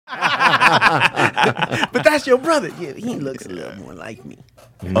But that's your brother. Yeah, he looks a little more like me.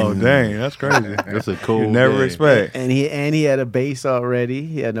 Oh dang, that's crazy. That's a cool. You never game. expect. And he had a base already.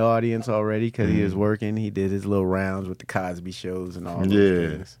 He had an audience already because he was working. He did his little rounds with the Cosby shows and all those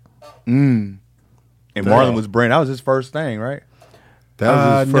things. And Marlon was brand. That was his first thing, right? That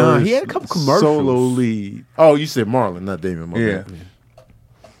was his No, first he had a couple commercials. solo lead. Oh, you said Marlon, not Damon. My Yeah. bad.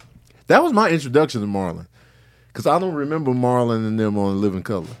 That was my introduction to Marlon. Because I don't remember Marlon and them on Living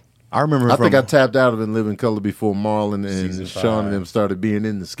Color. I remember. I think I tapped out of In Living Color before Marlon and Season Sean 5. and them started being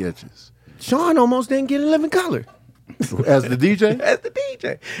in the sketches. Sean almost didn't get a living color. As the DJ? As the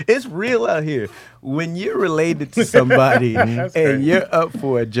DJ. It's real out here. When you're related to somebody and you're up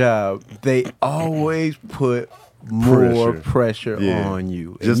for a job, they always put more pressure Yeah. on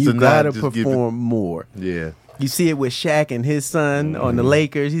you. And Just you to not gotta just give it- perform more. Yeah. You see it with Shaq and his son on the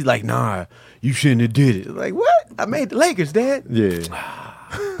Lakers. He's like, nah, you shouldn't have did it. Like, what? I made the Lakers, Dad. Yeah.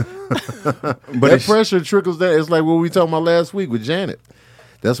 but That pressure trickles down. It's like what we talking about last week with Janet.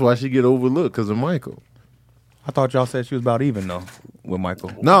 That's why she get overlooked because of Michael. I thought y'all said she was about even though with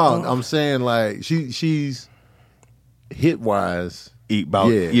Michael. No, I'm saying like she's hit wise.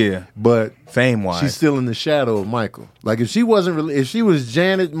 Yeah. But Fame wise. she's still in the shadow of Michael. Like if she wasn't really, if she was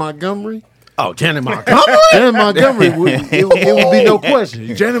Janet Montgomery, Oh, Janet Montgomery? Janet Montgomery it would be no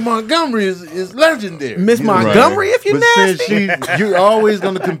question. Janet Montgomery is legendary. Miss Montgomery, if you're But nasty. since you're always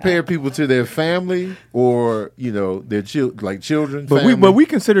going to compare people to their family or their children. But family. we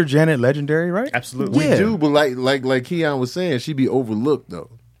consider Janet legendary, right? Absolutely. We do, but like Keon was saying, she be overlooked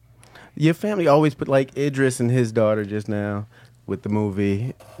though. Your family always put like Idris and his daughter just now with the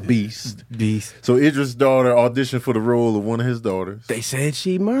movie Beast. Beast. So Idris' daughter auditioned for the role of one of his daughters. They said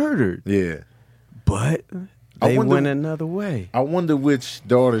she murdered, Yeah. but I they wonder- went another way. I wonder which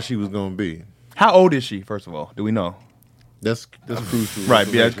daughter she was going to be. How old is she? First of all, do we know? That's crucial. Right,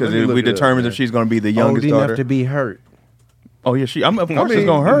 yeah, because Let me we look it up, determine man. if she's going to be the Old youngest enough daughter. to be hurt. Oh yeah, she. Of course, it's mean,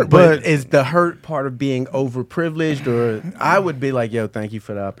 going to hurt, But but is the hurt part of being overprivileged, or I would be like, yo, thank you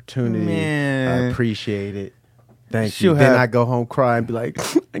for the opportunity. Man. I appreciate it. Thank She'll you. Then have- I go home cry and be like,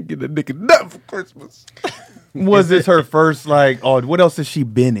 I get a nigga nut for Christmas. was this her first like? Oh, what else has she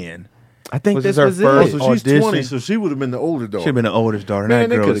been in? I think Was this this her was first- it. So she's audition. 20, so she would have been the older daughter. She'd have been the oldest daughter. Man, that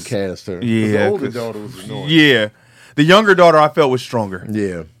they girl could have is- cast her. 'Cause Yeah, the older 'cause- daughter was annoying. Yeah, the younger daughter I felt was stronger.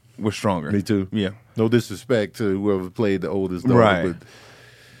 Yeah, Was stronger. me too. Yeah. No disrespect to whoever played the oldest daughter, Right. but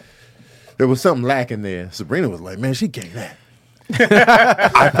there was something lacking there. Sabrina was like, man, she gave that.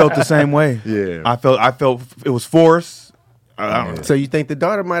 I felt the same way. Yeah. I felt it was forced. I don't know. So you think the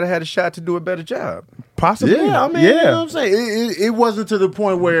daughter might have had a shot to do a better job? Possibly. Yeah, I mean, you know what I'm saying? It wasn't to the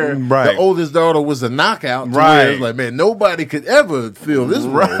point where Right. the oldest daughter was a knockout. To Right. where it was like, man, nobody could ever feel this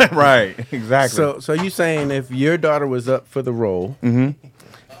role. Right. Exactly. So you saying if your daughter was up for the role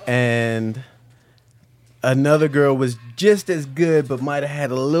and another girl was just as good but might have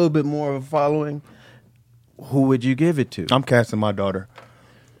had a little bit more of a following, who would you give it to? I'm casting my daughter.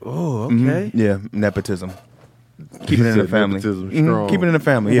 Oh, okay. Yeah, nepotism. Keeping it in the said family. nepotism Mhm, strong. Keeping it in the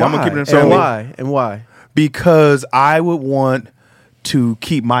family. Yeah, Why? I'm gonna keep it in the And family. why? And why? Because I would want to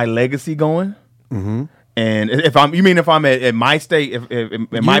keep my legacy going. And if I'm at my state,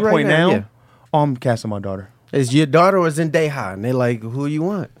 at my right point now, now, yeah. I'm casting my daughter. Is your daughter was in Dayha and they like, who you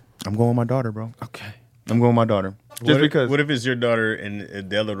want? I'm going with my daughter, bro. Okay. I'm going with my daughter. Just because. What if it's your daughter and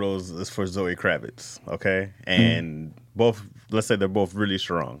the other roles is for Zoe Kravitz, okay? And both, let's say they're both really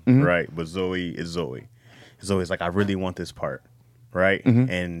strong, right? But Zoe is Zoe. Zoe's like, I really want this part, right?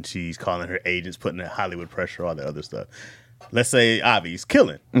 And she's calling her agents, putting the Hollywood pressure, all the other stuff. Let's say Avi's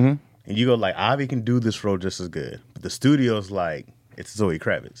killing. And you go like, Avi can do this role just as good. But the studio's like, it's Zoe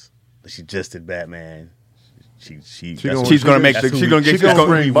Kravitz. She just did Batman. She's gonna make that's the, who she's we- gonna get she's gonna she's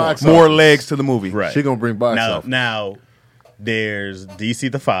bring box more office. legs to the movie. Right. She gonna bring box now, office. Now, there's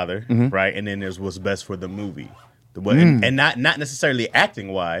DC the Father, right? And then there's what's best for the movie. And not necessarily acting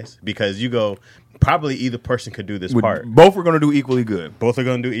wise, because you go, probably either person could do this part. Both are gonna do equally good. Both are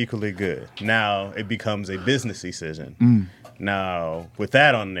going to do equally good. Now, it becomes a business decision. Now, with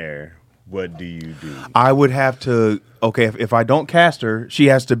that on there, what do you do? I would have to. Okay, if I don't cast her, she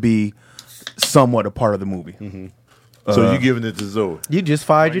has to be somewhat a part of the movie. So you giving it to Zoe? You just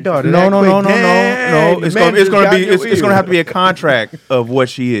fired your daughter. No. Dang, It's man gonna just got be. your It's gonna have to be a contract of what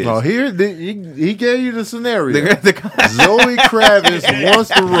she is. Oh, here he gave you the scenario. The- Zoe Kravitz wants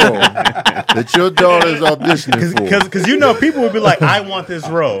the role that your daughter is auditioning for. Because you know, people would be like, I want this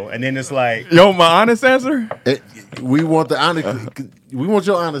role. And then it's like, Yo, my honest answer. We want the honest. We want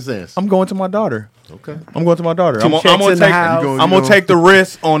your honest answer. I'm going to my daughter. Okay. I'm going to my daughter. I'm checks gonna in the take. house. I'm gonna take the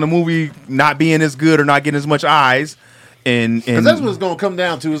risk on the movie not being as good or not getting as much eyes, And Because that's what it's going to come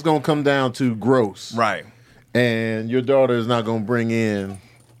down to. It's going to come down to gross. right. And your daughter is not going to bring in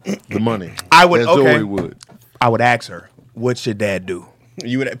the money. I would- that okay. Zoe would. I would ask her, "What should Dad do?"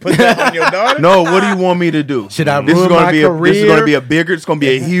 You would put that on your daughter? No, what do you want me to do? Should I This is ruin gonna my be this is going to career? be a bigger. It's going to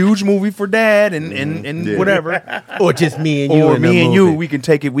be a huge movie for Dad and Yeah. whatever. Or just me and you, Or in the me and you, movie. we can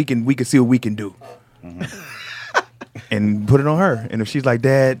take it. We can see what we can do, and put it on her. And if she's like,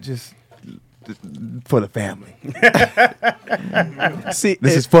 "Dad, just for the family. See,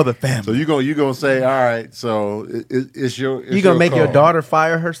 This is for the family." So you gonna say, all right, so it's your you gonna make your call. daughter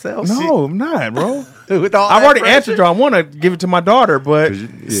fire herself? No, I'm not, bro. With all I've that already pressure? answered y'all. I want to give it to my daughter, but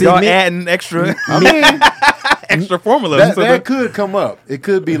See, y'all me- adding extra. I mean, extra formulas. That, to that the- could come up. It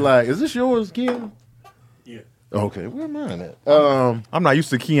could be like, is this yours, Keon? Yeah. Okay, where mine at? I'm not used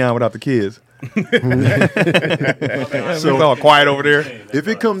to Keon without the kids. So- So it's all quiet over there. If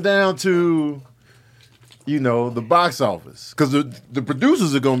it come down to, the box office, because the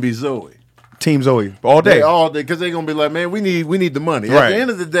producers are gonna be Zoe. Team Zoe all day. They all day because they're gonna be like, man, we need the money. At Right. the end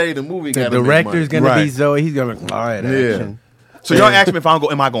of the day, the movie got The to director's make money. gonna be Right. Zoe. He's gonna all right. Action. So y'all ask me if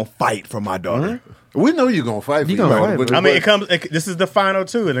am I gonna fight for my daughter? We know you're gonna fight. For You gonna your fight, daughter, but- I mean, this is the final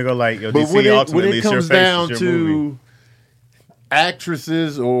two, and they go like, yo, But DC, when ultimately, it it's your comes face, down it's your movie. to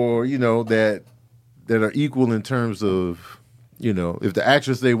actresses, or that are equal in terms of, if the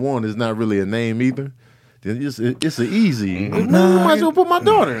actress they want is not really a name either, then it's an easy. No, I might as well put my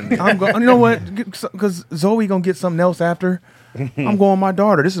daughter in there. I'm going. You know what? Because Zoe gonna get something else after. I'm going my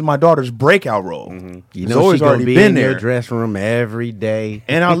daughter. This is my daughter's breakout role. You know Zoe's she's gonna already be been in there. your dressing room every day.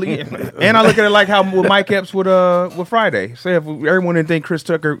 And I look at it like how with Mike Epps with Friday. Say if everyone didn't think Chris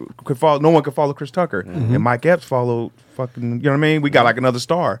Tucker could follow, no one could follow Chris Tucker, and Mike Epps followed fucking. You know what I mean? We got like another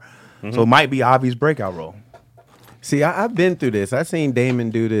star, so it might be Avi's breakout role. See, I've been through this. I seen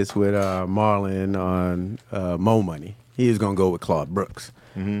Damon do this with Marlon on Mo Money. He was gonna go with Claude Brooks,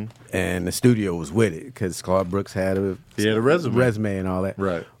 and the studio was with it because Claude Brooks had a resume and all that.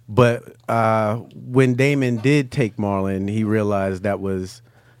 Right. But when Damon did take Marlon, he realized that was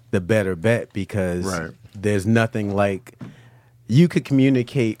the better bet because Right. there's nothing like you could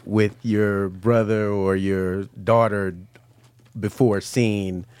communicate with your brother or your daughter before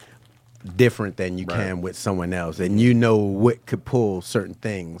seeing different than you can with someone else, and you know what could pull certain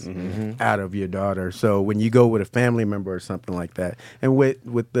things out of your daughter. So when you go with a family member or something like that, and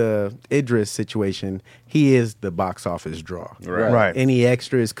with the Idris situation, he is the box office draw. Right. Any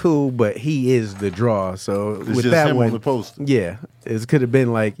extra is cool, but he is the draw. So with just that him one, on the poster. yeah, it could have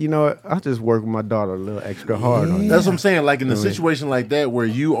been like, what, I'll just work with my daughter a little extra hard on That's that. what I'm saying. Like in a situation like that where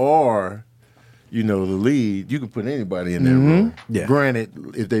you are, the lead, you can put anybody in that role. Yeah.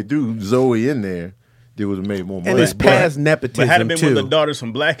 Granted, if they do Zoe in there, they would have made more money. And it's past nepotism But had it been too. with the daughters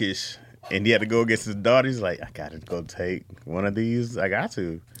from Blackish, and he had to go against his daughter, he's like, I gotta go take one of these. I got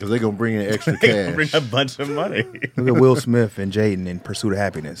to. Because they're going to bring in extra They gonna bring cash. a bunch of money. Look at Will Smith and Jaden in Pursuit of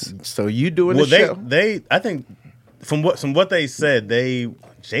Happiness. So you doing Well, the show? they I think from what they said,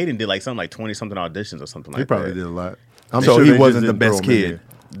 Jaden did like something like 20 something auditions or something He like probably that. did a lot. I'm So sure he they just wasn't the didn't throw best him in kid. there.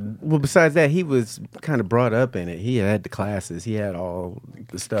 Well, besides that, he was kind of brought up in it. He had the classes. He had all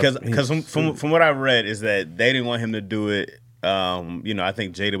the stuff. Because from what I read is that they didn't want him to do it. I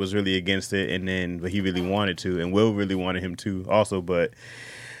think Jada was really against it, but he really wanted to, and Will really wanted him to also. But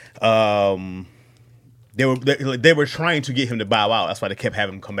they were trying to get him to bow out. That's why they kept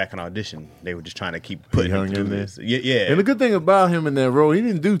having him come back and audition. They were just trying to keep putting him hung through in there? this. Yeah, And the good thing about him in that role, he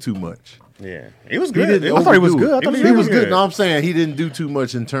didn't do too much. yeah. It was He good. didn't I thought he was overdo good. I it. thought He he was was good. No, I'm saying he didn't do too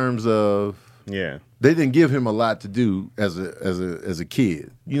much in terms of Yeah. they didn't give him a lot to do as a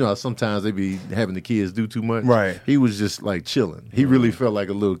kid. Sometimes they be having the kids do too much. Right. He was just like chilling. He really felt like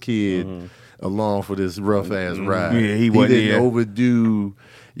a little kid along for this rough ass ride. Yeah, he wasn't- didn't yeah. overdo,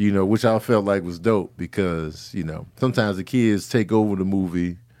 which I felt like was dope because, sometimes the kids take over the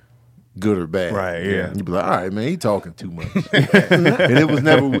movie, good or bad. Right, yeah. And you be like, all right, man, he talking too much. And it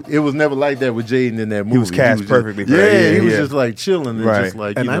was never like that with Jaden in that movie. was cast just- perfectly for Yeah, that. he was Yeah. just like chilling and Right. just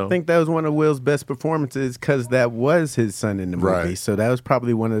like, and I think that was one of Will's best performances because that was his son in the movie. Right. So that was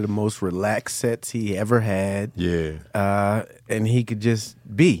probably one of the most relaxed sets he ever had. yeah. And he could just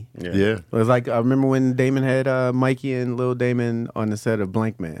be. Yeah. It was like, I remember when Damon had Mikey and Lil Damon on the set of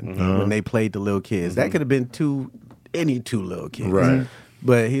Blank Man when they played the little kids. That could have been any two little kids. Right.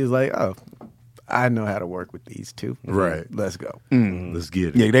 But he was like, oh, I know how to work with these two. Right. Let's go. Let's get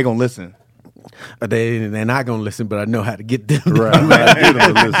it. Yeah, they gonna listen. They're not going to listen, but I know how to get them. Right. I get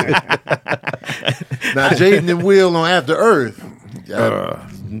him to listen. Now, Jaden and Will on After Earth.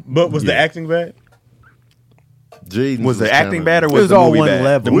 But was the acting bad? Jaden Was the acting bad or It was was the all movie one bad?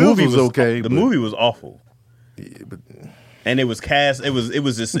 level. The movie was okay, The but- movie was awful. And it was cast. It was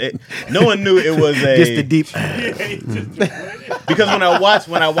just. No one knew it was a Just the deep. because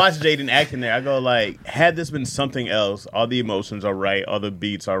when I watched Jaden acting there, I go like, had this been something else, all the emotions are right, all the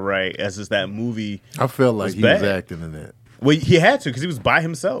beats are right. As just that movie, I felt like was he was bad. acting in that. well, he had to because he was by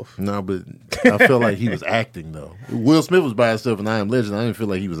himself. No, but I felt like he was acting though. Will Smith was by himself in I Am Legend. I didn't feel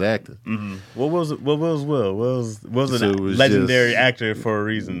like he was acting. What was Will? Will's So a it was legendary just- actor for a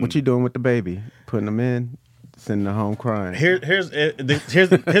reason. What you doing with the baby? Putting them in, sending her home crying. Here's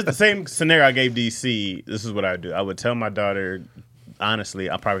the same scenario I gave DC. This is what I do. I would tell my daughter, honestly,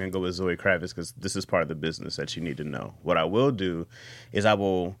 I'm probably gonna go with Zoe Kravitz because this is part of the business that you need to know. What I will do is I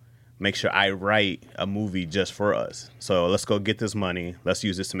will make sure I write a movie just for us. So let's go get this money. Let's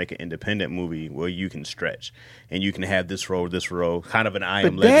use this to make an independent movie where you can stretch and you can have this role, kind of an I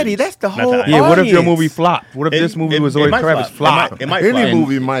Am But Daddy, Legend. that's the Not whole I Am Yeah, what if your audience. movie flopped? What if this movie was Zoe might Kravitz flop. flop? It might Any flop.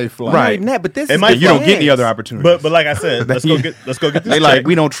 movie might fly. Right. Not even that, but this It is might- the You don't get any chance. other opportunities. But like I said, let's go get this They like, check.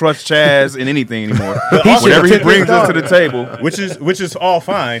 we don't trust Chaz in anything anymore. also- Whatever he took his brings us to daughter. the table. which is all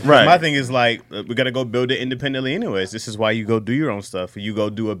fine. Right. My thing is like we gotta go build it independently anyways. This is why you go do your own stuff. You go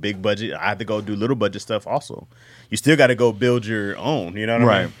do a big budget. I have to go do little budget stuff also. You still got to go build your own. You know what I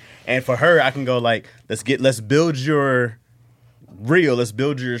Right. mean? And for her, I can go like let's build your reel. Let's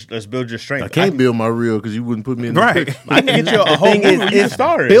build your strength. I can't build my reel because you wouldn't put me in the Right. picture. I can get you a whole Thing movie. is, You can it's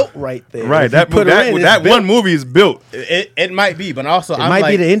star in. built right there. Right. If you That put her in, it's that built. one movie is built. It might be, but also It I'm might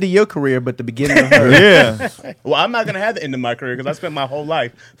like, be the end of your career, but the beginning of her. Yeah. well, I'm not gonna have the end of my career because I spent my whole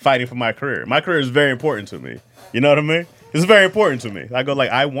life fighting for my career. My career is very important to me. You know what I mean? It's very important to me. I go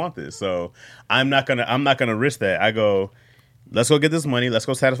like, I want this, so I'm not gonna risk that. I go, let's go get this money. Let's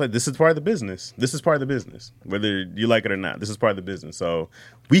go satisfy. This is part of the business. This is part of the business, whether you like it or not. This is part of the business. So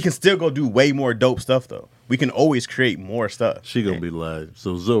we can still go do way more dope stuff though. We can always create more stuff. She gonna be live.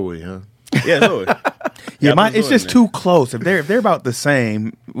 So Zoe, huh? Yeah, Zoe. Yeah, put it's Zoe just in too close. If they're about the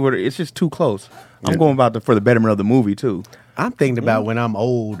same, it's just too close. I'm going for the betterment of the movie too. I'm thinking about when I'm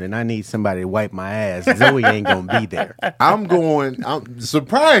old and I need somebody to wipe my ass. Zoe ain't gonna be there. I'm gonna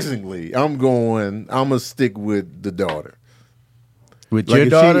stick with the daughter. With Like your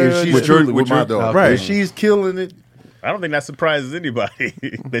daughter, if she's with your- truly with my your- daughter. right. If she's killing it, I don't think that surprises anybody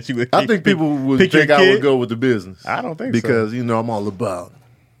that you would. I think people would pick your think I would kid. go with the business. I don't think so. because I'm all about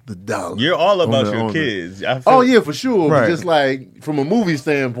the dollar. You're all about On the- your on the- kids. I feel- Oh yeah, for sure. Right. But just like from a movie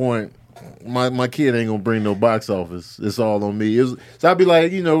standpoint, my kid ain't gonna bring no box office. It's all on me. So I'd be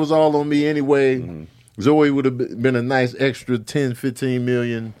like, it was all on me anyway. Mm-hmm. Zoe would have been a nice extra 10, 15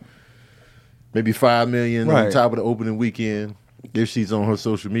 million, maybe 5 million on Right. top of the opening weekend if she's on her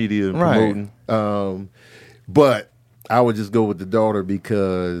social media and Right. promoting. But I would just go with the daughter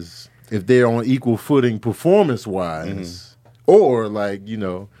because if they're on equal footing performance wise, or like,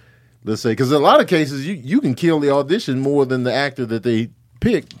 let's say, because in a lot of cases you can kill the audition more than the actor that they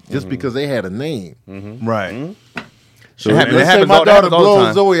picked just because they had a name. Right. So It happens- let's it say happens my all- it daughter happens all the blows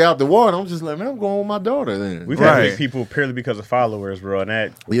time. Zoe out the water. I'm just like, man, I'm going with my daughter then. We've Right. had people purely because of followers, bro. And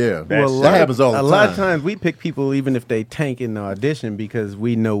that Yeah. That's- Well, that happens all the a time. lot of times we pick people even if they tank in the audition because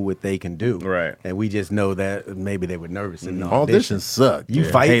we know what they can do. Right. And we just know that maybe they were nervous in the audition. Auditions suck. You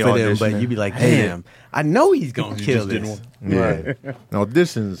Yeah. fight Hate for them, but auditioning. you be like, Hate it. damn, I know he's going to kill just this. Yeah.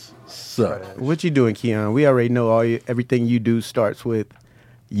 Auditions suck. What you doing, Keon? We already know everything you do starts with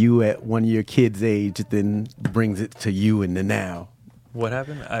you at one of your kids' age, then brings it to you in the now. What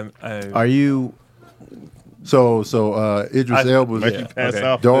happened? Are you... So Idris Elba's let you pass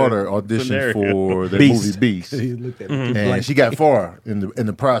off daughter the auditioned scenario. for the Beast. movie Beast. He looked at me And like, she got far in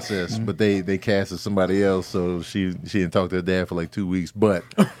the process, but they casted somebody else, so she didn't talk to her dad for like 2 weeks. But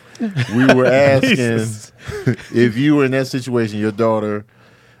we were asking if you were in that situation, your daughter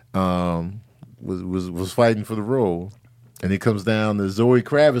was fighting for the role, and it comes down to Zoe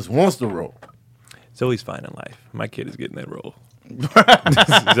Kravitz wants the role. Zoe's fine in life. My kid is getting that role.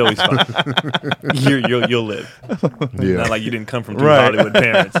 Zoe's fine. You'll live. Yeah, Not like you didn't come from two Right. Hollywood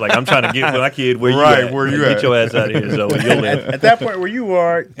parents. Like I'm trying to get my kid where you Right, at. where you Like, at. Get your ass out of here, Zoe. You'll live. at that point where you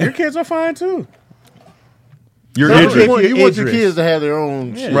are, your kids are fine too. You're So Idris. you want your Idris. kids to have their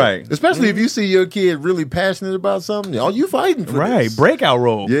own shit. Right. Especially if you see your kid really passionate about something. Oh, you fighting for Right. this. Breakout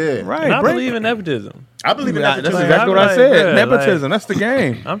role. Yeah. Right. And I break- believe in nepotism. I believe in That's that. Like, exactly what I'm I said. like, Nepotism. That's the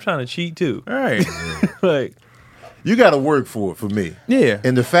game. I'm trying to cheat too. Right. Like You got to work for it for me. Yeah.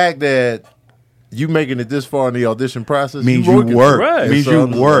 And the fact that you making it this far in the audition process Means you working work. for it. Right. Means So you I'm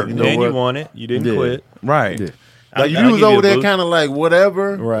just work. like, you know and what? you want it. You didn't Yeah. quit. Right. Yeah. I'll Like give you was you a over there boost. kind of like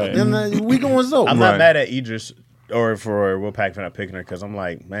whatever. Right. And we going so. I'm Right. not mad at Idris or for Will Pack for not picking her, because I'm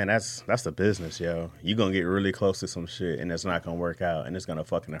like, man, that's the business, yo. You gonna get really close to some shit, and it's not gonna work out, and it's gonna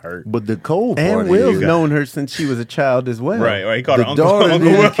fucking hurt. But the cold part And Will's is known her since she was a child as well. Right? He called her the Uncle daughter Uncle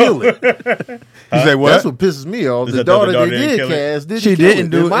didn't Will. kill it. You say what? That's what pisses me off. Is The that the daughter daughter they didn't did kill it? cast didn't She kill didn't In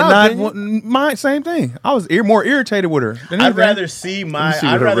do it. my And opinion. mine, same thing. I was more irritated with her. Than I'd anything. rather see my. see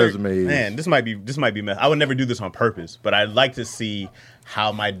I'd what her rather. resume is. Man, this might be mess. I would never do this on purpose, but I'd like to see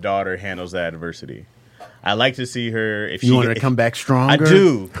how my daughter handles that adversity. I like to see her if You want her to come back stronger?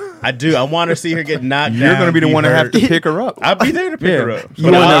 I do. I want to see her get knocked down. You're going to be the one to have to hurt. pick her up. I'll be there to pick her up. You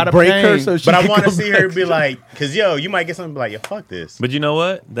But a want lot to of break her pain. so she But I can want to come see her back? be like, because you might get something like, fuck this. But you know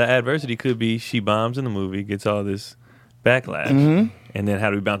what? The adversity could be she bombs in the movie, gets all this backlash, and then how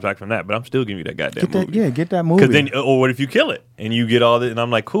do we bounce back from that? But I'm still giving you that goddamn Get that, movie. yeah, get that movie. Because then, or what if you kill it and you get all this? And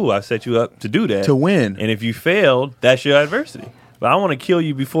I'm like, cool, I set you up to do that To win. And if you failed, that's your adversity. But I want to kill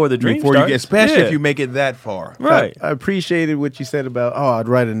you before the dream before starts. you get, especially Yeah. if you make it that far. right. I appreciated what you said about, I'd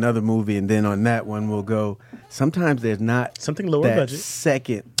write another movie, and then on that one we'll go. Sometimes there's not Something lower that budget.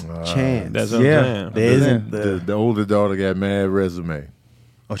 second chance. That's what Yeah. I'm saying. there isn't The older daughter got mad resume.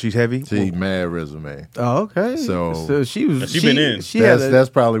 Oh, she's heavy. See, mad resume. Oh, okay. So she was. She been in. She had That's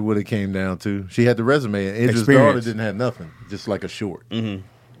probably what it came down to. She had the resume, and Idris' daughter Experience. didn't have nothing, just like a short.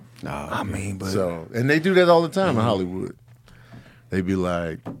 I mean, but So, and they do that all the time in Hollywood. They be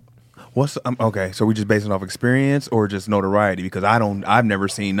like, what's okay? So we just basing off experience or just notoriety? Because I've never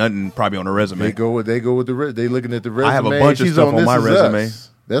seen nothing probably on a resume. they go with they looking at the resume. I have a bunch of She's stuff on This my Is resume. Us.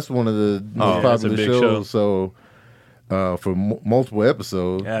 That's one of the most that's a popular big shows. show. So, for multiple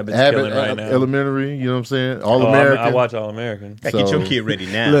episodes, Abbott's killing right now. Elementary. You know what I'm saying? All Oh, American. I watch All American. Gotta get So- your kid ready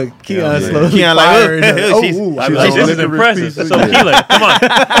now. Look, Keon Yeah. slowly Keon like, firing. she's- ooh, I'm She's like, on this is licorice impressive. pieces. So, Yeah. Keelan, come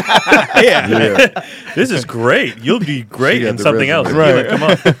on. Yeah. This is great. You'll be great She got in the something else. resume.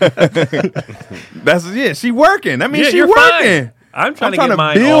 Keelan, come on. That's She working. That means Yeah, she you're working. fine. I'm trying to trying get to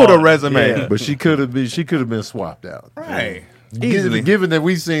mine build a on. resume. Yeah. But she could have been swapped out. Right. Given that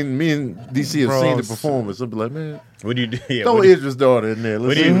me and DC have Bro, seen the performance, I'd be like, man, What do you do? Yeah, throw what do you- Idris' daughter in there. What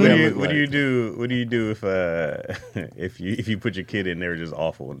Let's do see you, what what do that you, look what do like. you do? What do you do if you put your kid in there just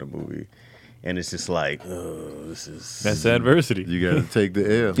awful in the movie, and it's just like, oh, this is That's adversity. You got to take the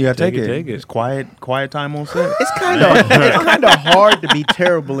L. You gotta take it. Take it. It's quiet time on set. It's kind of hard to be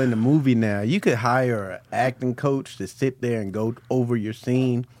terrible in the movie now. You could hire an acting coach to sit there and go over your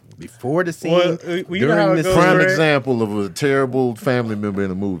scene before the scene, Well, you know how during it the goes, scene. Prime Greg? example of a terrible family member in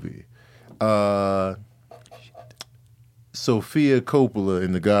a movie. Sophia Coppola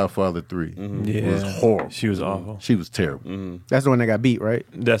in The Godfather 3 was horrible. She was awful. She was terrible. That's the one that got beat, right?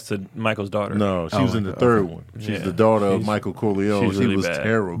 That's Michael's daughter. No, she was in the third one. She's Yeah. the daughter of She's- Michael Corleone. she's She really was bad.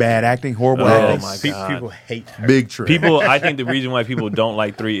 terrible. Bad acting, horrible Oh acting. my Pe- god. people hate her. Big trash. People, I think the reason why people don't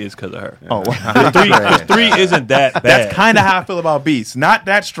like 3 is because of her. Oh, wow. 3 isn't that bad. That's kind of how I feel about Beast. Not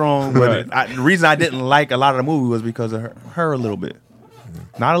that strong, but Right. the reason I didn't like a lot of the movie was because of her a little bit.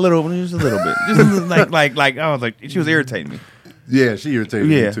 Not a little, just a little bit. Just like I was like, she was irritating me. Yeah, she irritated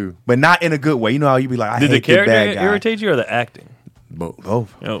Yeah, me too. but not in a good way. You know how you be like, I Did the hate this character bad guy. irritate you or the acting? Both. Oh,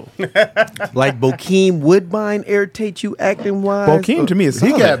 Oh, Like Bokeem Woodbine irritate you acting wise. Bokeem to me is He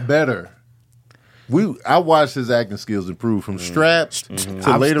solid. got better. I watched his acting skills improve from Strapped to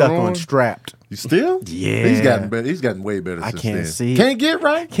I'm later stuck on. on Strapped. You still? Yeah. He's gotten better. He's gotten way better. I since can't then. see it. Can't get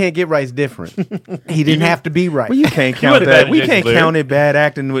right. Can't get right's different. He didn't have to be right. Well, you can't You count would've that. been We Jason can't Lear. count it bad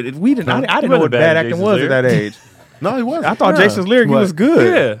acting. We didn't. I didn't know wasn't what bad bad at acting Jason was Lear. at that age. No, he wasn't. I thought Yeah. Jason's lyric he What? was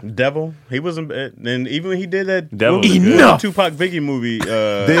good. yeah. Devil, he wasn't. And even when he did that Devil was movie, good. Enough. Tupac Biggie movie,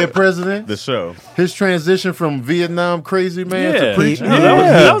 Dead President. the show. His transition from Vietnam crazy man Yeah. to preacher. No,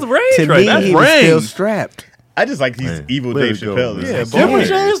 that was range to right me, there. he was range. still strapped. I just like he's Man, evil way Dave to go, Chappelle. man. It's Yeah, like, Give him a Bokeem.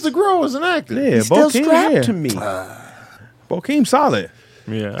 chance to grow as an actor. Yeah, He's still Bokeem, strapped yeah. to me. Bokeem solid.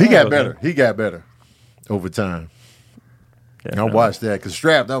 Yeah. He got Okay. better. He got better over time. Yeah, And I no. watched that because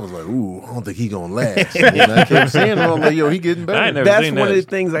Strapped, I was like, ooh, I don't think he gonna last. And I kept saying, I'm like, yo, he getting I better. ain't never That's seen one of that. the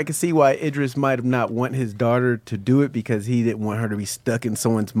things I can see why Idris might have not want his daughter to do it because he didn't want her to be stuck in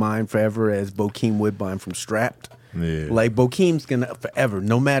someone's mind forever as Bokeem Woodbine from Strapped. Yeah. Like Bokeem's gonna forever,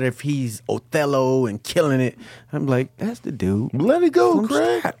 no matter if he's Othello and killing it. I'm like, that's the dude. Let it go, from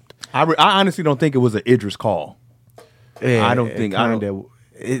Craig. Strapped. I honestly don't think it was an Idris call. Yeah, I don't think- I don't-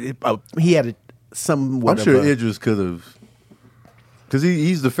 he had somewhat. I'm sure of a, Idris could have, because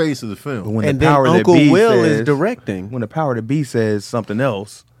he's the face of the film. When and the then power Uncle that be Will says, is directing. When the power that be says something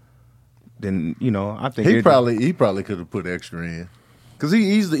else, then I think He Idris- probably could have put extra in. Because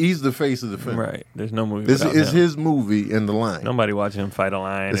he's the face of the film. Right. There's no movie. This without is him. his movie in The Lion. Nobody watching him fight a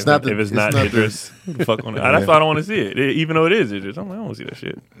lion. It's if, not the- if it's it's not not the- Idris. The fuck on it. That's why I don't want to see it. Even though it is Idris, I'm like, I don't want to see that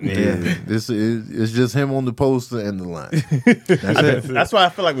shit. Yeah, this is it's just him on the poster and The Lion. That's why I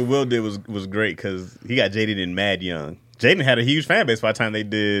feel like what Will did was great because he got Jaden in mad young. Jaden had a huge fan base by the time they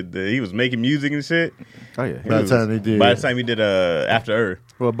did. He was making music and shit. Oh yeah. By the time they did, By the time he did After Earth.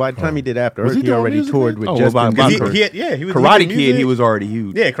 Well, by the time he did After Was Earth, he he doing already music toured then? with Oh, Justin well, by- Bieber. He was Karate making Kid, music. he was already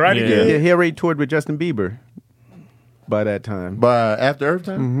huge. Yeah, Karate Yeah. Kid. Yeah, he already toured with Justin Bieber by that time. by After Earth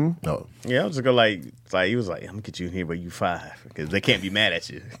time. Mm-hmm. No, Yeah, I was just go like he was like, I'm gonna get you in here, but you 5 because they can't be mad at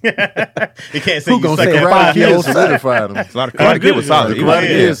you. They can't say Who you gonna suck say at a Karate 5 Kid years? solidified him. A lot of Karate Kid was solid. The He was, Karate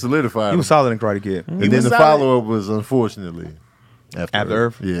Kid solidified he him. was solid in Karate Kid. And then was the solid. follow up was unfortunately After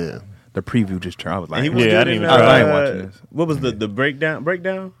Earth? Yeah, The preview just turned. I was like, And he was Yeah, I good didn't in, even try. I ain't watching this. What was the breakdown?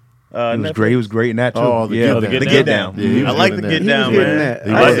 he was great. He was great in that too. Oh, the yeah, Get the Down. Get Down. Yeah, he was I like good the in Get that. Down, He was good in man. that.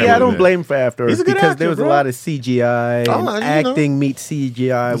 He was I good don't in blame him for After He's Earth a good because actor, there was bro. a lot of CGI Oh, and you know. acting meets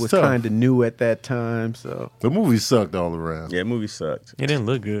CGI It's was tough. kind of new at that time. So The movie sucked all around. Yeah, movie sucked. It didn't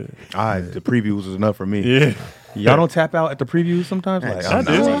look good. The previews was enough for me. Yeah. Y'all don't tap out at the previews sometimes? Like, I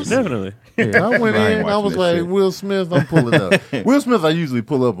do. Definitely. I went I ain't in, I was watching like, that shit. Will Smith, I'm pulling up. Will Smith, I usually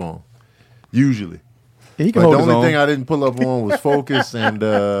pull up on. Usually. Yeah, he But can the hold his only own. thing I didn't pull up on was Focus and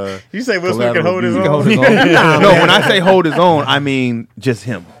You say Will Smith can Collateral hold his Beauty. own? He can hold his own. No, when I say hold his own, I mean just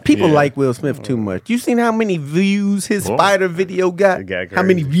him. people Yeah. like Will Smith too much. You seen how many views his Spider video got? It got How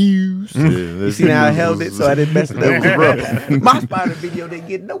many crazy. views? You seen how I held it so I didn't mess it up? rough. My Spider video didn't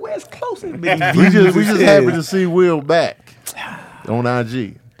get nowhere as close as many We views. just as happy his. to see Will back on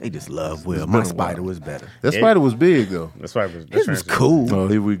IG. They just love Will. It's My been a Spider while. was better. That spider was big though. That's why it was. His was cool. Oh,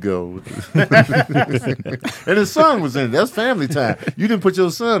 here we go. And his son was in it. That's family time. You didn't put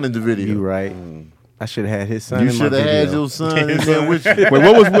your son in the video. You right. I should have had his son. You in my should have had video. your son in there with you. Wait,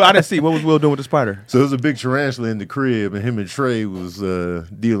 what was Will? I didn't see. What was Will doing with the spider? So there was a big tarantula in the crib, and him and Trey was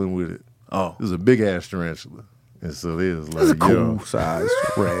dealing with it. Oh. It was a big ass tarantula. And so they was like, It's a cool yo, size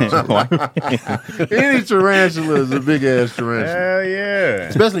tarantula. any tarantula is a big ass tarantula. Hell yeah!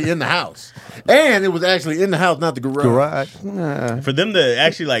 Especially in the house. And it was actually in the house, not the garage. Garage. Nah. For them to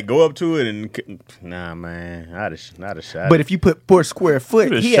actually like go up to it and nah, man, I'd have shot. But if you put per square foot,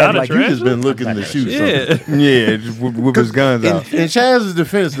 Could've he shot had a like You just been looking to shoot something. Yeah. Yeah, just whip his guns In, out. in Chaz's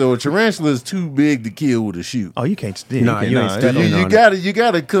defense, though, a tarantula is too big to kill with a shoot. Oh, you can't steal. Nah, you ain't stepping You, on you it. gotta, you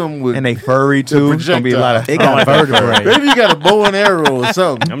gotta come with. And they furry too. It's gonna be a lot of. It got vertebrae. Maybe you got a bow and arrow or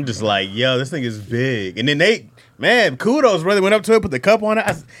something. I'm just like, yo, this thing is big. And then man, kudos, really went up to it, put the cup on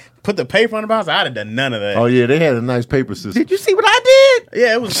it, put the paper on the box. I'd have done none of that. Oh yeah, they had a nice paper system. Did you see what I did?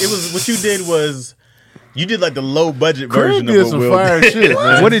 Yeah, it was what you did was you did like the low budget Craig version did of what some Will fire did. shit,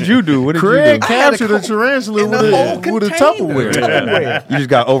 man. What did you do? What did Craig you do? captured a tarantula in with the whole a container. Tupperware. You just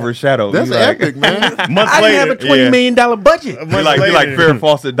got overshadowed. That's You like- epic, man. Months I later, didn't have a $20 million budget. a month You like later, Farrah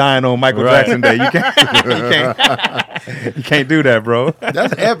Fawcett dying on Michael Right. Jackson Day. You can't do that, bro.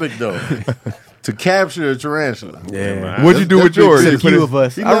 That's epic, though. To capture a tarantula. Yeah. What'd you do with yours? A You put few it- of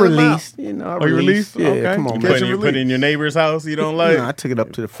us. You I let 'em released. You know, I you released. released? Yeah, Okay. come on, You man. catch and put it in your neighbor's house. You don't like. No, I took it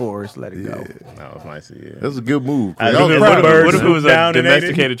up to the forest, let it go. That was nice. Yeah. That's a good move. I Craig. think I was it's proud a of bird. him. What if it was a Down and ate it?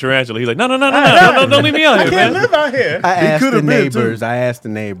 domesticated tarantula? He's like, no, don't leave me out I here, can't man. live out here. I asked the could've been, too. neighbors. I asked the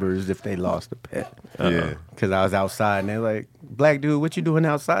neighbors if they lost a pet. Yeah. Because I was outside and they're like, "Black dude, what you doing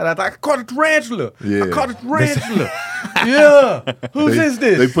outside?" I was like, "I caught a tarantula. Yeah. I caught a tarantula." Yeah. Whose is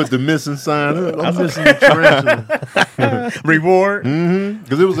this? They put the missing sign up. I'm missing the tarantula. Reward.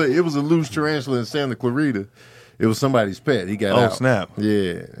 Because it was a loose tarantula in Santa Clarita. It was somebody's pet. He got Oh, out. snap.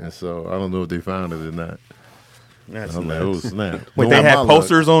 Yeah. And so I don't know if they found it or not. That's I'm like, oh, snap. Wait, Don't they want had my luck.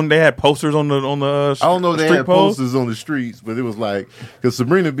 posters on. They had posters on the. I don't know if they street had poles? posters on the streets, but it was like, because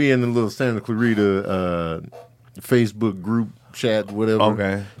Sabrina be in the little Santa Clarita Facebook group chat, whatever.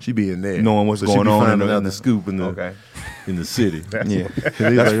 Okay. She be in there. Knowing what's she going be on in finding the- out in the the- scoop in the Okay. in the city. Yeah. That's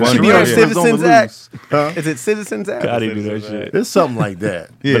funny. She be on Yeah. Citizens Act. Is it Citizens Act? Gotta do that shit. It's something like that.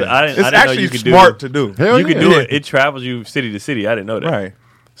 Yeah. But I didn't it's know actually you could smart do to do. Hell you yeah. could do it. It travels you city to city. I didn't know that. Right.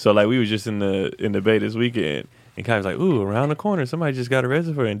 So like we was just in the Bay this weekend, and Kai was like, "Ooh, around the corner, somebody just got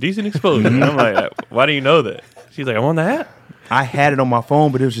arrested for indecent exposure." And I'm like, "Why do you know that?" She's like, "I'm on the app." I had it on my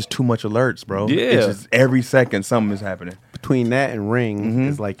phone, but it was just too much alerts, bro. Yeah. It's just every second something is happening. Between that and Ring,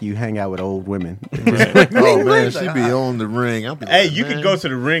 it's like you hang out with old women. Oh man, she be on the ring. I'll be Hey, like, you man, can go to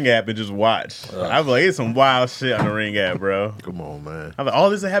the Ring app and just watch. I was like, it's some wild shit on the Ring app, bro. Come on, man. I'm like, all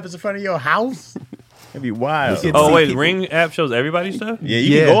this that happens in front of your house? It'd be wild. You Oh see wait, people- Ring app shows everybody's stuff. Yeah,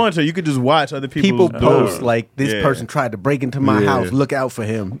 you Yeah. can go into. You could just watch other People people's post doors. like this Yeah. person tried to break into my Yeah. house. Look out for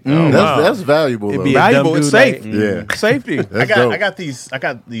him. That's valuable. It'd Though. be a Valuable. dumb It's dude safe. Yeah. Safety. That's I dope. got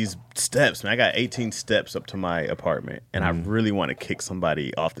these steps, man. I got 18 steps up to my apartment, and I really want to kick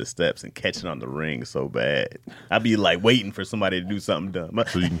somebody off the steps and catch it on the ring so bad. I'd be like waiting for somebody to do something dumb.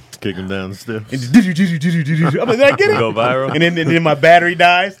 So you can kick him down the steps. I'm like, did I get it? Go viral. And then my battery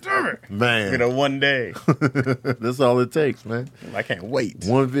dies. Man, You know, one day. that's all it takes, man. I can't wait.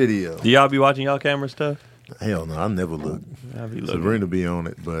 One video. Do y'all be watching y'all camera stuff? Hell no, I never look. I'll be looking. Sabrina be on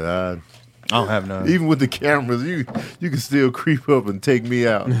it, but I don't have none. even with the cameras, you can still creep up and take me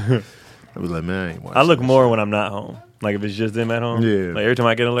out. I was like, man, I ain't watching. I look this more shit. when I'm not home. Like if it's just them at home. Yeah. Like every time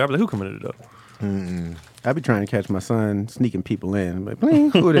I get alert, I'm like, who coming to the door? I be trying to catch my son sneaking people in. I'm like,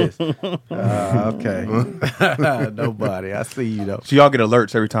 bling, who this? Okay. Nobody. I see you though. So y'all get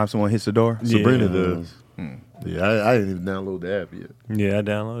alerts every time someone hits the door. Sabrina Yeah. does. Yeah, I didn't even download the app yet. Yeah, I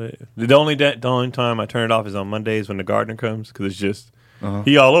download it. The only time I turn it off is on Mondays when the gardener comes because it's just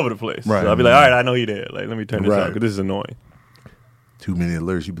he all over the place. Right. So I'll be like, all right, I know he there. Like, let me turn this Right. off because this is annoying. Too many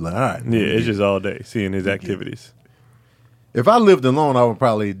alerts. You be like, all right. Yeah, it's just all day seeing his activities. If I lived alone, I would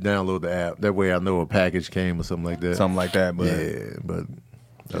probably download the app. That way, I know a package came or something like that. Something like that. But Yeah, but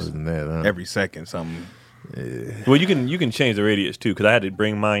other than that, huh? every second, something. Well, you can change the radius too because I had to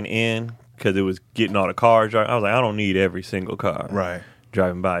bring mine in because it was getting all the cars. I was like, I don't need every single car Right.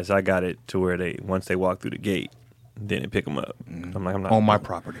 driving by, so I got it to where once they walk through the gate, then it pick them up. I'm like, I'm not On my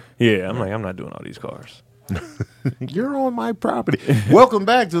property. Yeah, I'm like, I'm not doing all these cars. You're on my property. Welcome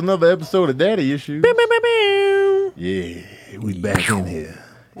back to another episode of Daddy Issues. Yeah, we back in here.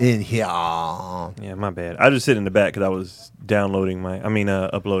 Yeah, my bad. I just sit in the back because I was uploading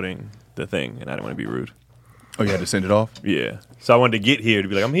the thing, and I didn't want to be rude. Oh, you had to send it off? Yeah, so I wanted to get here to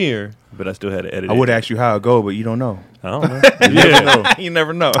be like, I'm here, but I still had to edit. I would it. ask you how it go, but you don't know. I don't know. Yeah, You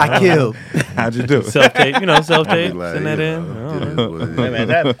never know. I killed. How'd you do it? self tape. Self I'd be tape. like, Send that you in. know, I don't it know. is what it Hey, man, is.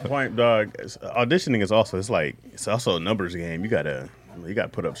 at that point, dog, auditioning is also a numbers game. You gotta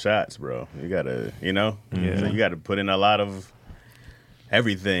put up shots, bro. You gotta, Yeah. so you gotta put in a lot of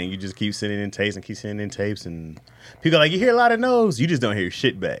everything. You just keep sending in tapes and people are like, you hear a lot of no's, you just don't hear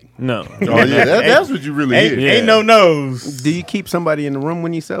shit back. No. Oh yeah, that's what you really Ain't, hear. Yeah. ain't no no's. Do you keep somebody in the room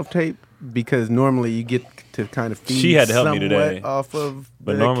when you self tape? Because normally you get to kind of feed She had to help me somewhat today. off of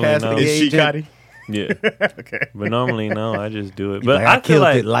But the normally, casting no. Is she agent. Cotty? Yeah. Okay. But normally, no, I just do it. But Like, I I feel killed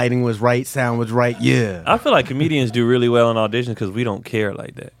like it. Lighting was right. Sound was right. Yeah. I feel like comedians do really well in auditions because we don't care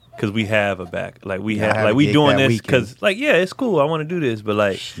like that. Because we have a back, like we Yeah, I have, have like a we gig doing that this because, like, yeah, it's cool. I want to do this, but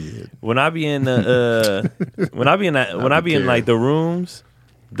like, when I be in the, when I be in like the rooms,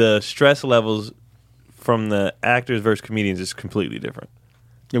 the stress levels from the actors versus comedians is completely different.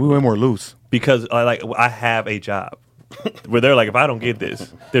 Yeah, we way more loose. Because I have a job where they're like, if I don't get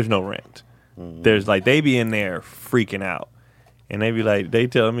this, there's no rent. There's like they be in there freaking out, and they be like, they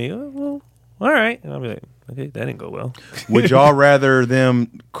tell me, oh, well, all right, and I'll be like, okay, that didn't go well. Would y'all rather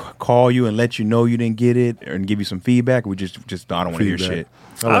them call you and let you know you didn't get it and give you some feedback? Or we just I don't want to hear Feedback. shit.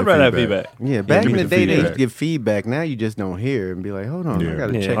 I like I'd rather have feedback. Yeah, back give in me the the day, they used feedback. to give feedback. Now you just don't hear it and be like, hold on, Yeah. I got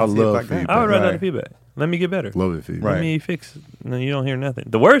to Yeah. check I and see if love I got feedback. I would rather Right. have feedback. Let me get better. Love it, feedback. Right. Let me fix. No, you don't hear nothing.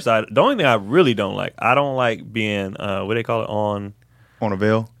 The only thing I really don't like, I don't like being what they call it on. On a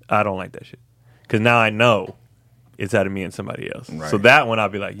veil? I don't like that shit because now I know it's out of me and somebody else. Right. So that one I'll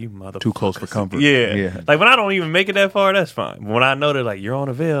be like, you mother Too close for comfort. Yeah. Yeah. Like when I don't even make it that far, that's fine. But when I know that like you're on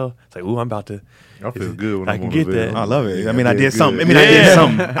a veil, it's like, ooh, I'm about to. I feel good when I I'm can on get the video. that. I love it. Yeah, I mean, I did good. something. I mean, I Yeah. did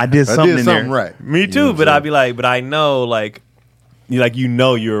something. I did I something did in something there. right. Me You too, know what but I'm I'd be like, but I know like, you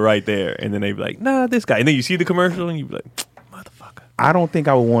know you were right there, and then they'd be like, nah, this guy, and then you see the commercial and you be like, motherfucker. I don't think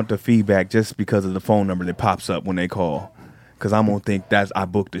I would want the feedback just because of the phone number that pops up when they call. Because I'm going to think I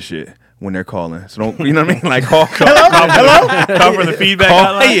booked the shit when they're calling. So don't, you know what I mean? Like call Call for the feedback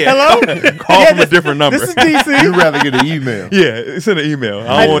Call, hotline? yeah. Call from a different number. This is DC. You'd rather get an email. Yeah, send an email.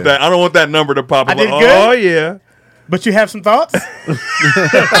 I don't want that. I don't want that number to pop up. I did Like, good? oh yeah. But you have some thoughts?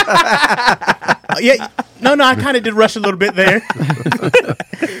 Yeah. No, I kind of did rush a little bit there.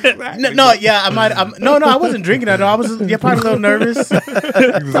 I might. I wasn't drinking at all. I was probably a little nervous.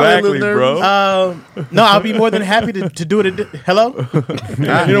 Exactly, bro. No, I'll be more than happy to do it. Hello?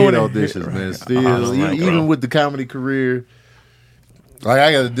 I hate auditions, man. Still, even with the comedy career, like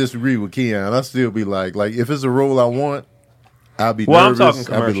I got to disagree with Keon. I still be like if it's a role I want, I'll be Well, I'm nervous.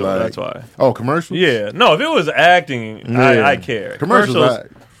 talking I'll be commercial. like, That's why. Oh, commercials? Yeah. No, if it was acting, Yeah. I care. Commercials,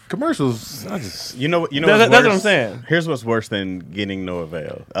 Commercials, I just You know what's That's what I'm worse? saying. Here's what's worse than getting no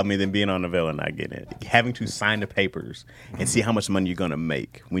avail. I mean, than being on avail and not getting it. Having to sign the papers and see how much money you're gonna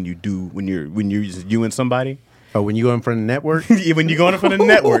make when you're just you and somebody. Oh, when you go in front of the network, When you go in front of the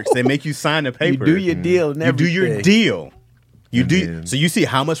networks, they make you sign the you paper. do your deal. And You do your everything. deal. You And do then- so. You see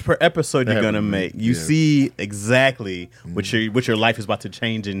how much per episode you're gonna Haven't- make. You yeah. see exactly what your life is about to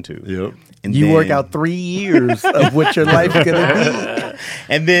change into. Yep. And You then, work out 3 years of what your life's gonna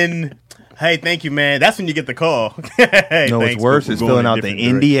and then, hey, thank you, man. That's when you get the call. Hey, No, what's thanks, worse we're is going filling in out the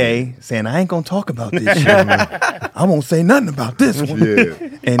different directions. NDA saying, I ain't going to talk about this shit. I won't say nothing about this one. Yeah.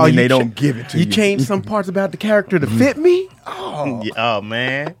 And Oh, then you they cha- don't give it to be. you. You change some parts about the character to fit me. Yeah, oh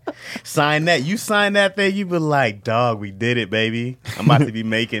man, sign that. You sign that thing. You be like, dog, we did it, baby. I'm about to be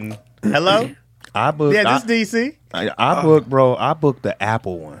making. Hello. I booked, Yeah, this DC. I booked, bro. I booked the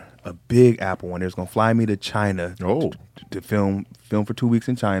Apple one, a big Apple one. They was gonna fly me to China Oh. to film for 2 weeks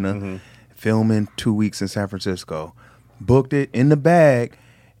in China, film in 2 weeks in San Francisco. Booked it in the bag,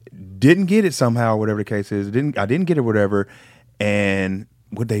 didn't get it somehow, or whatever the case is. I didn't get it, whatever. And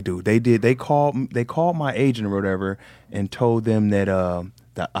what they do? They called my agent or whatever and told them that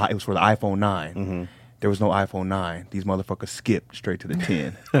it was for the iPhone 9. There was no iPhone 9. These motherfuckers skipped straight to the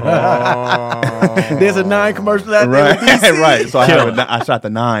 10. There's a 9 commercial out there. Right, with DC. right. So I shot the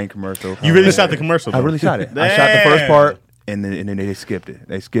 9 commercial. You really shot the commercial. I though. really shot it. I shot the first Damn. part, and then they skipped it.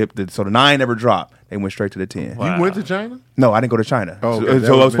 They skipped it. So the 9 never dropped. They went straight to the 10. Wow. You went to China? No, I didn't go to China. Oh, So, okay. That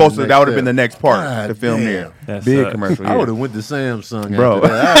so it would've was supposed been to. the That would next have been the step. next part God to film damn. there. That Big sucks. commercial. I yeah. would have went to Samsung, Bro. after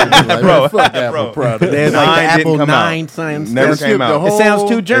that. I would've been like, Bro. man, fuck Apple Bro. product. There's 9 like the didn't Apple come out. 9 sounds. Never Skip came the out. whole- It sounds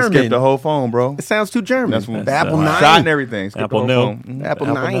too They German. skipped the whole phone, bro. It sounds too German. That's what- the Apple Wow. 9. Shot and everything. Skipped Apple the whole no. phone. Apple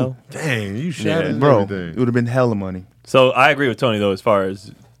Apple 9. no. Dang, you shot Yeah. it and Bro, it everything. would have been hella money. So I agree with Tony though, as far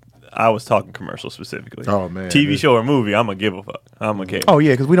as I was talking commercial specifically. Oh, man. TV show or movie, I'm gonna give a fuck. I'm gonna care. Oh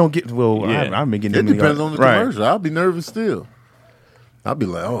yeah, because we don't get. Well, Yeah. I've been getting. It them depends on the right. commercial. I'll be nervous still. I'll be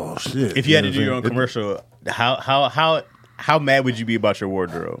like, oh shit. If you had to know do what your I'm own saying? commercial, how mad would you be about your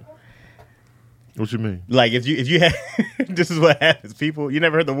wardrobe? What you mean? Like if you had, this is what happens. People, you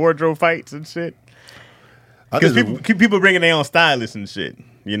never heard the wardrobe fights and shit. I Because just- people bringing their own stylists and shit.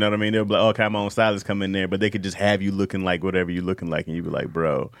 You know what I mean? They'll be like, okay, my own stylist come in there, but they could just have you looking like whatever you looking like, and you be like,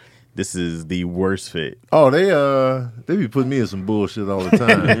 bro, this is the worst fit. Oh, they be putting me in some bullshit all the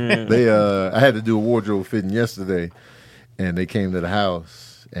time. I had to do a wardrobe fitting yesterday, and they came to the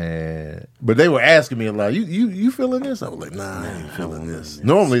house, but they were asking me like, you feeling this? I was like, nah, I ain't feeling this.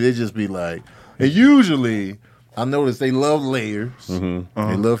 Normally they just be like, and usually I notice they love layers. They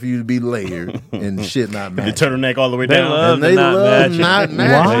love for you to be layered and shit not The matching. turneneck all the way They down. love And they not love matching. not They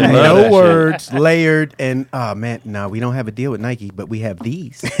matching. love No that shit. words, layered, and oh man, no, we don't have a deal with Nike, but we have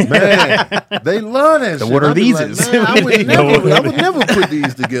these. Man, they love that shit. what are I be these like, is? man, I would never put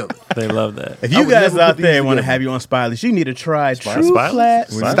these together. They love that. If I you would guys never out put there these want to together. have you on Spylist, you need to try True Spylist?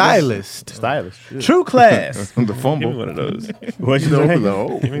 Class. Stylist. Stylist. True Class. The Give me fumble. one of those. What'd you You know, say? be like,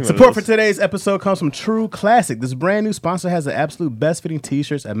 oh. Give me one of Support for those. today's episode comes from True Classic. This brand new sponsor has the absolute best fitting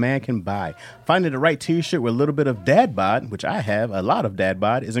t-shirts a man can buy. Finding the right t-shirt with a little bit of dad bod, which I have a lot of dad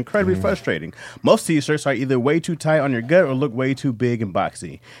bod, is incredibly frustrating. Most t-shirts are either way too tight on your gut or look way too big and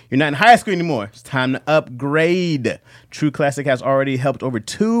boxy. You're not in high school anymore. It's time to upgrade. True Classic has already helped over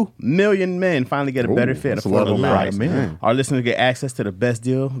 2 million men finally get a better fit at that's a lot of affordable price. men. Our listeners get access to the best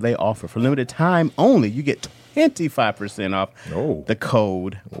deal they offer. For limited time only, you get 25% off Oh. the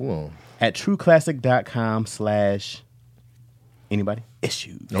code Oh. at trueclassic.com/anybody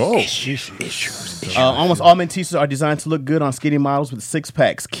issues. Oh. Almost all men t-shirts are designed to look good on skinny models with six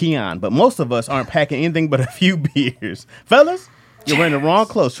packs, Keon, but most of us aren't packing anything but a few beers. Fellas, you're wearing the wrong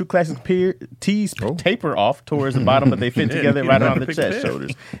clothes. True Classic tees taper off towards the bottom, but they fit together right around the chest,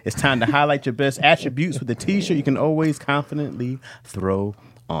 shoulders. It's time to highlight your best attributes with a t-shirt you can always confidently throw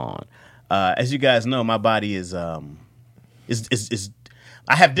on. As you guys know, my body is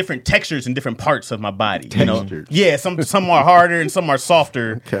I have different textures in different parts of my body. You know? Textures. Yeah, some are harder and some are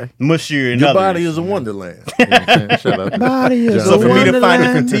softer, mushier, and Your others. body is a wonderland. You know what I'm saying? Shut up. Body is So a for me to find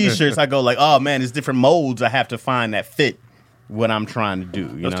wonderland. different t-shirts, I go like, oh man, it's different molds I have to find that fit what I'm trying to do. You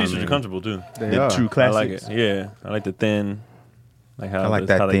Those know what I t-shirts mean? are comfortable too. The True I like Classics. it. Yeah, I like the thin. Like how I like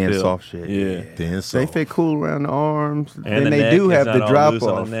how that they thin, feel. soft shit. Yeah. Then They so. fit cool around the arms. And And the they neck, do it's have not the all drop loose on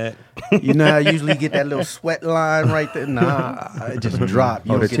off. the neck. You know how I usually get that little sweat line right there? Nah, it just drop.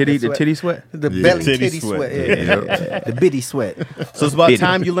 You Oh, don't the get titty, that the titty sweat. The Yeah. belly Titty titty sweat. sweat. Yeah. The bitty sweat. So it's about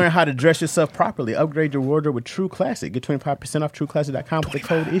time you learn how to dress yourself properly. Upgrade your wardrobe with True Classic. Get 25% off TrueClassic.com with the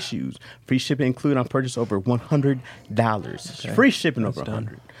code issues. Free shipping included on purchase over $100. Free shipping over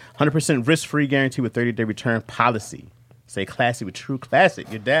 $100. 100% risk-free guarantee with 30-day return policy. Say classy with true classic.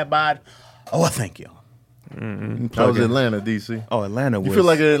 Your dad bod. Oh, thank you. How was Atlanta, DC? Oh, Atlanta was. You feel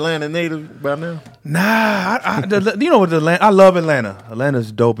like an Atlanta native by now? Nah, you know what? I love Atlanta.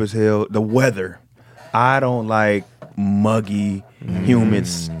 Atlanta's dope as hell. The weather, I don't like muggy, humid,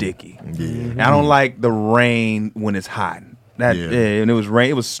 sticky. I don't like the rain when it's hot. And it was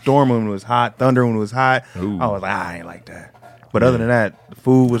rain. It was storming when it was hot. Thunder when it was hot. Ooh. I was like, I ain't like that. But other than that, the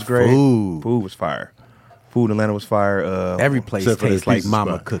food was great. Food was fire. Food in Atlanta was fire. Every place Except for tastes that like pizza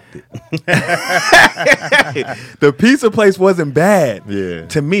mama spot. cooked it. The pizza place wasn't bad. Yeah.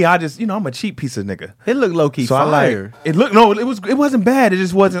 To me, I'm a cheap pizza nigga. It looked low key So fire. it wasn't bad. It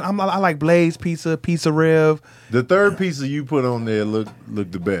just wasn't. I like Blaze Pizza, Pizza Rev. The third pizza you put on there looked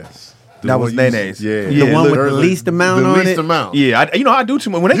the best. The That one was you- Nene's. Yeah, The one with Or the least amount the on least it? amount. Yeah, I do too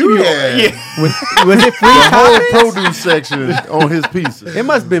much. When they You give you, had- Was it free? The whole toppings? produce section on his pizza. It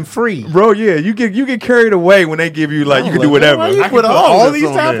must have been free. bro, yeah, you get carried away when they give you like you can do whatever. Why you I put can all these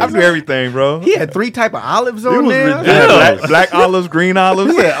I toppings do everything, bro. He had 3 type of olives on was there. ridiculous. Black olives, green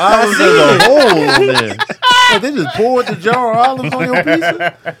olives. Yeah, olives as a whole on there. Like, they just poured the jar of olives on your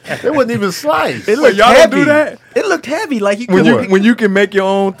pizza. They wasn't even sliced. It looked y'all heavy. don't do that? It looked heavy, like you When could. you can make your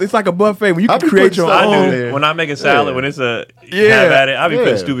own, it's like a buffet. When you I can be create putting your stuff I on own. there. do. When I make a salad, Yeah. when it's a Yeah. have at it, I be Yeah.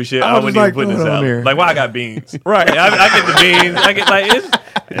 putting stupid shit. I I was wouldn't just even like, put in the throw it on salad. there. Like, why I got beans? Right. Like, I get the beans. I get like it's.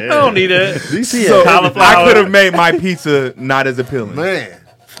 I don't need that. DC So had cauliflower. I could have made my pizza not as appealing. Man,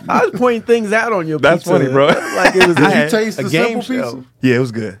 I was pointing things out on your That's pizza. funny, bro. Like it was did a, you taste a the game simple show. pizza? Yeah, it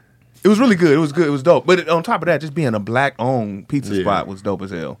was good. It was really good. It was good. It was dope. But on top of that, just being a black-owned pizza Yeah. spot was dope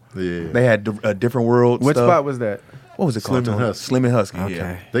as hell. Yeah. They had a different world Which stuff. spot was that? What was it Slim called? and Tony? Husky. Slim and Husky. Okay.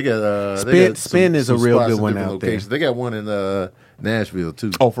 Yeah. They got Spin- some Spin is a real spots good in one different out there. locations. They got one in Nashville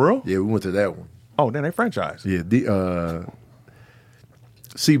too. Oh, for real? Yeah, we went to that one. Oh, then they franchise. Yeah,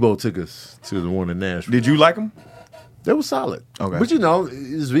 SIBO took us to the one in Nashville. Did you like them? That was solid. Okay. But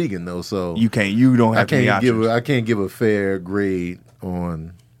it's vegan though, so You don't I have any can't options. give a fair grade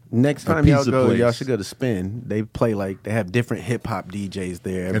on. Next A time y'all pizza go, place. y'all should go to Spin. They play like they have different hip hop DJs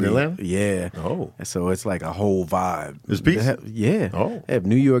there. In Atlanta? Yeah. Oh. And so it's like a whole vibe. It's pizza? They have- yeah. Oh. They have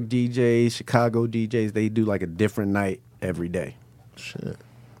New York DJs, Chicago DJs. They do like a different night every day. Shit.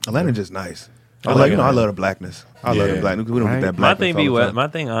 Atlanta just nice. I I like love Atlanta. I love the blackness. I love the Yeah. blackness. We don't Right. get that My blackness. thing all be the weather. time. My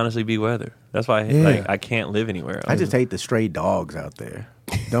thing honestly be weather. That's why Yeah. I can't live anywhere else. I just hate the stray dogs out there.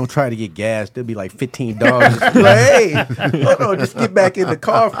 Don't try to get gas. There'll be like 15 dogs. Just be like, hey, hold on, just get back in the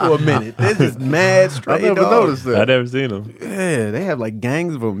car for a minute. There's just mad stray I never dogs. noticed I that. never seen them. Yeah, they have like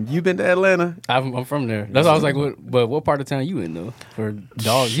gangs of them. You been to Atlanta? I'm from there. That's why I was like, what part of town you in though? For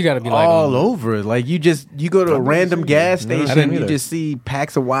dogs, you got to be like all on- over. Like you go to a random gas I station, didn't you either. just see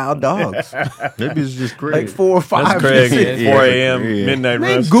packs of wild dogs, Maybe it's just crazy. like 4 or 5. That's Craig. Yeah. 4 a.m. Yeah. midnight Man,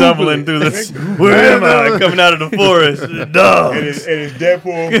 run, Google stumbling it. through this. Where am I? Coming out of the forest. Dogs. And it's Deadpool.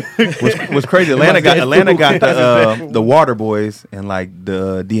 What's crazy? Atlanta got the Water Boys, and like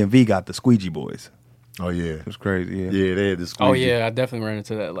the DMV got the Squeegee Boys. Oh yeah, It was crazy. Yeah. yeah. They had this. Oh yeah, I definitely ran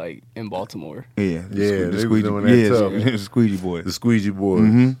into that like in Baltimore. Yeah, Yeah, they was doing that tough. the Squeegee Boys. the squeegee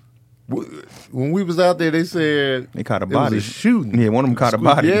boys. When we was out there, they said They caught a there was body. shooting. Yeah, one of them caught a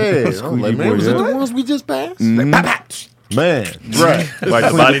body. Yeah, I was Squeegee like, man, Boy, was yeah. it the ones we just passed? Mhm. Man, right.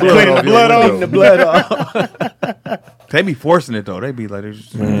 Like the body Clean the blood off. the blood off. They be forcing it though. They be like,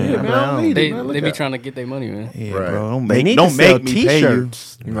 just, Yeah, man, I don't need They it, man. Look they be out. trying to get their money, man. yeah, Right. bro, don't They make need don't to sell make me pay you.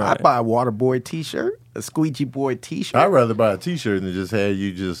 T-shirts. I'd buy a Water Boy T-shirt, a Squeegee Boy T-shirt. I'd rather buy a T-shirt than just have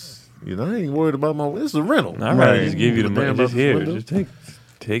you just. I ain't worried about my. It's a rental. I'd rather Right. just give you the money. Damn Just about the here. window. Just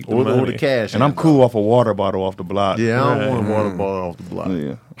take the or money. the cash. And I'm cool off a water bottle off the block. Yeah, I don't Right. want a water bottle off the block.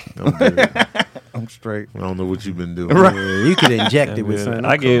 yeah. I'm good. I'm straight. I don't know what you've been doing. Right. Yeah, you could inject it with Yeah. something.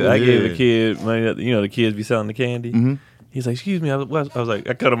 I gave Yeah. a kid money. The kids be selling the candy. Mm-hmm. He's like, "Excuse me." I was like,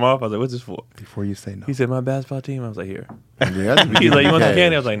 I cut him off. I was like, "What's this for?" Before you say no. He said, "My basketball team." I was like, "Here." Yeah, I just be He's like, "You want some cash.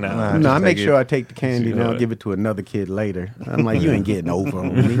 candy?" I was like, "Nah." Nah. No, I Just make take sure it. I take the candy You and know I'll it. give it to another kid later. I'm like, you ain't getting over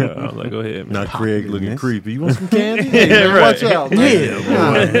on me. I was like, "Go ahead." Man. Not Craig looking Goodness. creepy. You want some candy? Hey, man, right. watch out. Man. Yeah,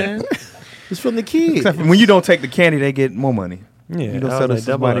 Nah, man. It's from the kids. Except for when you don't take the candy, they get more money. Yeah, You don't I sell was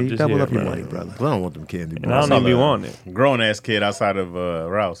to like, double up somebody, just double here, up your bro. money, brother. I don't want them candy And I bars. don't even be wanting it. Grown ass kid outside of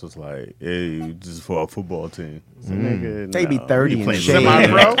Rouse was like, "Hey, this is for a football team." I said, "Nigga, They be no. 30 You and playing shit.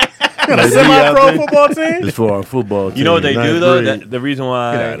 semi-pro? They be out Semi-pro there. football team? It's for our football team. You know what they do ninth though? grade. The reason Get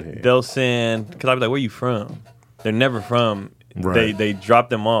why outta here. they'll send, because I'll be like, "Where you from?" They're never from. Right. They drop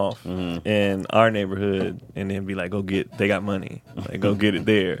them off in our neighborhood and then be like, "Go get." They got money. Like, go get it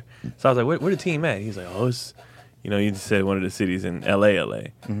there. So I was like, "Where the team at?" He's like, "Oh, it's you just said one of the cities in L.A. I was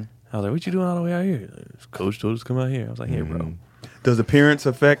like, "What you doing all the way out here?" Like, Coach told us to come out here. I was like, "Here, bro." Does appearance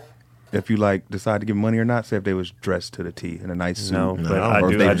affect if you like decide to give money or not? Say if they was dressed to the T in a nice suit. No, but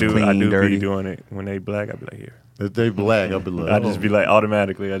Or if they I was do clean, dirty. be doing it when they black. I be like, here. If they black, I'll be like, I just be like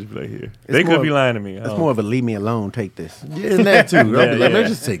automatically. I just be like, here. They more could be of- lying to me. I It's don't- more of a leave me alone. Take this. yeah, and that too. I'll be like, yeah. man,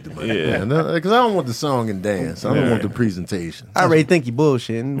 just take the money, Yeah. because I don't want the song and dance. I don't want the presentation. I already think you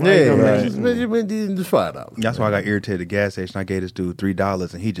bullshitting. Why you Yeah, gonna right. mention- Just $5. That's why I got irritated at the gas station. I gave this dude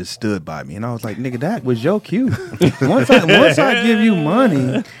 $3 and he just stood by me. And I was like, nigga, that was your cue. once I give you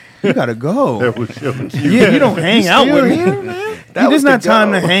money, you gotta go. That was your Yeah, you don't hang out with me. That This was not the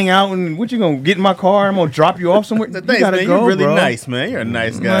time goal. to hang out and what you gonna get in my car? I'm gonna drop you off somewhere. You Thanks, gotta man. go, You're really bro. nice, man. You're a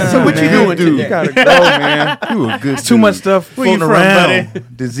nice guy. So what you doing dude? today? You gotta go, man. You a good It's too much stuff Where you floating from,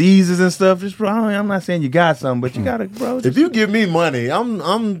 around. Diseases and stuff. Just, bro, I'm not saying you got something, but you gotta, bro. If you give me money,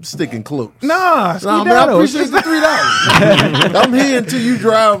 I'm sticking close. Nah, Nah, man, I appreciate the $3. I'm here until you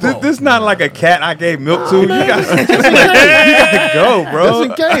drive off. This not like a cat I gave milk to. You gotta go, bro.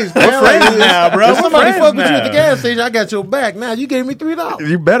 Just in case, man. friends now, bro. If We're somebody friends fuck with you at the now. gas station, I got your back. Now you gave me $3.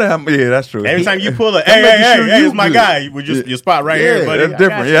 You better have. Yeah, that's true. Every time you pull a, hey, making hey, sure hey, you it's my good. guy. We just your spot right Yeah, here, buddy. That's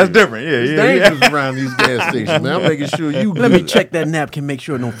different. Yeah, that's different. Yeah, It's yeah, yeah. dangerous around these gas stations, man. I'm making sure you Let me good. check that napkin. Make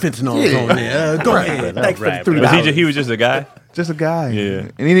sure no fentanyl is Yeah. on there. Go ahead. Thanks for the right, $3. he was just a guy. Just a guy. Yeah.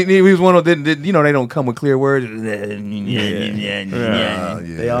 And he was one of them. You know, they don't come with clear words. Yeah.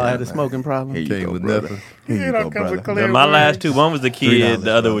 They all had a smoking problem. Here you Came go, with brother. nothing. Here you go, brother. My last two, one was the kid, $3,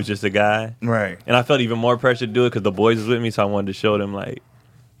 the other was just a guy. Right. And I felt even more pressure to do it because the boys was with me, so I wanted to show them, like,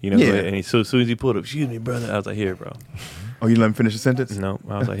 you know. Yeah. And so as soon as he pulled up, excuse me, brother, I was like, here, bro. Oh, you let him finish the sentence? No,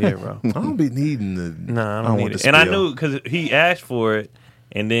 I was like, here, bro. I don't be needing the. Nah, I don't don't want need it. the And I spill. knew because he asked for it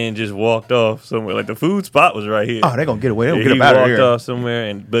and then just walked off somewhere. Like the food spot was right here. Oh, they gonna get away. They Yeah, gonna he get up out of walked here. off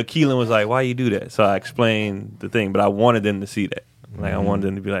somewhere, but Keelan was like, "Why you do that?" So I explained the thing, but I wanted them to see that. Like I wanted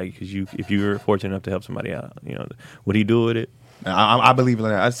them to be like, "Because if you were fortunate enough to help somebody out, you know, would he do with it?" I believe in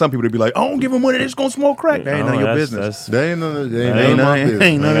that. Some people would be like, "Oh, don't give him money. They're just gonna smoke crack." That ain't none of your business. They ain't none of, they ain't Ain't none of my Ain't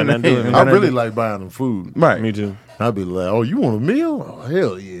business. none of Ain't nothing to do I with really like buying them food. Right. Me too. I'd be like, "Oh, you want a meal? Oh,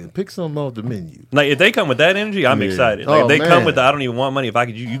 hell yeah! Pick something off the menu." Like if they come with that energy, I'm Yeah. excited. Like Oh, if they man. come with the, I don't even want money. If I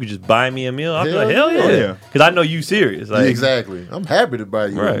could, you could just buy me a meal. I'll be Hell like, hell yeah. yeah, because I know you serious. Like Exactly. I'm happy to buy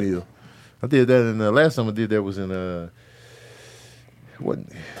you Right. a meal. I did that in last time I did that was in what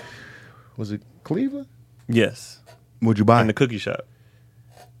was it, Cleveland? yes, Would you buy in the cookie shop.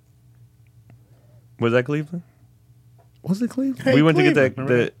 Was that Cleveland? Was it Cleveland? We went to get that.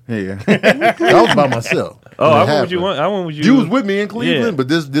 Cleveland, that Yeah. I was by myself. oh, when it I went with you. happened. I went with you. You was with me in Cleveland, Yeah. but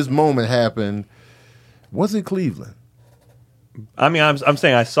this moment happened. Was it Cleveland? I mean, I'm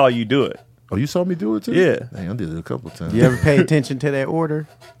saying I saw you do it. Oh, you saw me do it too? Yeah. Dang, I did it a couple of times. You ever pay attention to that order?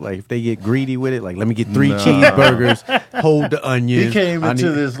 Like if they get greedy with it, like let me get 3 cheeseburgers, hold the onions. He came I into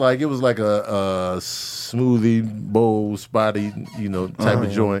need- this like it was like a smoothie bowl, spotty, type of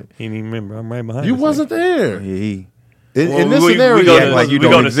joint. He didn't even remember. I'm right behind You this wasn't there. Yeah. In this we scenario, go he to, act like you we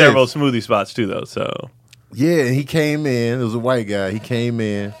don't go to exist. several smoothie spots too, though. So Yeah, and he came in. It was a white guy. He came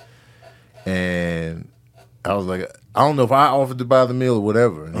in, and I was like, I don't know if I offered to buy the meal or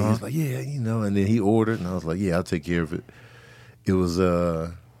whatever. And he's like, yeah, And then he ordered, and I was like, yeah, I'll take care of it. It was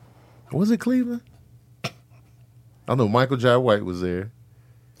it Cleveland? I know Michael Jai White was there.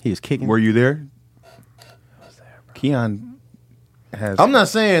 He was kicking. Were you there? Keon has. I'm not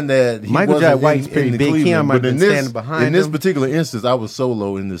saying that he Michael wasn't Jai White's in pretty the big. Cleveland, Keon might but have in been this, standing behind in this him. particular instance, I was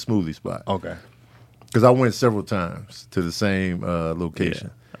solo in the smoothie spot Okay. because I went several times to the same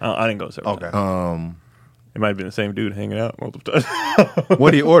location. yeah, I didn't go several Okay. times. It might have been the same dude hanging out multiple times.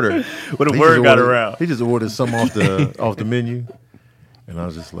 What did he order? But the He word just got ordered- around. He just ordered some off the menu, and I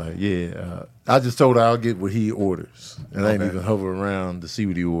was just like, yeah. I just told her I'll get what he orders, and I didn't Okay. even hover around to see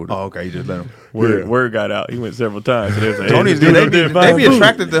what he ordered. Oh, okay. You just let him. Word got out. He went several times. So they was like, Tony's hey, dude, this dude they be food.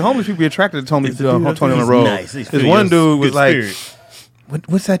 attracted. The homeless people be attracted to Tony He's a dude, Tony on the he's road. nice. He's This good. one dude was Good like, spirit.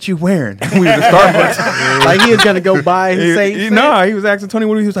 "What's that you wearing?" We was at Starbucks. like he was gonna go buy his same. No, he was asking Tony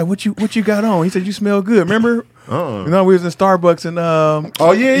what he was like. What you got on? He said you smell good. Remember? Uh-uh. You know, we was in Starbucks and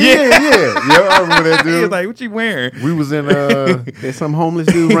Oh yeah. I remember that he was dude. like, "What you wearing?" We was in There's some homeless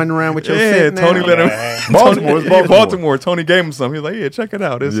dude running around with your Yeah, scent now. Tony let him. Baltimore. It's Yeah, Baltimore. Tony gave him some. He was like, "Yeah, check it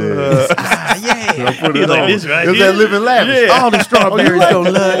out. It's Yeah. Yeah, Put He's it like, on. this right It was here? that living lavish. Yeah. all the strawberries like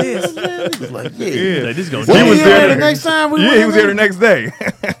gonna that? love this. He was like, yeah. He's like, this gonna Was He he was was there there the- the next time we Yeah, went he was there the next day,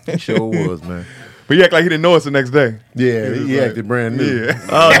 He sure was, man. but he acted like he didn't know us the next day. Yeah, he acted brand new. Yeah,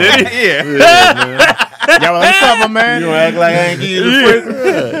 Oh, did he? yeah. Y'all like, what's up, my man? You don't act like I ain't give you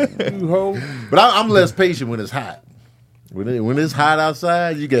the free. You hoe. But I'm less patient when it's hot. When it's hot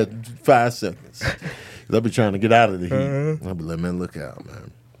outside, you got 5 seconds. 'Cause I'll be trying to get out of the heat. I'll be like, man, look out,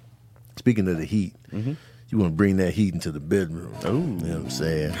 man. Speaking of the heat, You want to bring that heat into the bedroom. You know what I'm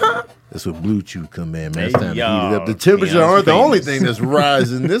saying? That's what Blue Chew come in, man. It's time to heat it up. The temperature aren't the only thing that's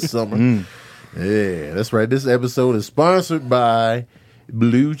rising this summer. Yeah, that's right. This episode is sponsored by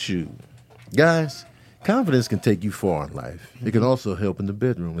Blue Chew. Guys, confidence can take you far in life. It can also help in the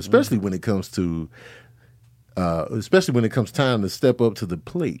bedroom, especially when it comes time to step up to the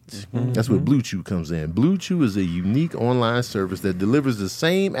plate. That's where Blue Chew comes in. Blue Chew is a unique online service that delivers the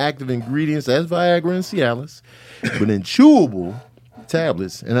same active ingredients as Viagra and Cialis, but in chewable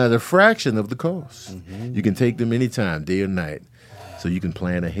tablets and at a fraction of the cost. You can take them anytime, day or night, so you can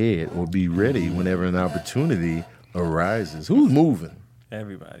plan ahead or be ready whenever an opportunity arises. Who's moving?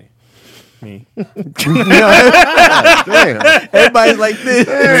 Everybody. Me. Damn. Everybody's like this.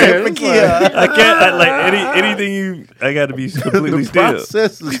 Damn, it's like- I can't anything I got to be completely the still.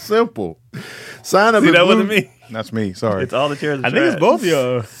 process is simple. Sign up See, at that Blue- wasn't me. That's me. Sorry. It's all the chairs. I think it's both of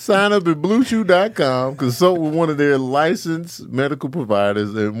y'all. Sign up at BlueChew.com, consult with one of their licensed medical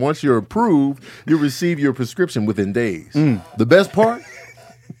providers, and once you're approved, you'll receive your prescription within days. The best part?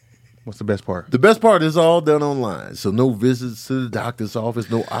 What's the best part? The best part is all done online, so no visits to the doctor's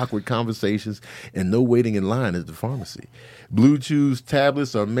office, no awkward conversations, and no waiting in line at the pharmacy. Blue Chew's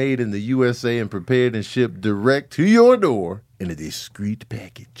tablets are made in the USA and prepared and shipped direct to your door in a discreet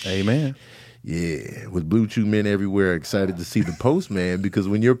package. Amen. Yeah, with Blue Chew men everywhere excited to see the postman because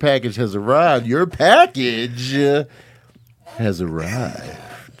when your package has arrived, your package has arrived.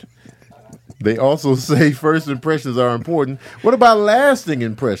 They also say first impressions are important. What about lasting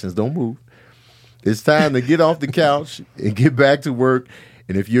impressions? Don't move. It's time to get off the couch and get back to work.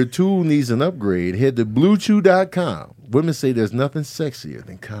 And if your tool needs an upgrade, head to BlueChew.com. Women say there's nothing sexier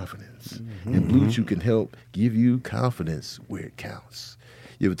than confidence. And Blue Chew can help give you confidence where it counts.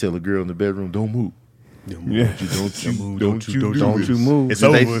 You ever tell a girl in the bedroom, don't move? Yeah. Don't you Don't move. It's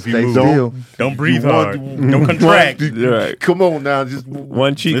over if you move. Still. Don't breathe You want hard. to- Don't contract. Right. Come on now, just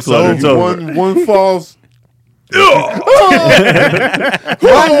One cheek It's flutter. It's over. one false.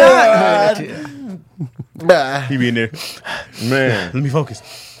 Why He be in there. man? Let me focus.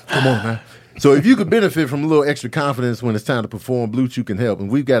 Come on, man. So if you could benefit from a little extra confidence when it's time to perform, Blue Chew can help. And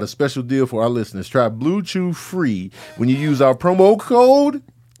we've got a special deal for our listeners. Try Blue Chew free when you use our promo code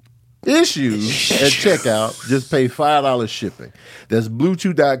ISSUES at checkout. Just pay $5 shipping. That's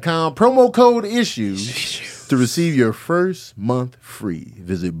BlueChew.com. Promo code ISSUES to receive your first month free.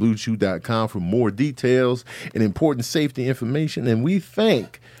 Visit BlueChew.com for more details and important safety information. And we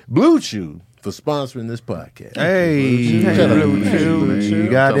thank Blue Chew for sponsoring this podcast. Hey, Shut up. you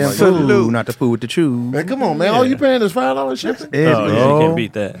goddamn Talking about food, not the food with the chew. Man, come on, man. All you paying is $5 shipping? Oh, yeah, you can't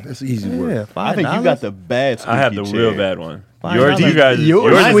beat that. That's easy work. Yeah, I think you got the bad. I have the squeaky real chair. bad one. $5. You guys,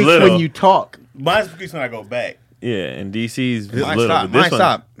 Yours yours is squeaks little. when you talk. Mine squeaks when I go back. Yeah, and DC's Mine little. stop. but this Mine one,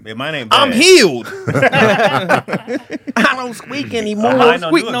 stop. Yeah, mine ain't bad. I'm healed. I don't squeak anymore. Mine don't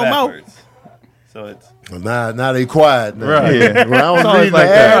squeak do it no more. backwards. So it's Well, now they quiet. Now. Right. Yeah. When I was always reading like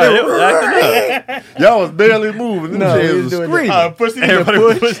the that. ad, it was acting up. y'all was barely moving. Them No, chairs he was was doing screaming. pussy.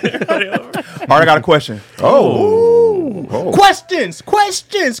 Everybody push everybody over. All right, I got a question. Oh. Questions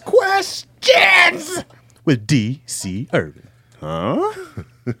with DC Urban. Huh?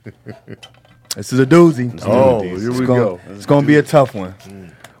 This is a doozy. Oh, here we go. It's going to be a tough one.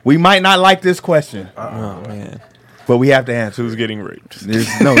 We might not like this question, Oh man, but we have to answer. who's getting raped? There's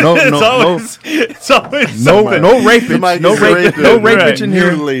no raping, It's always Somebody no gets raping, raped no and raping in here.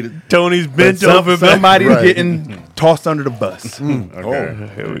 mutilated. Tony's bent Some- over. somebody's Right. getting tossed under the bus. Oh.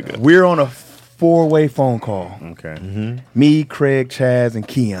 Here we go. We're on a 4-way phone call. Okay. Me, Craig, Chaz, and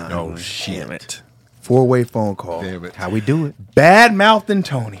Keon. Oh, Damn shit. it. 4-way phone call. Damn it. How we do it? Bad mouthing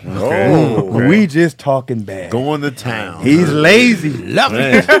Tony. Oh. We just talking bad. Going to town. He's lazy. Love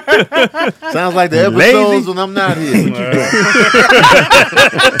it. Sounds like the episodes Lazy. when I'm not here.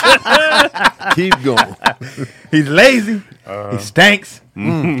 Keep going. He's lazy. He stinks.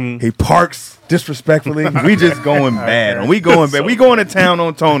 He parks disrespectfully. We just going bad. We going bad. We going to town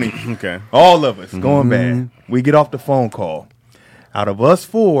on Tony. Okay. All of us going bad. We get off the phone call. Out of us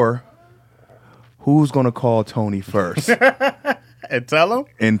 4, who's going to call Tony first And tell him.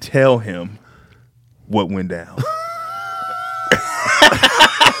 and tell him what went down?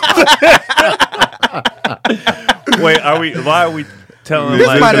 Wait, why are we telling This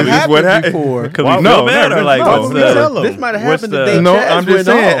like might have this is happened what happened. before. Because Why- we no, feel bad no, or like no, what's no, the tell him. This might have what's happened the day No, Chaz I'm just went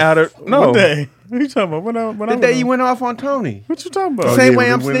saying. off. Out of no. What day? What you talking about? What The day you went off on Tony. What you talking about? Same yeah, way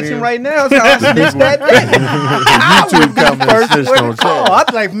when I'm we went snitching in. right now. That's how I snitched that day. I would be the comment first snitched one on to call. Chaz. I'd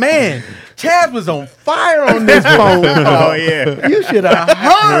be like, man, Chaz was on fire on this phone call. Oh yeah. You should have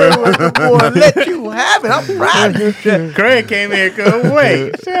heard what the boy let you have it. I'm proud of you, Chaz. Craig came in. Couldn't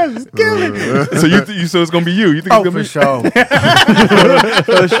wait. Chaz was killing it. So so it's gonna be you? You think Oh, it's gonna for be sure.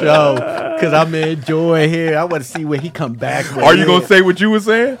 For sure. Because I'm enjoying here. I want to see where he come back with. Are you gonna say what you were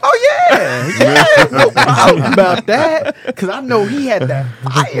saying? Oh, yeah. No problem about that. Because I know he had that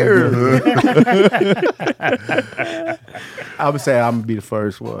fire. I would say I'm going to be the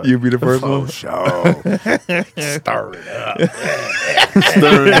first one. You'll be the first one. Sure. Stir it up.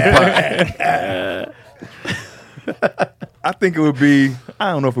 Stir it up. I think it would be.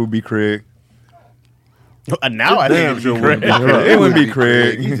 I don't know if it would be Craig. Now I Damn think sure it's wouldn't be Craig. Craig. It wouldn't be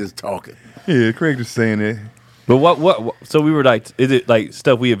Craig. He's just talking. Yeah, Craig just saying it. But what? So we were like, is it like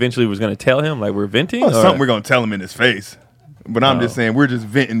stuff we eventually was going to tell him? Like we're venting? or- Something we're gonna tell him in his face. But I'm just saying we're just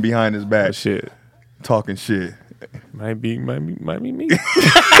venting behind his back, Shit. talking shit Might be me.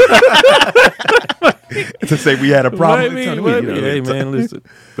 to say we had a problem. Might be. Hey man, listen.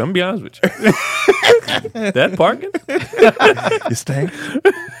 I'm gonna be honest with you. That parking? You stink.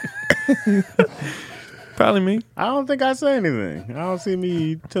 Probably me. I don't think I say anything. I don't see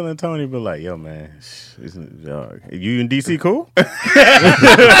me telling Tony, but like, yo, man, you in DC cool? Have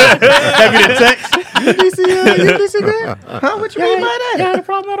you the text? You DC good? Huh? What you mean by that? You had a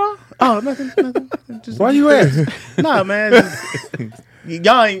problem at all? Oh, nothing. Just, Why you asking? nah, man.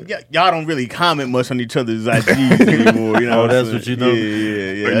 Y'all don't really comment much on each other's IGs anymore. You know, Oh, that's what you know?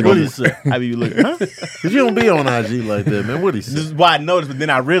 Yeah. What do you say? I be looking, huh? Because you don't be on IG like that, man. What do you This say? is why I noticed, but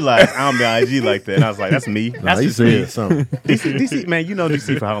then I realized I don't be on IG like that. And I was like, that's me. Nah, That's he just me. said something. DC, man, you know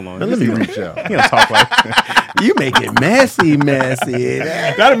DC for how long? Now, let me reach out. You don't talk like that. You make it messy.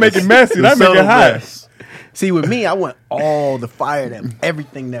 That'll make it messy. That'll make it Subtle hot. mess. See, with me, I want all the fire that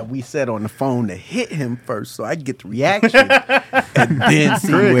everything that we said on the phone to hit him first, so I get the reaction and then see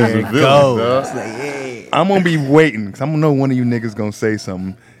Craig where is a it villain, goes. dog. It's like, yeah. I'm gonna be waiting because I'm gonna know one of you niggas gonna say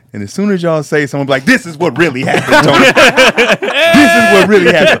something. And as soon as y'all say something, I'm like, this is what really happened, Tony. This is what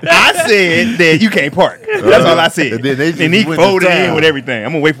really happened. I said that you can't park. That's all I said. And then they just And he went to folded in town. with everything.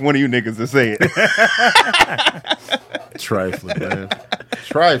 I'm gonna wait for one of you niggas to say it. Trifling, man.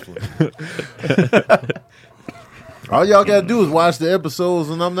 Trifling. All y'all gotta do is watch the episodes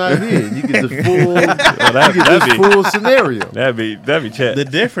when I'm not here. You get the full, full scenario. That'd be chat. The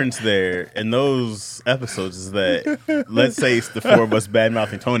difference there in those episodes is that, let's say it's the four of us bad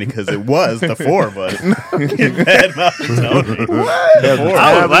mouthing Tony, because it was the four of us bad mouthing Tony.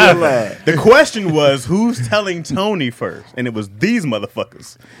 I was laughing. The question was, who's telling Tony first? And it was these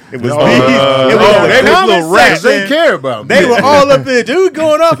motherfuckers. It was Oh, these. It was they the was comment little rats. They section. care about me. They were all up there. Dude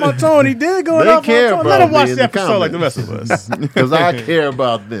going off on Tony. Dude going They off on care Tony. about Let him me watch in the the episode like the rest of us. Because I care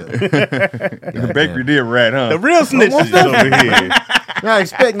about them. The bakery did rat, huh? The real snitches over here. I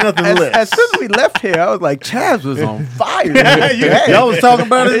expect nothing As less. soon as we left here, I was like, Chaz was on fire. Y'all was talking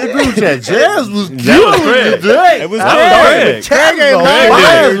about it in the group chat. Jazz was Craig. killing today. It was Craig. Chaz was on Jazz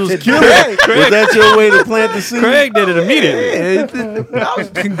fire. was killing. Was that your way to plant the seed? Craig did it immediately. I was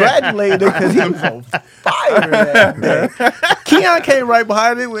congratulating him because he was on fire that day. Keon came right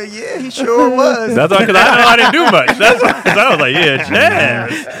behind it. Well, yeah, he sure was. That's why, because I know I didn't do much. That's why, 'cause I was like, yeah,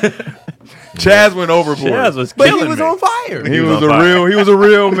 Chaz. Chaz went overboard. Chaz was But killing he was me. on fire. He was on a fire.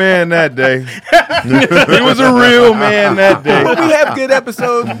 real man that day. He was a real man that day. But we have good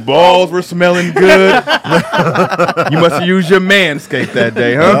episodes. Balls were smelling good. You must have used your Manscaped that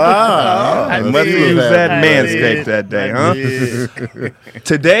day, huh? You must have used that Manscaped that day, huh?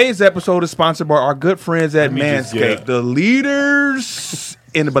 Today's episode is sponsored by our good friends at Manscaped, the leaders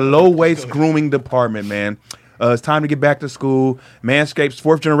in the below waist grooming department, man. It's time to get back to school. Manscaped's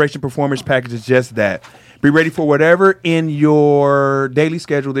 4th generation performance package is just that. Be ready for whatever in your daily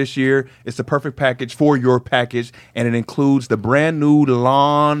schedule this year. It's the perfect package for your package, and it includes the brand new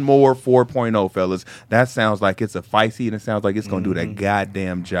Lawnmower 4.0, fellas. That sounds like it's a feisty, and it sounds like it's going to do that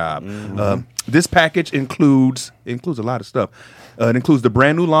goddamn job. This package includes a lot of stuff. It includes the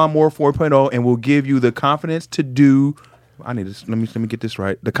brand new Lawnmower 4.0 and will give you the confidence to do. I need to let me get this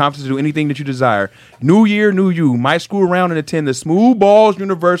right. The confidence to do anything that you desire. New year, new you. Might screw around and attend the Smooth Balls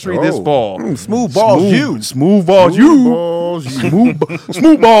University this fall. Smooth balls, you. Smooth balls, you. Balls, you.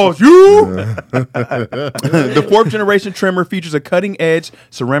 Smooth balls, you. The 4th generation trimmer features a cutting edge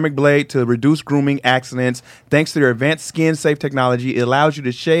ceramic blade to reduce grooming accidents. Thanks to their advanced skin safe technology, it allows you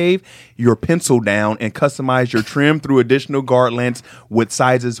to shave your pencil down and customize your trim through additional guard lengths with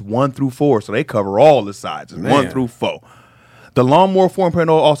sizes 1 through 4. So they cover all the sizes, 1 through 4. The Lawnmower 4.0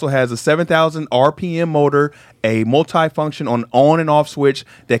 also has a 7,000 RPM motor, a multi-function on and off switch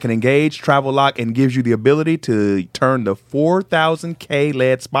that can engage, travel lock, and gives you the ability to turn the 4,000K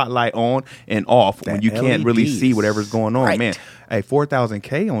LED spotlight on and off when you can't really LEDs. see whatever's going on. Right. Man, hey,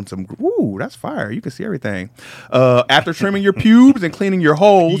 4,000K on some, ooh, that's fire. You can see everything. After trimming your pubes and cleaning your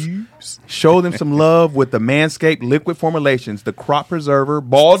holes, show them some love with the Manscaped liquid formulations, the Crop Preserver,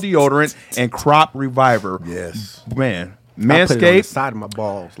 Ball Deodorant, and Crop Reviver. Yes. Man, I put it on the Manscaped. side of my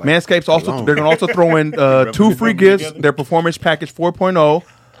balls. Like, Manscaped's also alone. they're gonna also throw in two free gifts: their Performance Package 4.0,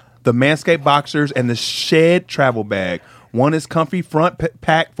 the Manscaped Boxers, and the Shed Travel Bag. One is comfy front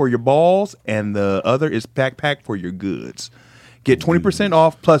pack for your balls, and the other is backpack for your goods. Get 20%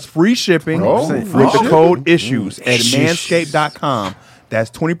 off plus free shipping with the code issues at manscaped.com. That's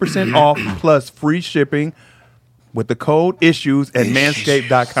 20% off plus free shipping with the code issues at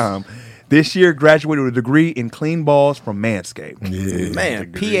manscaped.com. This year, graduated with a degree in clean balls from Manscaped.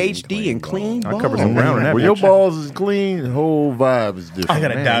 Man, PhD in clean balls. I covered some ground in that. When your bitch. balls is clean, the whole vibe is different. I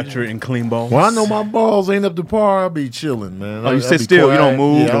got a doctorate in clean balls. When I know my balls ain't up to par, I'll be chilling, man. Oh, you I'll sit be still, you don't quiet.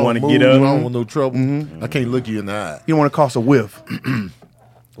 move, Yeah, don't I wanna move, get up. I don't want no trouble. I can't look you in the eye. You don't want to cause a whiff.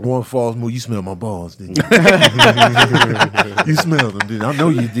 One false move, you smell my balls, didn't you? You smelled them, didn't you? I know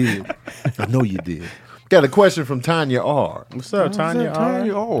you did. I know you did. Got a question from Tanya R. What's up, Tanya?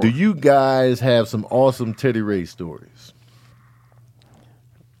 Do you guys have some awesome Teddy Ray stories?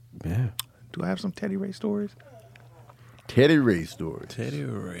 Yeah. Do I have some Teddy Ray stories? Teddy Ray stories. I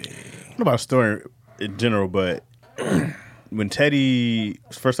don't know about a story in general, but when Teddy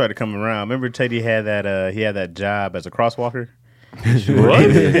first started coming around, remember Teddy had that job as a crosswalker?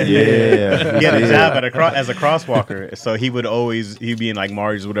 Yeah. He had a job as a crosswalker, so he'd be in like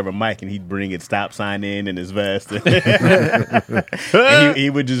Marge's whatever mic, and he'd bring his stop sign in his vest. And he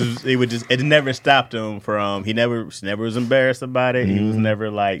would just it never stopped him from he never was embarrassed about it. He was never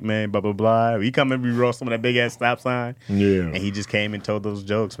like, man, blah blah blah. He come and roast some of that big ass stop sign. Yeah. And he just came and told those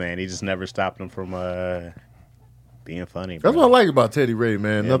jokes, man. He just never stopped him from being funny. That's bro. what I like about Teddy Ray,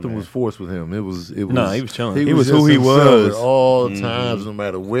 man. Yeah, Nothing man. was forced with him. It was. Nah, he was chilling. He was just who he himself was. at all times, no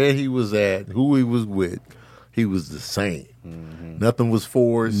matter where he was at, who he was with. He was the same. Nothing was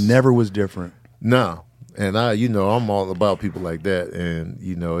forced. Never was different. No. And I'm all about people like that. And,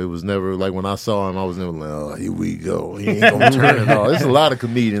 it was never like when I saw him, I was never like, oh, here we go. He ain't going to turn it off. There's a lot of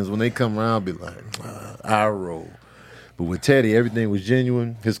comedians, when they come around, be like, I roll. But with Teddy, everything was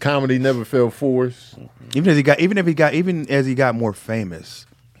genuine. His comedy never felt forced. Even as he got more famous,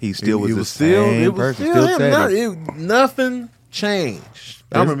 he still was the same person. Still Still him. Teddy. Nothing changed.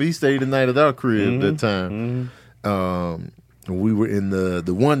 I remember he stayed the night at our crib that time. We were in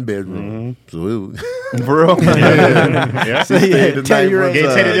the one bedroom, so it was For real? Yeah. he stayed the Teddy night Ray. one Gave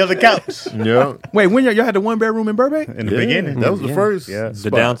time. Teddy the other couch Yeah, Wait, when y'all had the one bedroom in Burbank? in the beginning. that was the first. Yeah. The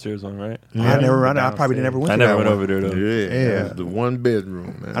spot. downstairs one, right? I probably never went. I to never that went one. over there though. Yeah, that was the one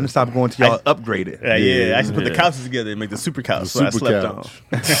bedroom, man. I just stopped going to y'all upgraded. Yeah, I used to put the Yeah. couches together and make the super couch. The So I super slept couch.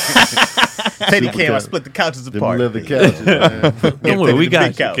 on. Teddy Super came, I couch. split the couches Them apart. leather couches, man. Don't worry, Teddy we the got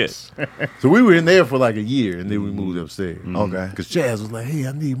big you. couch. Kid. So we were in there for like a year, and then we moved upstairs. Okay. Because Chaz was like, "Hey,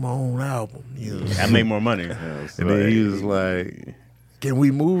 I need my own album." I made more money. And then he was like, "Can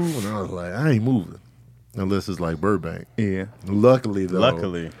we move?" And I was like, "I ain't moving unless it's like Burbank." Yeah. Luckily, though,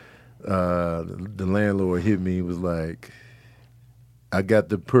 the landlord hit me. He was like, "I got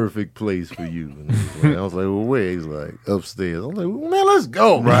the perfect place for you." And I was like, "Well, where?" He's like, "Upstairs." I was like, "Well, man, let's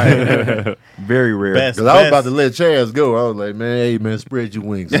go." Right. Very rare. Best. Because I was about to let Chaz go. I was like, "Man, hey, man, spread your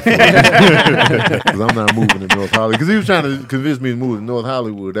wings." Because I'm not moving to North Hollywood. Because he was trying to convince me to move to North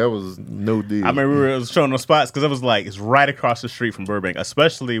Hollywood. That was no deal. I remember we were showing those spots because it was like it's right across the street from Burbank,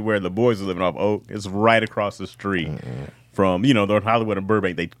 especially where the boys are living off Oak. It's right across the street from North Hollywood and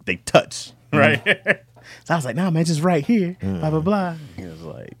Burbank. They touch right. So I was like, "Nah, man, just right here." Blah blah blah. He was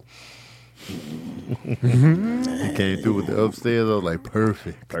like, He came through with the upstairs. I was like,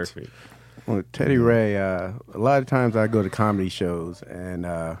 perfect. "Perfect." Well, Teddy Ray, a lot of times I go to comedy shows, and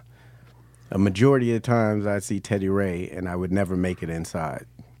a majority of the times I see Teddy Ray, and I would never make it inside.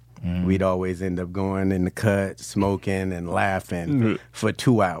 We'd always end up going in the cut, smoking and laughing for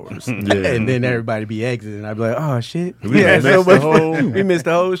 2 hours. And then everybody be exiting. I'd be like, oh, shit. We missed the whole- we missed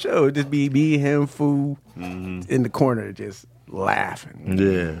the whole show. It'd just be me, him, Foo, in the corner just laughing.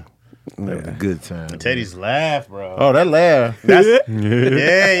 Yeah. That was a good time. Teddy's laugh, bro. Oh, that laugh. That's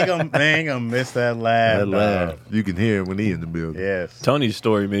you gonna miss that laugh. That dog. laugh. You can hear him when he in the building. Yes. Tony's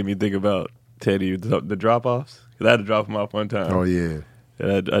story made me think about Teddy, the drop offs. Because I had to drop him off one time. Oh, yeah.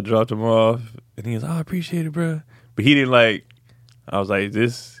 And I dropped him off, and he was, "Oh, I appreciate it, bro." But he didn't like. I was like,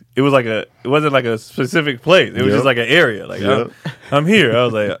 "This it wasn't like a specific place. It was just like an area. Like I'm here. I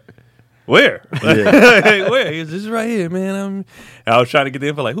was like, where? Where? He was, this is right here, man. I was trying to get the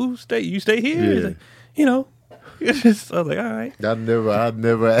info. Like, you stay here? He's like, you know. I was like, all right. I'd never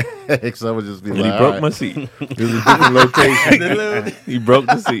asked. I would just be And like, he broke all my right. seat. It was a different location. He broke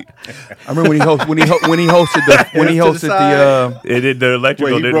the seat. I remember when he hosted The electrical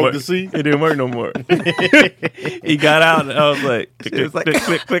Wait, he didn't broke work. the seat? It didn't work no more. He got out, and I was like, click,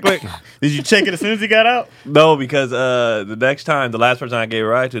 click, click, click. Did you check it as soon as he got out? No, because the next time, the last person I gave a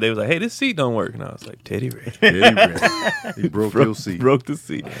ride to, they was like, hey, this seat don't work. And I was like, Teddy Ray. He broke your seat. Broke the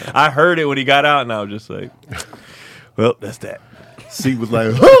seat. I heard it when he got out, and I was just like, well, that's that. Seat was like,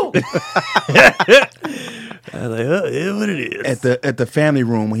 whoo! I was like, oh, yeah, what it is. at the family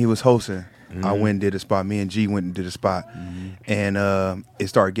room when he was hosting. I went and did a spot. Me and G went and did a spot, and it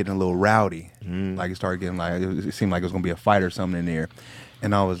started getting a little rowdy. Like it started getting it seemed like it was gonna be a fight or something in there.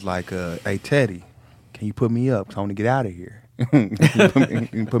 And I was like, "Hey Teddy, can you put me up? 'Cause I want to get out of here.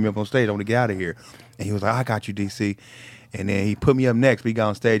 You put me up on stage. I want to get out of here." And he was like, "I got you, DC." And then he put me up next. But he got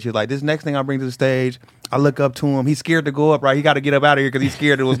on stage. He was like, "This next thing I bring to the stage." I look up to him. He's scared to go up. Right, he got to get up out of here because he's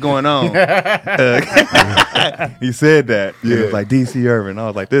scared of what's going on. He said that. Yeah. It was like DC Irvin. I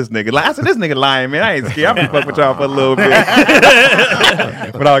was like, this nigga. I said, this nigga lying, man. I ain't scared. I'm gonna fuck with y'all for a little bit.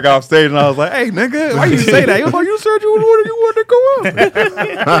 But I got off stage and I was like, hey, nigga, why you say that? He was like, you said you wanted to go up.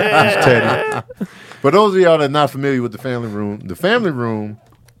 It's Teddy. For those of y'all that are not familiar with the family room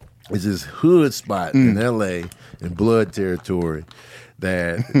is this hood spot in LA in Blood territory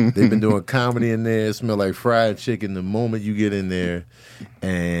that they've been doing comedy in there. It smell like fried chicken the moment you get in there.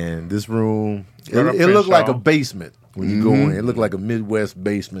 And this room, it looked like a basement when you go in. It looked like a Midwest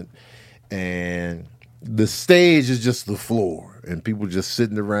basement. And the stage is just the floor. And people just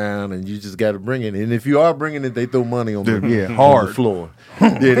sitting around and you just got to bring it. And if you are bringing it, they throw money on the hard floor.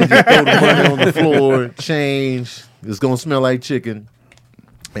 Yeah, they just throw the money on the floor, change. It's going to smell like chicken.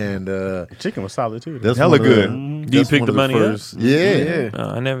 And Chicken was solid too. that's hella one of good. Do you that's pick one the of money up? first- Yeah.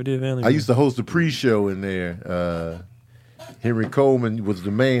 I never did family. I used to host a pre-show in there. Henry Coleman was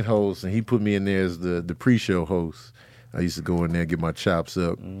the main host, and he put me in there as the pre-show host. I used to go in there and get my chops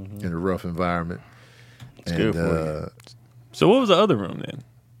up in a rough environment. good for So what was the other room then?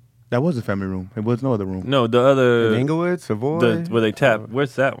 That was the family room. It was no other room. No, the other Inglewood, Savoy. where they tap.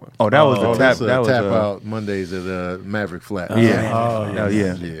 Where's that one? Oh, that was the tap. That's That was tap out Mondays at Maverick Flat. Yeah.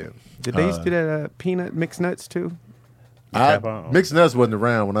 yeah. Did they used to do that peanut mixed nuts too? Tap out. Mixed Nuts wasn't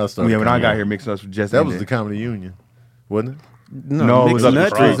around when I started. Yeah, when I coming got in. here, mixed us with just That was the Comedy Union, wasn't it? No, it was Mixed up the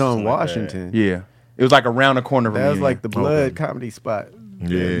nuts street. was on Something like Washington. Yeah, it was like around the corner from That was Union. like the blood comedy spot. that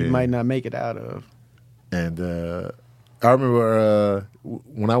Yeah. you might not make it out of. And I remember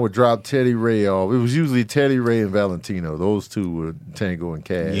when I would drop Teddy Ray off, it was usually Teddy Ray and Valentino. Those two were Tango and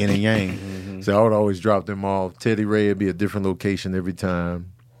Cash. yin and yang. So I would always drop them off. Teddy Ray would be a different location every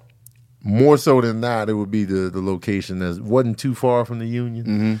time. More so than not, it would be the location that wasn't too far from the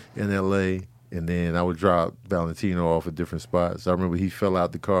Union in L.A., and then I would drop Valentino off at different spots. I remember he fell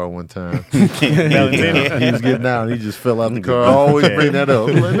out the car one time. Valentino. He was getting out and he just fell out the car. I always bring that up.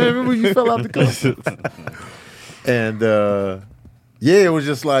 I'm like, man, remember you fell out the car? And yeah, it was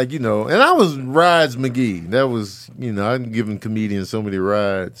just like, and I was Rides McGee. That was, I'm giving comedians so many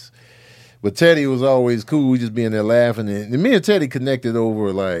rides. But Teddy was always cool. We just being there laughing. And me and Teddy connected over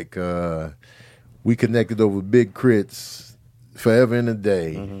we connected over Big Crits, Forever in a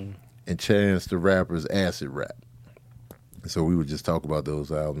Day, and Chance the Rapper's Acid Rap. So we would just talk about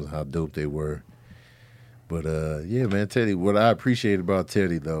those albums, how dope they were. But yeah, man, Teddy, what I appreciate about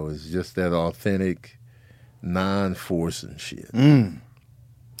Teddy, though, is just that authentic, non-forcing shit.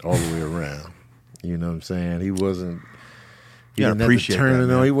 All the way around. You know what I'm saying? He wasn't... He gotta didn't have to appreciate turn that, it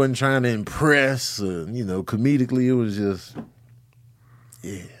man. on. He wasn't trying to impress. Comedically, it was just...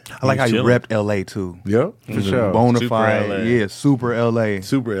 Yeah. I like how you chilling. repped LA too. Yep. For sure. Bonafide, LA. yeah, super LA.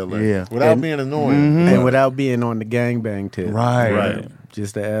 Super LA. Yeah. Without being annoying. And without being on the gangbang tip. Right. Right.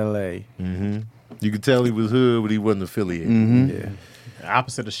 Just the LA. You could tell he was hood, but he wasn't affiliated. Yeah.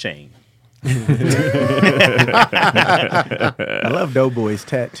 Opposite of Shane. I love Doughboy's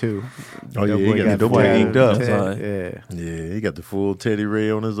tattoo. Oh, yeah, he got the Doughboy full- inked up. Yeah. Yeah, he got the full Teddy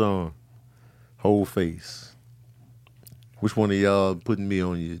Ray on his arm. Whole face. Which one of y'all putting me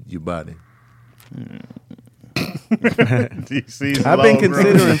on your body? DC's I've been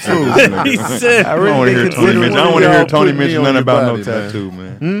considering food. He said, I I don't really want to been hear Tony considering mention. I don't want to hear y'all Tony putting me mention on nothing your about no body, man. tattoo,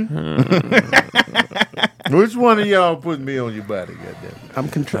 man. Which one of y'all putting me on your body?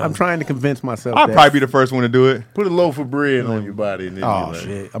 Goddamn. I'm trying to convince myself. I'll that, probably be the first one to do it. Put a loaf of bread on your body. And then Oh be like,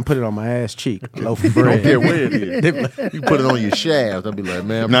 shit! I'm putting it on my ass cheek. Loaf of I don't bread. care where it is. You put it on your shaft. I'll be like,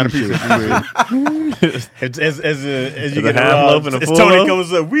 man, I'm Not a appreciate piece you. As you a get half around, loaf and a as full Tony loaf?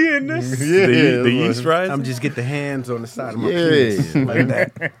 comes up, we in this. Yeah, The yeast rising. I'm just get the hands on the side of my Yeah. penis like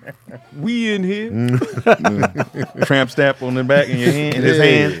that. We in here. Tramp stamp on the back in your hand, in his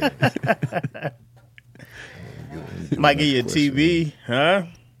hand. Might get you a TB, huh?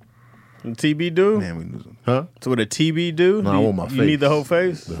 A TB do? Man, we losing. Huh? So what a TB do? No, I want my face. You need the whole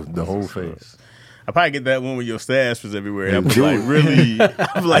face? The whole face. I probably get that one with your stash was everywhere. Yeah, I'm do like, it. really?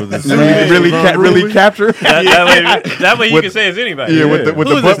 I'm like, this is Really capture. That way you With- can say it's anybody. Yeah, with the Who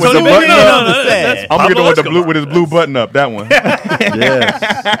is button this? Tony up. Bennett? that's I'm gonna get the one with the Pablo blue with his blue button up. That one. Yes.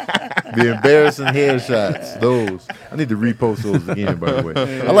 The embarrassing headshots. Those. I need to repost those again, by the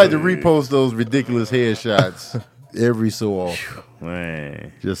way. I like to repost those ridiculous headshots every so often.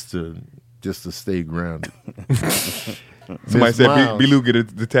 Man. Just to stay grounded. Somebody Miss said Miles. B. Lou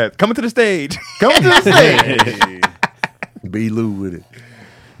get the tat. Coming to the stage. Come to the stage. Be Lou with it.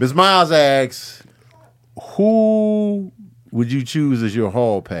 Ms. Miles asks, who would you choose as your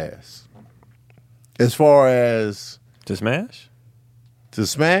hall pass? As far as To smash? to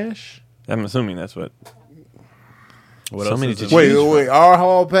smash? I'm assuming that's what. What So else many is to it? choose. Wait, our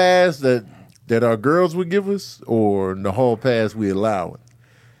hall pass that our girls would give us, or the hall pass we allow it?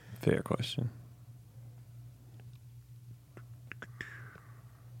 Fair question.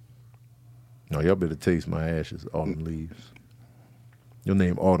 No, y'all better taste my ashes, Autumn Leaves. Your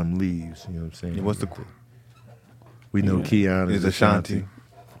name Autumn Leaves, you know what I'm saying? What's the We know Keon is is Ashanti?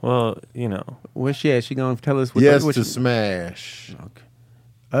 Well, you know, Where's she at? She gonna tell us what? Yes what to she- smash.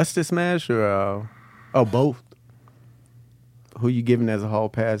 us to smash or both? Who you giving as a hall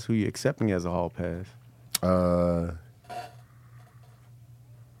pass? Who you accepting as a hall pass?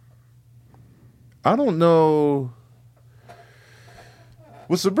 I don't know.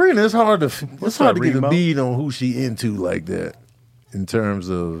 With Sabrina, it's hard to get a Remo? bead on who she into like that. In terms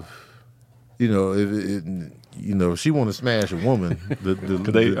of, if she want to smash a woman.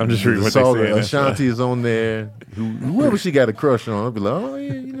 I'm just reading what they song, saying. Ashanti is on there. Whoever she got a crush on, I'll be like, oh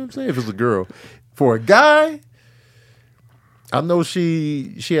yeah, you know what I'm saying. If it's a girl, for a guy, I know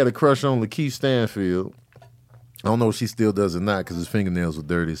she had a crush on Lakeith Stanfield. I don't know if she still does or not because his fingernails were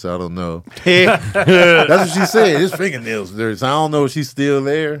dirty, so I don't know. That's what she said. His fingernails were dirty, so I don't know if she's still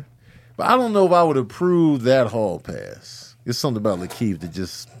there. But I don't know if I would approve that hall pass. It's something about Lakeith that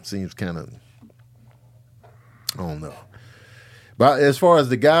just seems kind of, I don't know. But as far as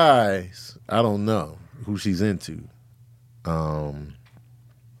the guys, I don't know who she's into. But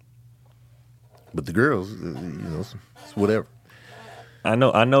the girls, it's whatever. I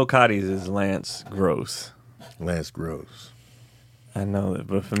know Cotty's is Lance Gross. Lance Gross. I know it,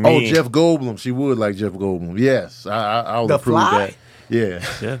 but for Oh, me, Jeff Goldblum. She would like Jeff Goldblum. Yes, I'll The approve Fly? that. Yeah,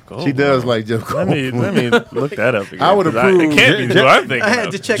 Jeff Goldblum. she does like Jeff Goldblum. Let me look that up again. I would 'cause approve. It can't be who I'm thinking I had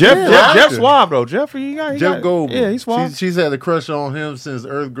of. to check. Jeff Suave though. Jeff, he got Goldblum. Yeah, he's suave. She's had a crush on him since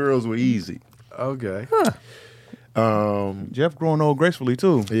Earth Girls were easy. Okay. Jeff growing old gracefully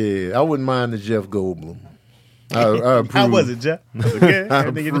too. Yeah, I wouldn't mind the Jeff Goldblum. I approve. How was it, Jeff? Was it good? I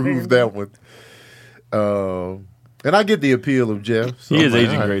Everything in the approve hand? that one. And I get the appeal of Jeff. So He is I'm like,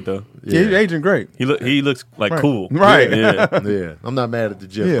 aging all right. great though. Yeah, he's aging great. He looks like cool. Right. Yeah. Yeah, I'm not mad at the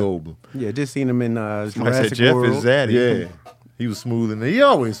Jeff Yeah. Goldblum. Yeah, just seen him in I said Jurassic Jeff World. is zaddy. Yeah, he was smooth, and he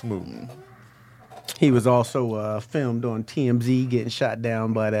always smooth. He was also filmed on TMZ getting shot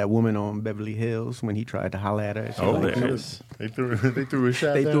down by that woman on Beverly Hills when he tried to holler at her. She Oh, like, Hilarious. They threw a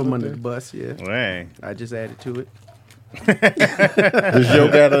shot. they down threw him up under there. the bus. Yeah, Dang. I just added to it. Does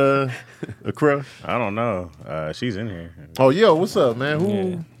Joe got a crush? I don't know. She's in here. Oh, yo, what's up, man?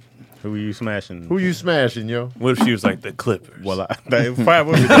 Yeah. Who are you smashing? Who you smashing, yo? What if she was like the Clippers? Well, that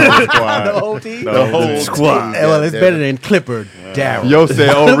probably would be the whole squad. The whole team. The whole team. squad. Well, it's better than Clipper Darryl. Yo said,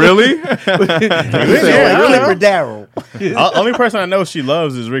 "Oh, really?" Yeah, Yeah, Clipper Darryl. Only person I know she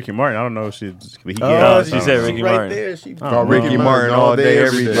loves is Ricky Martin. I don't know if she. But he Oh, gets- she said Ricky right Martin. there. She Oh, Ricky Martin all day,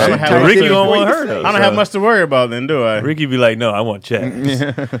 every day. I don't have So much Ricky to- don't want her though. I don't have much to worry about then, do I? Ricky be like, no, I want Chad.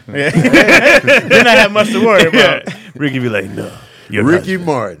 Then I have much to worry about. Ricky be like, no, you're Ricky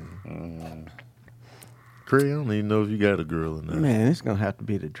Martin. Craig, I don't even know if you got a girl or not. Man, it's gonna have to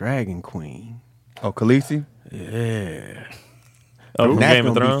be the Dragon Queen. Oh, Khaleesi. Yeah, Oh, from that's Game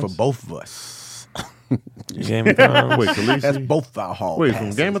of gonna be Thrones. for both of us. Game of Thrones. Wait, Khaleesi? That's both our hall. Wait, from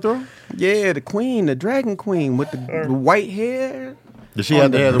passes. Game of Thrones? Yeah, the Queen, the Dragon Queen with the white hair. Does she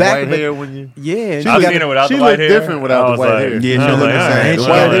have to have the back white of it- hair when you? Yeah, she I've got seen her without She the white looked hair. different without I the was white like, hair. Yeah, I she was looked like, the all same. right, The well,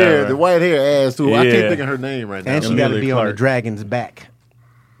 white hair, whatever. the white hair adds to it. I Yeah. can't think of her name right now. and she got to Amelia be on the Clark. dragon's back.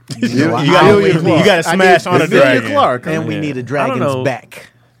 You got to I smash did- on a Amelia dragon. Clark. And we Yeah. need a I don't dragon's know. back.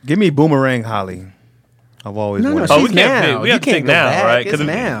 Give me Boomerang Holly. I've always No, wanted. Oh, we She's can't now. pick. We You have to can't pick go now, back. right? It's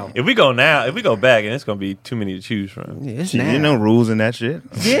now. if we go now, if we go back, and it's gonna be too many to choose from. Yeah, it's You now. know rules in that shit.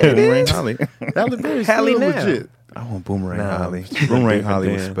 Yeah, it Boomerang is. Holly. Halle Berry's Halle still now. legit. I want Boomerang Nah, Holly. she's Boomerang different Holly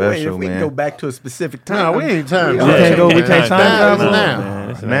was then. Wait, special, if we man. can go back to a specific time. No, we ain't time. We travel. can't go- we can't can't time travel. travel. Now. Man,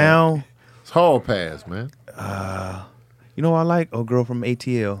 it's Now, It's hall pass, man. you know what I like? Oh, girl from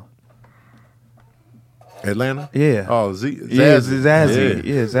ATL. Atlanta. Yeah. Oh, Yeah, Zazzy.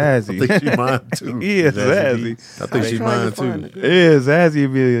 Yeah, I Zazzy. think she mine too. Yeah, Zazzy. I think she mine too. Yeah, Zazzy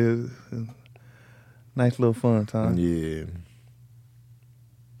would be a nice little fun time. Yeah.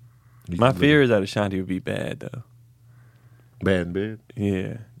 My fear is that Ashanti would be bad though. Bad in bed.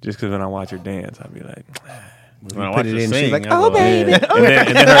 Yeah, just because when I watch her dance, I'd be like, When I put watch it her in, she's sing, like, I'm "Oh, baby." yeah.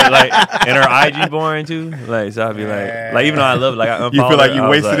 and then her like and her IG boring too. Like so, I'd be like even though I love it, like I You feel unfollowed like her, you I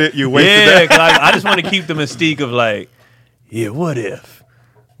was wasted like, it? You wasted yeah, that? 'cause I just want to keep the mystique of like, yeah, what if?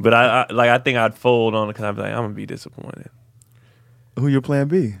 But I think I'd fold on it because I'd be like, I'm gonna be disappointed, Who your plan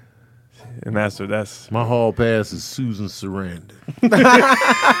B? and that's My hall pass is Susan Sarandon.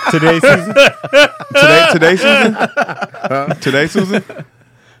 Today, Susan? Today, Susan? Today, Susan?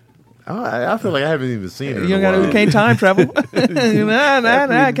 I feel like I haven't even seen her. You in a while. can't time travel. nah,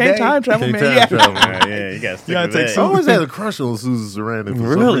 can't time travel, Can't man. time Yeah. travel. Yeah, you got to stick gotta with take that. I always had a crush on Susan Sarandon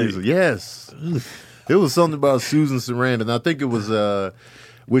for some Really? reason. Yes. It was something about Susan Sarandon. I think it was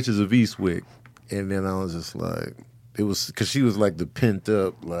Witches of Eastwick. And then I was just like, it was because she was like the pent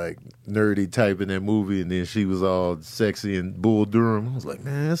up, like nerdy type in that movie. And then she was all sexy and Bull Durham. I was like,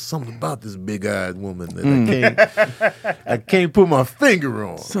 man, there's something about this big eyed woman that I can't put my finger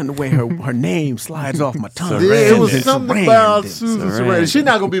on. Son, the way her name slides off my tongue. Yeah, it was Sarandon. something about Sarandon. Susan Sarandon. Sarandon. She's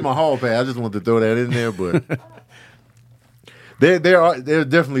not gonna be my hall pass. I just wanted to throw that in there, but there are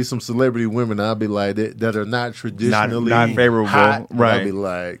definitely some celebrity women I'll be like that are not traditionally not favorable, hot, but right. I'll be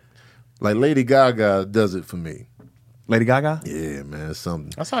like Lady Gaga does it for me. Lady Gaga? Yeah, man, it's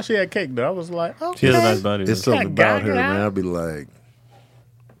something. I saw she had cake though. I was like, oh, she has a nice body. It's something about her, Gaga. man. I'll be like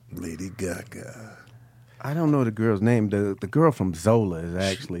Lady Gaga. I don't know the girl's name. The girl from Zola is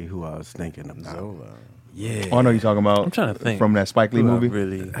actually who I was thinking about. Zola. Yeah. Oh, I know you're talking about. I'm trying to think. From that Spike Lee Who I movie.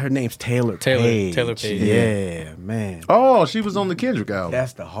 really. Her name's Taylor Page. Taylor Page. Yeah, man. Oh, she was on the Kendrick album.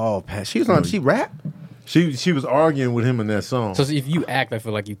 That's the hall pass. She was on. She rap. She was arguing with him in that song. So if you act, I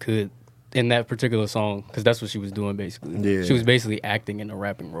feel like you could in that particular song because that's what she was doing basically. Yeah. She was basically acting in a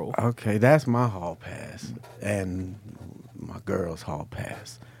rapping role. Okay, that's my hall pass and my girl's hall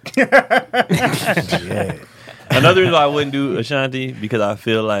pass. Yeah. Another reason why I wouldn't do Ashanti because I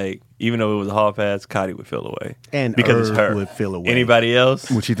feel like even though it was a hall pass, Cotty would feel away. And because it's Irv her. would feel away. Anybody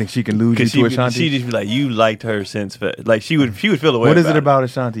else? Would she think she can lose you Because to Ashanti? she'd just be like, you liked her since like she would feel away. What is it about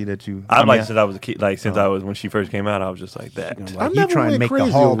Ashanti that you? I've mean, liked since I was a kid. Like since I was when she first came out, I was just like that. Like, you never trying to went make the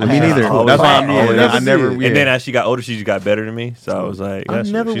crazy hall over pass. Me neither. Always That's why did. I'm. Always I did. never. And then as she got older, she just got better than me. So I was like, I that's,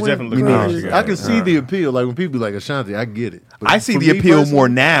 never she's went definitely crazy. good. I can see the appeal. Like when people be like Ashanti, I get it. But I see for the me appeal personally, more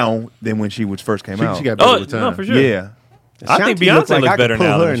now than when she was first came out. She got better oh with time. no, for sure. Yeah. I think Ashanti Beyonce looks like I looks could better pull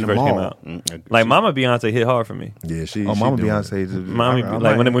now her than when in she the first came mall. out. Like Mama Beyonce hit hard for me. Yeah, she. Oh, she Mama doing it. Beyonce. Mommy, I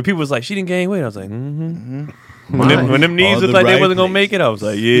like might- when people was like she didn't gain weight, I was like, mm-hmm. Maya. When them knees All looked the like they right wasn't gonna place. make it, I was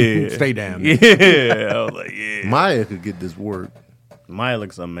like, yeah, Stay down. Yeah, I was like, yeah. Maya could get this work. Maya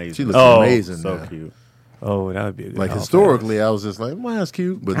looks amazing. She looks Oh, amazing so now. cute. Oh, that would be a good Like hall historically, I was just like, Maya's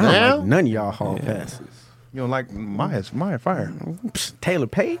cute, but I don't now like none of y'all hall passes. You don't like Maya fire. Psst, Taylor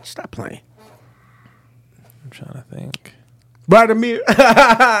Page, stop playing. pass. I'm trying to think. Vladimir,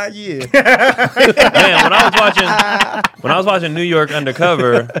 yeah. Man, when I was watching New York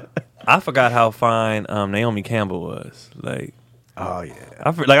Undercover, I forgot how fine Naomi Campbell was. Like, Oh yeah.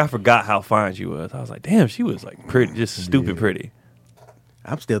 I forgot how fine she was. I was like, damn, she was like pretty, just stupid pretty.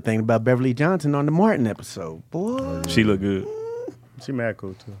 I'm still thinking about Beverly Johnson on the Martin episode. Boy, She looked good. She mad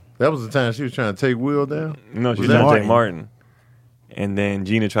cool too. that was the time she was trying to take Will down. No, she Was was trying to that take Martin, and then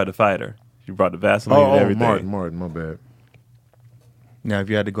Gina tried to fight her. She brought the Vaseline and Oh, everything. Martin, my bad. Now, if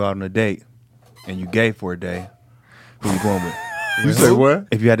you had to go out on a date and you gay for a day, who you going with? You say what?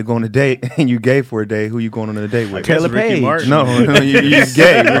 If you had to go on a date and you gay for a day, who you going on a date with? Taylor Ricky Page. Martin. No, you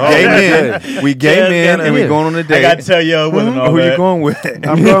gay. We're gay men. We gay men, and we going on a date. I got to tell you, it wasn't all Who you that. going with?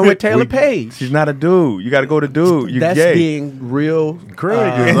 I'm going with Taylor Page. She's not a dude. You got to go to dude. You That's gay. being real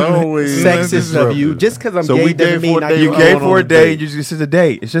Craig is always sexist of you. Just because I'm So gay we gay doesn't mean for a I day, can You you gay going for on a a day. date. It's just a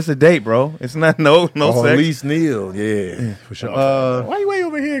date. It's just a date, bro. It's not no Oh, sex. Elise Neal, yeah, for sure. Why you way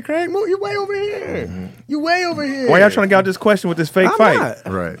over here, Craig? Move, you way over here. You way over here. Why y'all trying to get out this question with this fake I'm fight?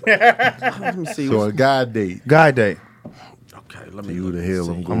 not. Right. Let me see. So a guy date. Guy date. Okay, let See who the hell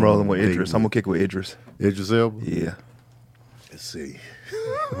I'm going. I'm rolling with date Idris. I'm gonna kick with Idris. Idris Elba. Yeah, Let's see.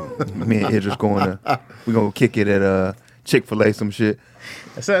 me and Idris going to we gonna kick it at Chick-fil-A some shit.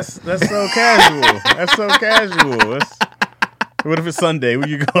 That's so casual. That's so casual. What if it's Sunday? Where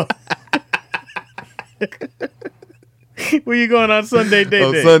you going? Where you going on Sunday date?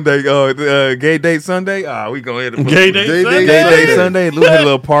 On day? Sunday, gay date Sunday. We gonna hit Gay date Gay Sunday? Gay date Sunday. Hit a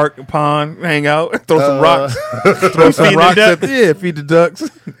little park, pond, hang out, throw some rocks, throw some Feed the rocks. ducks. Feed the ducks.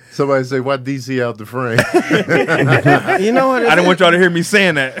 Somebody say, why DC out the frame? You know what? I didn't want y'all to hear me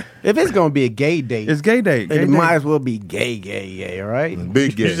saying that. If it's gonna be a gay date, It's gay date. then Gay it date. might as well be gay. All right,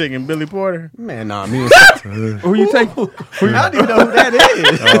 Big You gay. thinking Billy Porter? man. Nah, me. Who you taking? I don't even know who that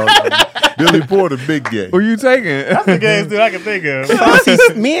is. Billy Porter, big gay. Who you taking? The gayest dude I can think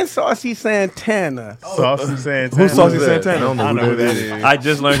of. Me and Saucy Santana. Saucy Santana. Who's Saucy Who's that? Santana? I don't know who that is. I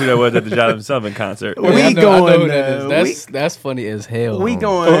just learned who that was at the Jonathan Sullivan concert. We I know going, who that is. we- That's funny as hell. We homie.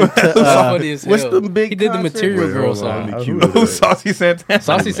 going to That's funny as hell. what's the big He did the concert? Material Wait, Girl hold on, song. let me cue Who's that. Saucy Santana?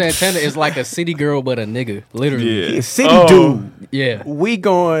 Saucy Santana is like a city girl but a nigga, literally. Yeah. City Oh. Dude. Yeah. We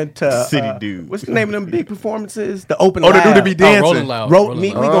going to City Dude. What's the name of them big performances? The Open. Oh, the dude Loud. to be Oh, dancing. Rolling Loud. Ro- Rolling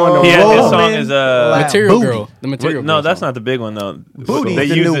me, Loud. we going to He had his Rolling song is Loud. Material Booty. Girl. The Material Girl. No, that's song. not the big one though. Booty's They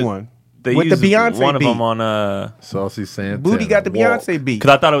the used new it- one. They With the used Beyonce one of beat. them on Saucy Santana. Booty got the Walk. Beyonce beat. because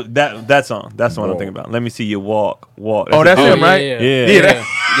I thought that song. That's the one I'm Walk. thinking about. Let me see you walk. Oh, that's a him, dude. right? Yeah. Yeah. Yeah.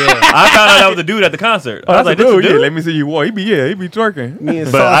 I found out that was the dude at the concert. Oh, I was that's like, a this dude. a Yeah, dude? let me see you walk. He be twerking. Me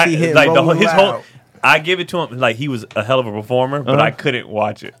and But Saucy I hit like the whole, Rolling his whole. Loud. I give it to him like he was a hell of a performer, but I couldn't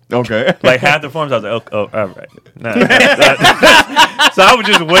watch it. Okay. Like half the performance, I was like, oh all right. Nah, so I would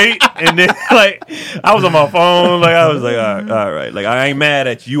just wait, and then like I was on my phone, like I was like, all right. Like I ain't mad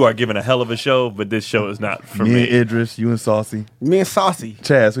at you are giving a hell of a show, but this show is not for me me. and Idris, you and Saucy. Me and Saucy.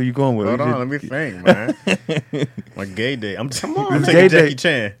 Chaz, who you going with? Hold on, let me think, man. My gay day. I'm It's taking gay Jackie day.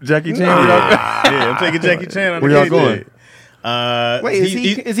 Chan. Jackie Chan. Yeah, I'm taking Jackie Chan on Where the y'all gay going? day.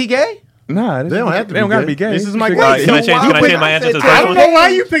 Wait, is he gay? Nah, They don't have to They don't be gotta gay. be gay. This is my Shit gay All right, day. can I So change? why Can I would change my I answer say to the Taylor first I don't one? know why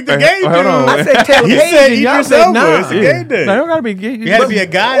you picked the gay dude. hold on. I said Taylor You Page, said and you Idris said Elba. no. It's a gay day. They don't gotta be gay. He had to be a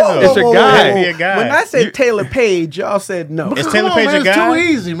guy though. It's a guy. He had to be a guy. When I said Taylor Page, y'all said no. Is Come Taylor on, Page man, a it's guy? too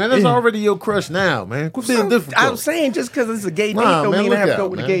easy, man. That's already your crush now, man. Quit being difficult. I'm saying just because it's a gay date Nah, don't man, mean I look have to out, go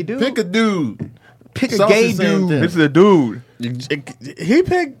with a man. gay dude. Pick a dude. Pick a Saucy gay Santana. dude. This is a dude. He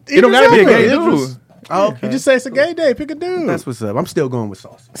picked. It don't gotta be a gay Idris. dude. Oh, You okay. just say it's a gay day. Pick a dude. That's what's up. I'm still going with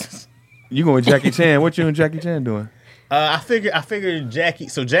Saucy. You going with Jackie Chan? What you and Jackie Chan doing? I figured Jackie.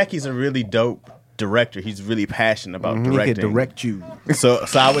 So Jackie's a really dope director. He's really passionate about He directing. could direct you. So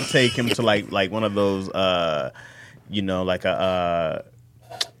I would take him to like one of those, like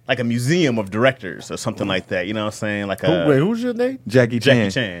a museum of directors or something like that. You know what I'm saying? Like a Wait, who's your name? Jackie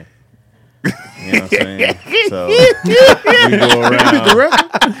Chan. Jackie Chan. You know what I'm saying? So we go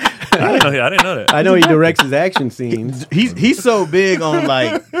around. I didn't know that. I know he directs his action scenes. He's so big on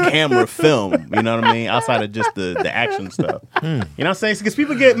like camera film. You know what I mean? Outside of just the action stuff. You know what I'm saying? Because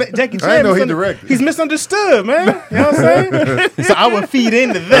people get Jackie Chan. I didn't know he directed. He's misunderstood, man. You know what I'm saying? So I would feed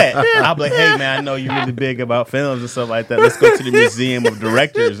into that. I'd be like, hey man, I know you're really big about films and stuff like that. Let's go to the museum of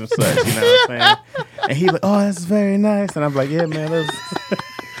directors and such. You know what I'm saying? And he's like, oh, that's very nice. And I'm like, yeah, man,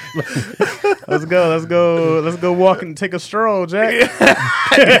 let's go walk and take a stroll, Jack.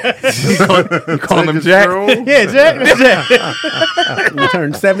 You calling him Jack? Yeah, Jack. That's Jack. You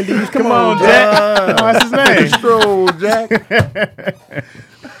turned 70s. Come Come on, Jack. What's his name? Stroll, Jack.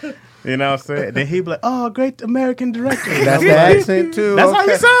 You know what I'm saying? Then he'd be like, oh, great American director. That's the accent too. That's how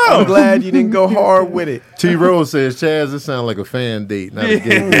you sound. I'm glad you didn't go hard with it. T. Rose says, Chaz, this sounds like a fan date, not a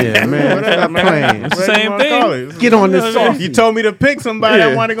gay date. Yeah, man. Stop playing. It's the same thing. Get on this sauce. You told me to pick somebody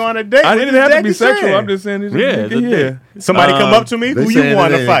I want to go on a date. I with. didn't have to be Jackie sexual. Chan. I'm just saying. Yeah, it's a date. Somebody come up to me. They Who saying you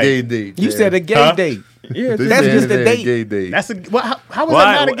want it to ain't a gay fight? date. You yeah. said a gay Huh? date. Yeah, That's just a date. Gay date. That's a how was Why?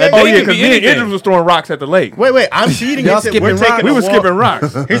 that not a A gay date Oh date? yeah, could because be me and anything. Idris was throwing rocks at the lake. Wait, I'm cheating. Y'all and shit. skipping We're taking rocks? We a were walk. skipping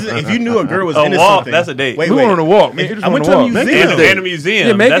rocks. If you knew a girl was A into walk, something, that's a date. Wait, We wait. went on a walk. Me and Idris I went on to a walk. museum. And a museum.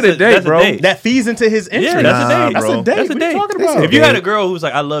 Yeah, make it a date, that's bro. A date. That feeds into his interest. Yeah, that's a date, Nah, bro. bro. That's a What date. you talking about? If you had a girl who's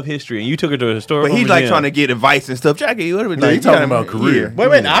like, I love history, and you took her to a historical But he's museum, like trying to get advice and stuff. Jackie, what are we No, he talking about career.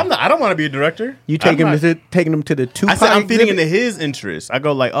 Wait, I'm not. I don't want to be a director. You taking them to the Tupac I said I'm feeding exhibit? into his interests. I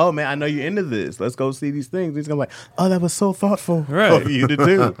go like, oh man, I know you're into this. Let's go see these things. He's gonna be like, oh, that was so thoughtful Right. of you to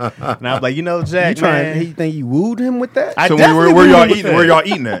do. And I'm like, Jack, You trying? man, He think you wooed him with that? I So definitely where wooed y'all him with eating? that. Where y'all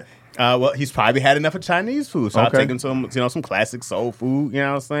eating at? Well, he's probably had enough of Chinese food, so I'll Okay. take him to some classic soul food. You know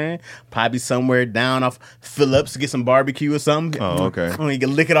what I'm saying? Probably somewhere down off Phillips to get some barbecue or something. Oh, okay. You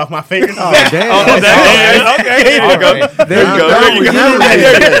can lick it off my fingers. Oh, damn. okay. There you go. There you go. Now we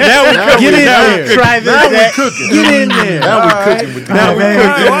Get in there. Try this. Now we Jack. cooking. Get in there. Now we All right. cooking with Now we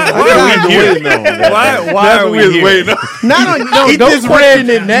cooking. Why are we here? Why are we here? Not on. No, Eat don't this question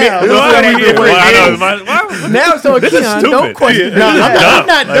bread. it now. Why are we here? Why- Now, so This is Keon, stupid. don't question it. No, I'm not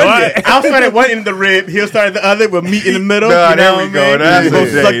Like, done why? yet. I'll start at one end of the rib. He'll start at the other with meat in the middle. Nah, you know there what we go. I mean? That's He's gonna a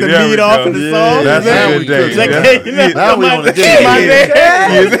suck date. the There we meat off go. and the Yeah, sauce. that's man. a good date. It's like, That's- hey, you know, Now we my- on the my date. man.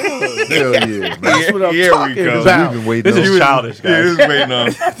 Hell yeah. That's what I'm Here we talking go. about. We've been waiting This on is childish, Yeah, guys. this is waiting on.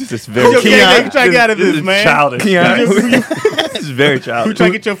 This is Yo, very Keon, you try to get out of This this, is man. childish. This is very Who childish. try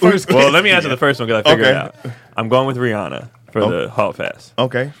to get your first? Well, let me answer the first one because I figured it Okay. out. I'm going with Rihanna for the Hall Fest.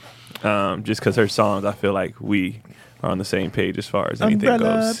 Okay. Just because her songs, I feel like we are on the same page as far as anything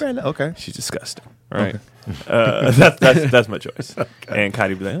goes. Okay. She's disgusting, right? That's my choice. And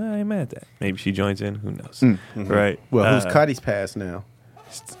Kylie be like, I ain't mad at that. Maybe she joins in. Who knows? Right? Well, who's Cuddy's pass now?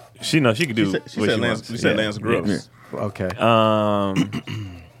 She knows she could do. She what said she Lance. wants. She said Yeah. Lance Gross. Okay.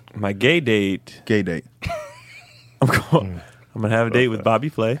 My gay date. Gay date. I'm gonna have a date with Bobby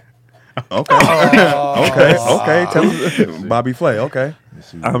Flay. Okay. Okay. Tell us. Bobby Flay. Okay.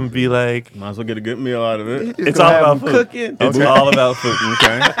 I'm gonna be like, Might as well get a good meal out of it. it's all about food. cooking. It's all about food.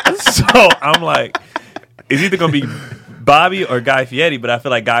 Okay. So I'm like, it's either gonna be Bobby or Guy Fieri, but I feel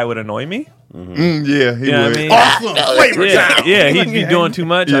like Guy would annoy me. Yeah, he You know would. what I mean? Yeah, he'd be doing too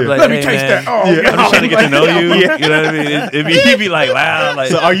much. I'd be like, Let me hey, taste man, that. Oh, I'm just trying to get to know you. You know what I mean? He'd be like, wow, like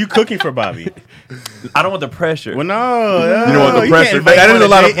So, are you cooking for Bobby? I don't want the pressure. Well, no. You don't want the you pressure. can't invite That him is on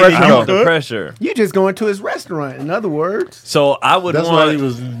a lot of date and pressure, I then don't though. want the cook? pressure. You just going to his restaurant. In other words, So I would That's why he want.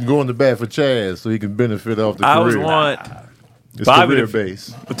 was going to bat for Chaz, so he can benefit off the I would career. want It's Bobby career to-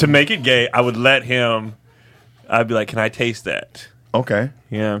 base. to make it gay. I would let him. I'd be like, can I taste that? Okay.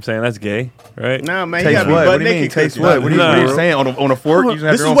 You know what I'm saying? That's gay, right? Nah, man. You Taste gotta be what? butt What do you mean? naked Taste cooking. what? What are you No. saying? On a fork? You just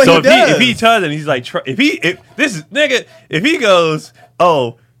have This your is own what So he if does. he does and he's like, if he goes,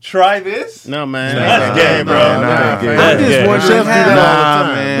 oh, try this. No, man. That's gay, bro. That's gay. That's I'm just gay. wondering Chefs do that all the how.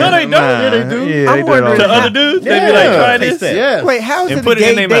 time. No, they don't. Yeah, they do. I'm Yeah, they do it all wondering the To time. other dudes, they'd be like, Yeah. try Taste this. that. Yes. Wait, how is And it put a it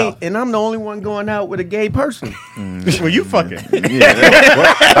in gay their date mouth. and I'm the only one going out with a gay person? Well, you fucking. I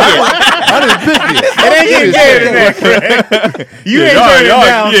didn't pick it. It ain't getting gayer than that, Craig. You ain't turning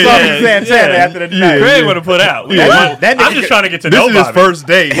down Salty Santana after the night. Craig would have put out. That nigga I'm just trying to get to This know is his Bobby. first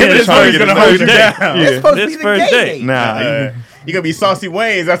date. Yeah, He's this trying first to get to gonna know hold you you down. down. It's supposed to This be the first gay date. date. Nah. You gonna be Saucy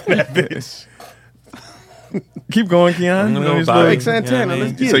Wayne's after that bitch. Keep going, Keon. I'm gonna go Just Bobby. look. Rick Santana, You know what I mean?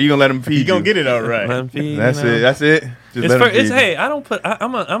 let's get So it. you gonna let him feed You gonna you? get it all right. Let him feed, That's you know. it. That's it. Just It's let him for, it's feed you. hey, I don't put.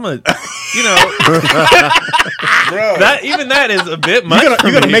 I'm a, you know, Bro. that even that is a bit much. gonna- for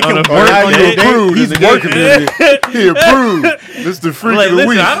you gonna me make on him a work first on date. your Approved. He's He's working it. He approved. This the freak Like, of the listen,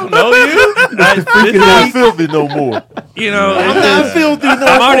 week. I don't know you. Freaking not filthy no more. You know, I'm not filthy no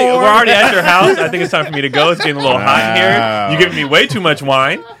we're more. already at your house. I think it's time for me to go. It's getting a little hot in here. You're giving me way too much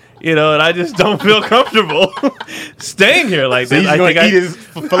wine. You know, and I just don't feel comfortable staying here like So this. he's I gonna think eat his I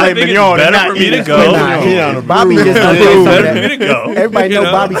filet think mignon. it's and better not for me eat to his go. filet Nah, mignon. he on a Bobby just gonna It's do better some for me of to that. go. Everybody You know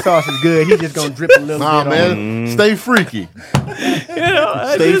know? Bobby sauce is good. He's just gonna drip a little Nah, bit on. man. Stay freaky. You know,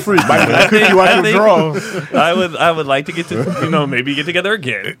 I Stay just- freaky. I think- you out I your think drawers. I would like to get to maybe get together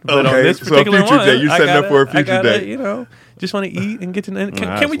again. But on Okay, this so particular future one, date, you're I setting up gotta- for a I future gotta, date. You know, just want to eat and get to know. Can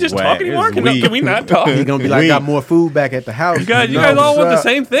Nah, we just that's talk whack. anymore? It's Can weak. we not talk? He's gonna be like, I got more food back at the house. You guys No, all want the what's up?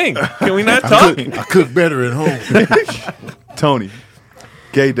 same thing. Can we not talk? I cook better at home. Tony,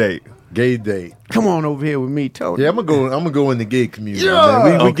 gay date. Gay date. Come on over here with me, Tony. Yeah, I'm gonna go in the gay community. Yeah.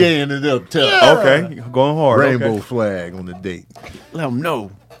 Man. We Okay. gaying it up tough. Okay, going hard. Rainbow Okay. flag on the date. Let him know.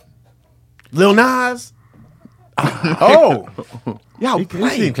 Lil Nas. Oh, Y'all He playing.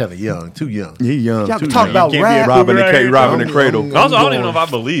 seemed kind of young, too young. He young. Y'all too talk young. about Can't be rap. a robbing the cougar out here, robbing dog. the cradle. Also, I don't going- even know if I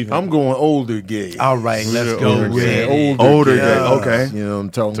believe him. I'm going older gay. All right, let's go. Older gay. Older gay. gay, okay. You know what I'm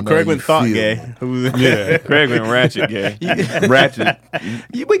talking So about? Craig You went thought feel gay. me. Who's Yeah, Craig went ratchet gay. Ratchet.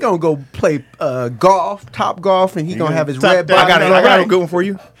 We gonna go play golf, top golf, and he gonna have his Top red down. I got bottom. it. I got a Right. good one for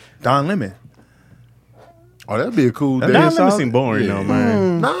you. Don Lemon. Oh, that'd be a cool day. That's Don Lemon solid. seem boring though,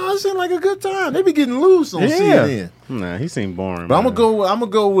 man. Nah, it seemed like a good time. They be getting loose on Yeah. CNN. Nah, he seemed boring. But I'm man. gonna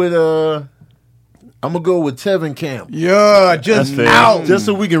go with Tevin Campbell. Yeah, just fair. out. Just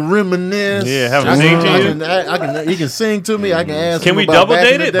so we can reminisce. Yeah, have him I sing can- to I can. He can sing to me. I can ask. Can him we about double back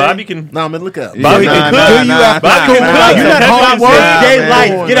date in the it? day. Bobby can- Nah, man, look out. Bobby Nah, can nah, cook. nah, nah, Bobby nah, can nah, cook. nah, You nah, not nah, hot nah, work. nah, Gay man.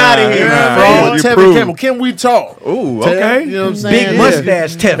 life. Get out of here, Nah, man. You Tevin proved. Campbell, can we talk? Ooh, Tev, okay. You know what I'm saying? Big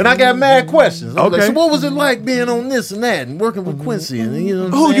mustache, Tevin. And I got mad questions. I was like, Okay. so what was it like being on this and that and working with Quincy? And you know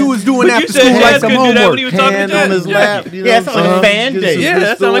what I'm Who saying? you was doing But you after said school like Jazz some couldn't do that when homework? he was talking Hand to on Jazz. his lap. You know Yeah, what it's I'm like a saying? fan Get day. some Yeah, good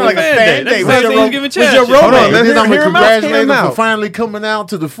that sounds like a stories. fan day. That's What's your Thanksgiving what's your chat. Hold on, romance? and then I'm gonna Hear him out, congratulate hear him him for out. finally coming out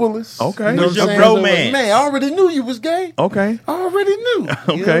to the fullest. Okay. You know What's what I'm your saying? So, romance? Man, I already knew you was gay. Okay. I already knew. You know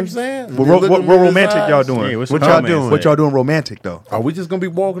what Okay. I'm saying? What romantic y'all doing? Yeah, what's what your y'all romance doing? What like? y'all doing romantic though? Are we just gonna be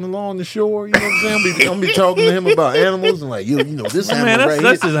walking along the shore? You know what I'm saying? I'm gonna be talking to him about animals and like you know this Man, animal that's- right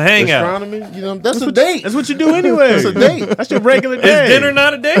that's here, his hangout. astronomy. You know that's a date. That's what you do anyway. That's a date. That's your regular day. Is dinner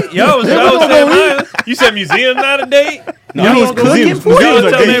not a date? Y'all was saying mine. You said museum not a date? No, You he's was cooking for Y'all you?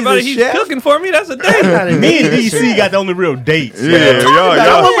 was telling He's a everybody he's chef? cooking for me. That's a date. Me and DC got the only real dates. Yeah, y'all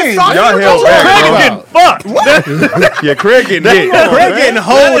Y'all held Craig back, bro. Getting fucked. Yeah, Craig getting hit. Craig getting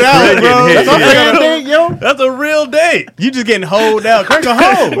holed out, Craig bro. getting hit. That's what I'm Yeah. saying, yo. That's a real date. You just getting holed out. Craig a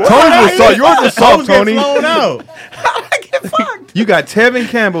hoe. Tony was soft. Yours was soft, Hoes get Tony. flown out. You got Tevin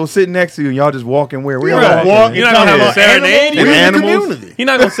Campbell sitting next to you, and y'all just walking where? Where You're y'all gonna walking? walk. You're not gonna Talking serenade about you. With We in the animals? community. You're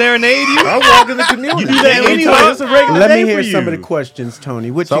not gonna serenade you. I walk in the community. You do that Can we anyway. talk? That's a regular Let day me hear for some of you. the questions,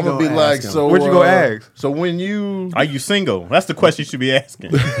 Tony. What So you I'm gonna be gonna like, ask him? so Where'd you go ask? So when you, Are you single? That's the question you should be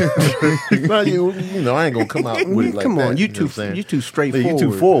asking. well, you know, I ain't gonna come out with it like Come that. on, you know too what I'm saying? you too Yeah, straightforward.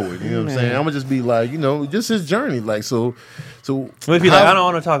 you too forward. You know what I'm saying? I'm gonna just be like, you know, just his journey. Like so. Well, if you're like, how- I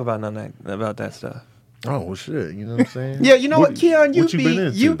don't want to talk about none of that, about that stuff. Oh well, shit. You know what I'm saying? Yeah, you know what, Keon, what you been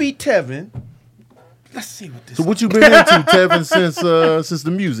into? you be Tevin. Let's see what this. So what you been into, Tevin, since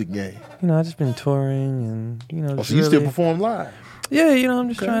the music game? You know, I just been touring and you know. Oh, Just so you still really- perform live? Yeah, you know, I'm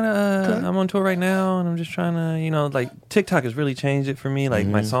just trying to. I'm on tour right now, and I'm just trying to, you know, like TikTok has really changed it for me. Like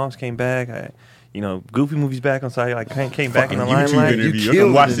my songs came back. Goofy Movies back on side. Like came back in the YouTube limelight. interview. I killed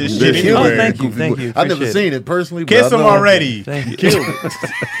can watch it. this You shit killed anywhere. it. Thank you, thank you. I've never Appreciate seen it personally. But Kiss I him know- already. Thank you. Killed it.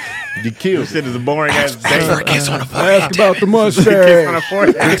 You killed Shit it. is a boring ass day. Ask about the mustache.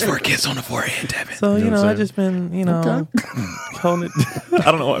 Ask for a kiss on the forehead, Tevin. So you what know, I'm I saying? just been, you know, holding it.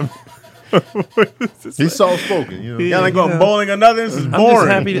 I don't know what. He's soft spoken. You know. Y'all ain't going Yeah. bowling or nothing. This is I'm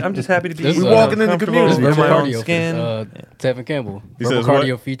boring. just happy to be. This is, walking in the comfortable community. This in verbal my own cardio skin. for Tevin Campbell. He Verbal says what?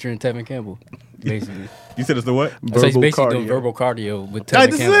 cardio featuring Tevin Campbell, basically. You said it's the what? So he's Verbal basically doing cardio. verbal cardio with Hey, Tevin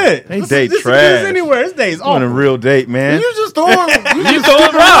this Campbell. is it. They This date is- this trash. is anywhere. This day is On a awful. real date, man. You just throwing. You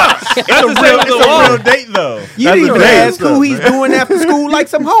throwing rocks. That's the same as the It's a wall. real date though. You That's didn't a even date ask who stuff, he's man. doing after school like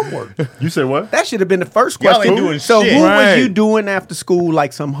some homework. You said what? That should have been the first Y'all question. ain't doing so shit. who Right. was you doing after school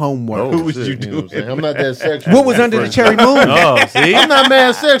like some homework? Who was you know what I'm doing? saying? I'm not that sexual. What was on under the first cherry date. moon? Oh, see, I'm not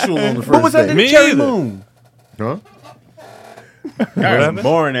mad sexual on the first What was under date. the Me cherry either. moon? Huh? Y'all some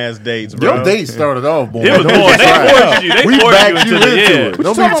boring ass dates, bro. Your date started off boring. it was Don't boring. be They trying. forced you. They We forced you backed into you the into yeah. it. Don't be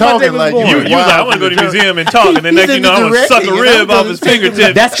talking about talking date was like boring? You you. was like, I want to go to the museum and talk, and then He's next you into know, I'm gonna suck a directing, rib and I'm off his gonna take him-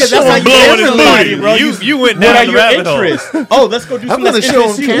 fingertips. That's how you blowing get his everybody, booty. bro. You went What are down the your rabbit hole. interests? Oh, let's go do I'm something gonna that's show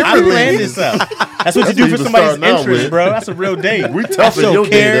interests him you. I Kimberly. planned this out. That's what you do what for you somebody's starting out interest, with. bro. That's a real date. We I toughen show your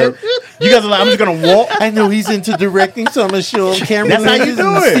date care. up. You guys are like, I'm just gonna walk. I know he's into directing, so I'm gonna show him camera That's how you lenses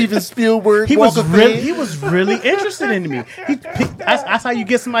do and it. Steven Spielberg. He was Walk of really, Fame. he was really interested in me. That's how you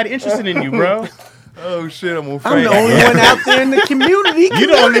get somebody interested in you, bro. Oh shit, I'm on I'm the only one out there in the community. You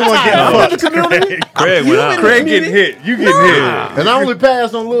the only one getting fucked. Craig went out. Craig getting hit. You getting hit. And I only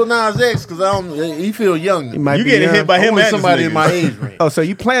passed on Lil Nas X because I don't. He feel young. He might You be getting young. hit by I him want and somebody in niggas. my age range. Oh, so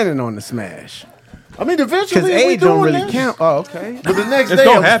you planning on the smash? I mean, Because eventually we age don't doing really this. count. Oh, okay. But the next It's day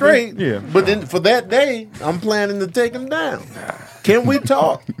gonna I'm happen. straight. Yeah. But then for that day, I'm planning to take him down. Can we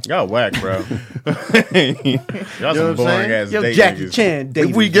talk? Y'all whack, bro. Y'all You know some what I'm boring saying? ass Yo, date Jackie niggas. Chan dating.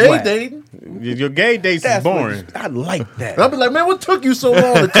 If we gay whack. dating, Your gay dates is That's what- boring. I like that. I'll be like, man, what took you so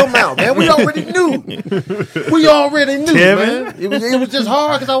long to come out, man? We already knew. We already knew, man. It was just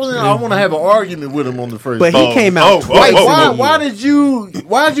hard because I want to have an argument with him on the first. But date. he came out Like, twice. why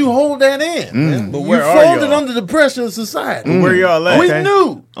did you hold that in? Man? But You where are folded y'all? under the pressure of society. Where y'all at? We Okay.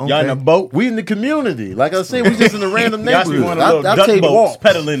 knew. Y'all in a boat. We in the community. Like I said, we just in a random Y'all should be neighborhood. on a little I duck take boats walks.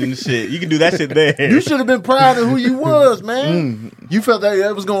 pedaling and shit. You can do that shit there. You should have been proud of who you was, man. You felt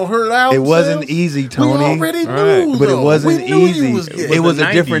that was gonna hurt our It wasn't selves? easy, We Tony. already knew, But it though. wasn't We knew easy. You was gay. It was the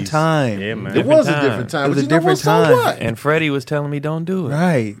a different 90s. time. Yeah, man. It was a time. different time. It was but a you know different what? So time. what? And Freddie was telling me don't do it.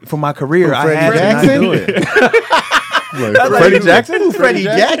 Right. For my career, I Freddie had Jackson? to not do it. Like, Freddie Jackson? Freddie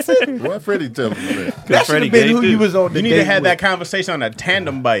Jackson? Why Freddie telling me that? That should Freddie have been gay who too. you was on the You need to date have with. that conversation on a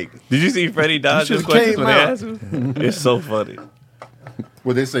tandem bike. Did you see Freddie dodge his should've questions came when they out. asked him? It's so funny.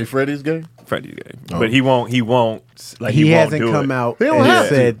 Would they say Freddie's gay? Freddie's gay, but he won't. He won't. Like He won't hasn't do come it. out They don't and have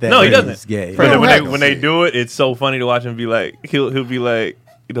to. said that. No, he he's doesn't. Gay. Freddie, don't when have they to when say they it. do it, it's so funny to watch him be like he'll be like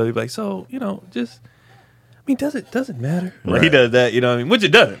he'll be like so just. I mean, doesn't matter. Like, he does that, you know what I mean? Which it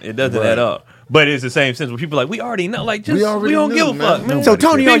doesn't. It doesn't at all. But it's the same sense where people are like, we already know. Like, just, we already don't knew, give a man. fuck, man. So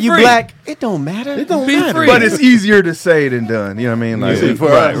Tony, Be are you free. black? It don't matter. It don't Be matter. free. But it's easier to say than done. You know what I mean? Like, See, for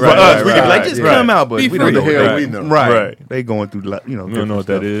Right, us, right, for us, right, we can be like, right, just right. come out, but Be we free. don't know What the hell that. we know? Right. Right. They going through, We don't know different what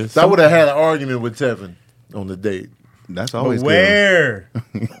that stuff. is. So I would have had an argument with Tevin on the date. That's But always good. where?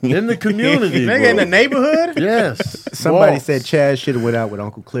 In the community. Nigga in the bro. neighborhood? Yes. Somebody Walks. said Chad should have went out with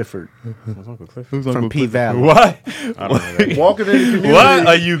Uncle Clifford from P Valley. Why? Walking in the community. Why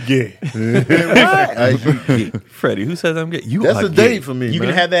are you gay? Why? Freddie, who says I'm gay? You That's are a gay. date for me, You man.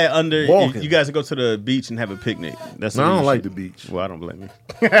 can have that under. Walking. You guys can go to the beach and have a picnic. That's No, I what don't you like should- the beach. Well, I don't blame you.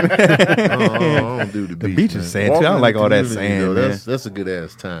 I don't do the beach. beach is man. sand, too. I Walking don't in like the all that community, sand, though, man. That's a good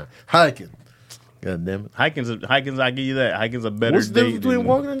ass time. Hiking. God damn it. Hiking's, I give you that. Hiking's a better What's the difference date between than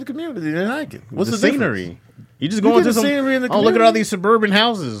walking in the community and hiking? What's the the difference? scenery. You just You go get into the some. scenery in the Oh, look at all community. these suburban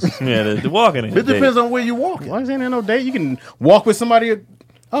houses. Yeah, the walking in. It depends on where you're walking. Why is there no date? You can walk with somebody.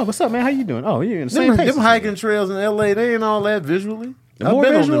 Oh, what's up, man? How you doing? Oh, you're in the same Them, pace. them hiking trails in LA, they ain't all that visually. I've more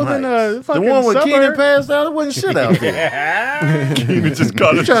been on visual them than, hikes. the fucking one where Keenan suburb. passed out, it wasn't shit out there. just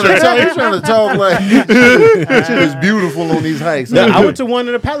call He's trying to talk like shit is beautiful on these hikes. I went to one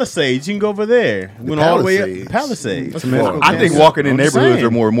of the Palisades. You can go over there. Went all the way Palisades. up Palisades. That's far. I think walking in I'm neighborhoods saying.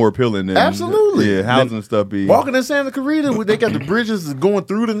 are more appealing than Absolutely. Yeah, houses and stuff be Walking in Santa Clarita, where they got the bridges going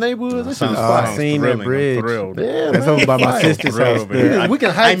through the neighborhoods. That shit is I fire. seen that bridge. Thrilled. Yeah, That's man, over by my fire. sister's Thrilled house over there. there. We can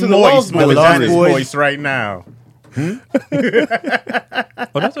hike to I'm the moist. Lost My Boys. vagina's Boys. moist right now.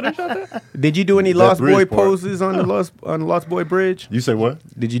 Oh, that's what they shot there? Did you do any Lost bridge Boy part. poses on the Lost Boy Bridge? You say what?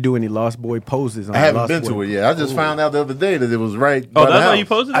 Did you do any Lost Boy poses on I the haven't Lost been Boy? to it yet. I just found out the other day that it was right. Oh, by the that's why house. you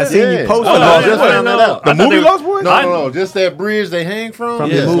posted I that? seen Yeah. you post Oh, it. no, on just there. found that out. the movie Lost Boys? No, just that bridge they hang from. From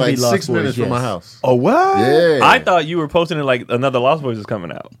yeah, the it's movie like Lost 6 minutes Boys, from my yes. house. Oh what? Yeah. I thought you were posting it like another Lost Boys is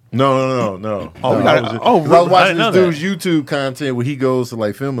coming out. No. Oh, we No, gotta- I was, oh, 'cause I was I watching didn't this know dude's YouTube content where he goes to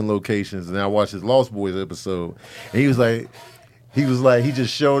like filming locations, and I watched his Lost Boys episode, and he was like, he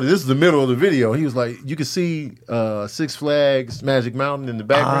just showed. This is the middle of the video. He was like, you could see Six Flags Magic Mountain in the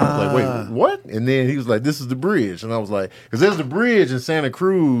background. I was like, wait, what? And then he was like, this is the bridge, and I was like, because there's the bridge in Santa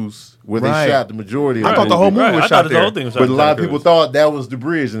Cruz where Right. they shot the majority of I the thought the whole movie. movie was I shot thought the there. whole thing was shot But a in lot Santa of people Cruz. thought that was the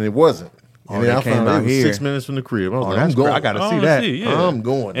bridge, and it wasn't. Oh, And then they I came found out out it was here. 6 minutes from the crib. I was Oh, like, that's I'm going. great. I gotta I see wanna that. see, yeah. I'm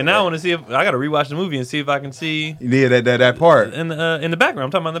going. And now I want to see if I got to rewatch the movie and see if I can see Yeah, that part. in the background.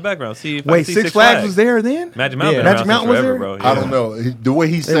 I'm talking about in the background. See if I Wait, can see Six Flags was there then? Magic Mountain. Yeah. been Magic around Mountain was since forever, there? bro. I don't know. The way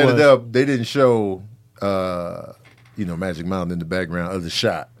he set it was. up, they didn't show, Magic Mountain in the background of the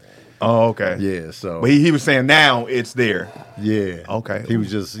shot. Oh, okay. Yeah, so But he was saying now it's there. yeah, Okay. He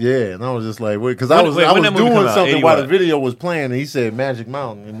was just and I was just like, wait, because I When- was wait, I when was that movie doing come out? something 80 while what? the video was playing, and he said Magic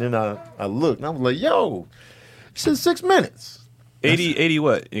Mountain, and then I looked, and I was like, yo, he said 6 minutes. 80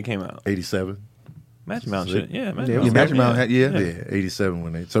 what? It came out. 87. Magic Mountain shit. Yeah, Magic Yeah, Mountain. Magic Mountain had- yeah. Yeah, 87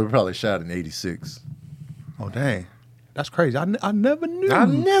 when they. So we probably shot in 86. Oh dang, that's crazy. I never knew. I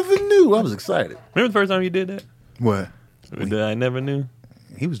never knew. I was excited. Remember the first time you did that? What? I never knew.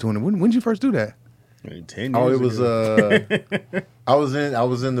 He was doing it. When did you first do that? 10 Oh, years it was. ago. I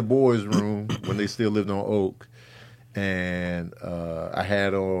was in the boys' room when they still lived on Oak, and I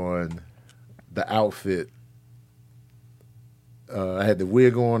had on the outfit. I had the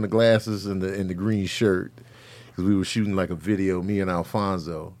wig on, the glasses, and the green shirt because we were shooting like a video, me and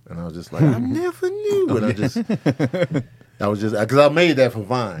Alfonso, and I was just like, I never knew, but I was just because I made that for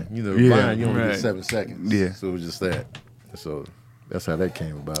Vine. You know, Yeah, Vine you only right. get 7 seconds. Yeah. so it was just that. So that's how that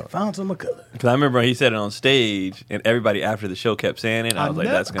came about. Found some color. Because I remember he said it on stage, and everybody after the show kept saying it. And I was like,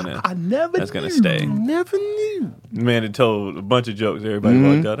 nev- that's gonna never knew. stay. Never knew. Man, it told a bunch of jokes. Everybody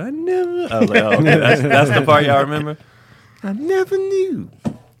walked out. I never. I was like, oh, okay, that's the part y'all remember. I never knew.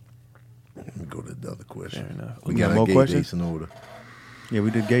 Let me go to the other question. Fair enough. We got got our more gay questions? dates in order. Yeah,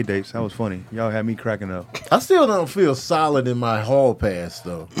 we did gay dates. That was funny. Y'all had me cracking up. I still don't feel solid in my hall pass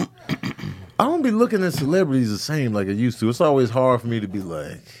though. I don't be looking at celebrities the same like I used to. It's always hard for me to be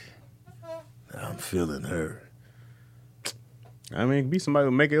like, I'm feeling her. I mean, it could be somebody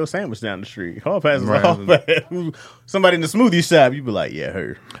who make a sandwich down the street. Hall pass is a hall pass. Somebody in the smoothie shop, you be like, yeah,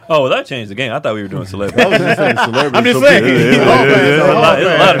 her. Oh, well, that changed the game. I thought we were doing celebrity. I was just saying celebrities. I'm just so saying. people- There's a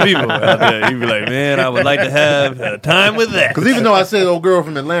lot of people out there. You'd be like, man, I would like to have time with that. Because even though I said old girl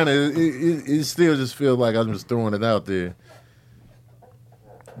from Atlanta, it still just feels like I'm just throwing it out there.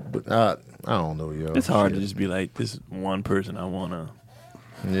 But I don't know, yo. It's hard to just be like, this is one person I want to.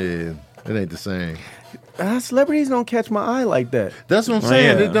 Yeah, it ain't the same. Celebrities don't catch my eye like that. That's what I'm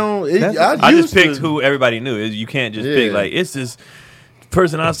saying. Yeah. It don't. I just picked who everybody knew. You can't just pick, like, it's this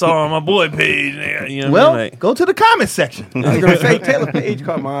person I saw on my boy page. You know what I mean? Like, go to the comment section. I was gonna say Taylor Page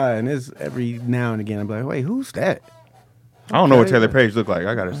caught my eye, and it's every now and again I'm like, wait, who's that? I don't know what Taylor Page look like.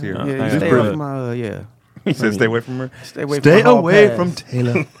 I gotta see her. Yeah, I you stay agree. away from my yeah. He said, "Stay away from her. Stay away Stay from my hall away pass. from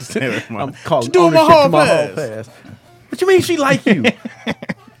Taylor." I'm calling doing my ownership hall to my pass? hall pass. What you mean she like you?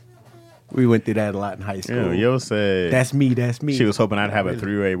 We went through that a lot in high school. Yo said That's me. That's me. she was hoping I'd have a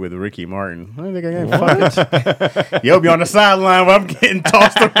three-way with Ricky Martin. I don't think I got fucked. Yo be on the sideline while I'm getting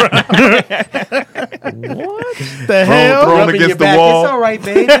tossed around. What the hell? Thrown Rubbing against your the back. wall. It's all right,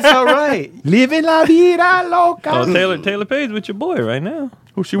 babe. It's all right. Living la vida loca. oh, Taylor Page with your boy right now.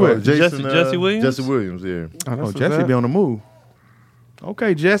 Who she with? Jesse Williams? Jesse Williams, yeah. Oh, Jesse be on the move.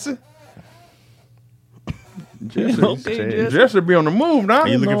 Okay, Jesse. Okay, Jesse be on the move now. Are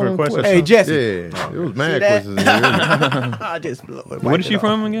you looking for a question? Hey, Jesse. Yeah, it was mad that? questions in there. I just blew it. Where is she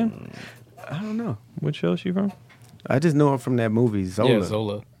from again? I don't know. What show is she from? I just know her from that movie Zola. Yeah,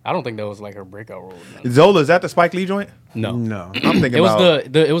 Zola. I don't think that was like her breakout role. No. Zola, is that the Spike Lee joint? No. No. I'm thinking It was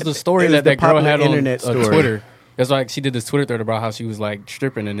about it was the story It was that the that girl popular had on internet story. Twitter. That's like she did this Twitter thread about how she was like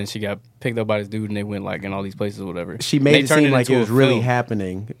stripping and then she got picked up by this dude and they went like in all these places or whatever. She They made it turned seem like into it a was really film.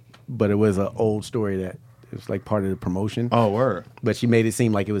 happening, but it was an old story that it was like part of the promotion. Oh, word. But she made it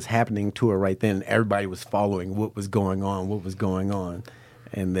seem like it was happening to her right then. Everybody was following what was going on.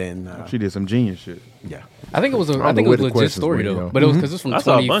 And then She did some genius shit. yeah. I think it was a don't I think know it was where a the legit questions story went, though. yo. But it was because it's from I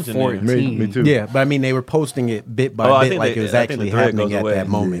saw a bunch in there. 2014. Me too. Yeah, but I mean they were posting it bit by I bit think like they- it was I think the actually thread happening goes at away. that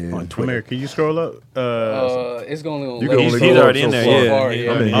moment Yeah. on Come here, Twitter. can you scroll up? It's going You can on. only He's go already so in there, far. yeah. far, He-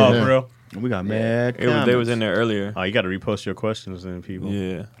 yeah. I'm in Oh, here for now. real? We got mad. They was in there earlier. Oh, you got to repost your questions then, people.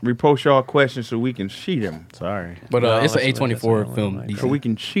 Yeah. Repost y'all questions so we can see them. Sorry. But No, it's an that's- that's A24 not film. like DC. So we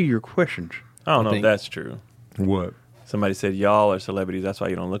can see your questions. I don't know if think- that's true. What? Somebody said y'all are celebrities. That's why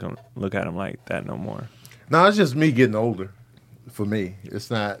you don't look at them like that no more. No, it's just me getting older. For me, it's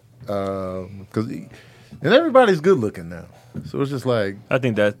not because and everybody's good looking now. So it's just like I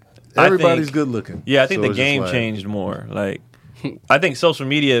think that everybody's I think, good looking. Yeah, I think So the it's just game like- changed more. Like, I think social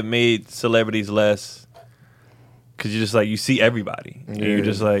media made celebrities less because you just like you see everybody. And you're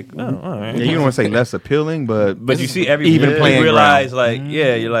just like, oh, all right. Yeah, you don't want to say less appealing, but But you see everybody. Even You playing realize, like,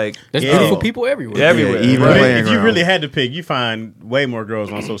 yeah, you're like, There's Yeah. beautiful people everywhere. Yeah, everywhere. Yeah, even Right. playing If you ground. really had to pick, you find way more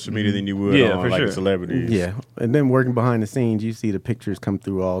girls on social media than you would Yeah, on for like sure. celebrities. Yeah, and then working behind the scenes, you see the pictures come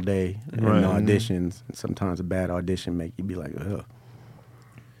through all day and Right. auditions. And sometimes a bad audition make you be like, ugh.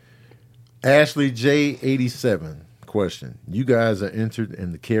 Ashley J87 question: you guys are entered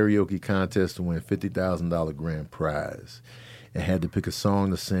in the karaoke contest to win $50,000 grand prize, and had to pick a song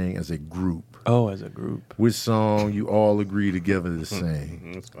to sing as a group. oh, as a group. Which song you all agree together to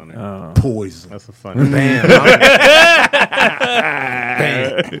sing? That's funny. Poison. That's a funny.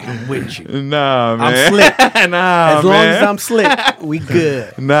 I'm with you. nah, man. I'm slick. nah, As long man. as I'm slick, we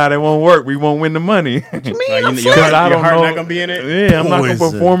good. Nah, that won't work. We won't win the money. Like, Because your I heart don't know. not gonna be in it. Yeah, I'm not gonna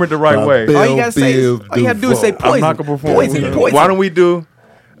Poison perform it the right by way. Bill All you gotta say, is, Bill all you gotta do is say Duval. poison. I'm not gonna perform. Poison, poison. Why don't we do?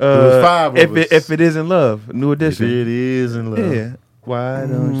 was five of us. If it isn't love, new If edition. it is in love. Yeah. Why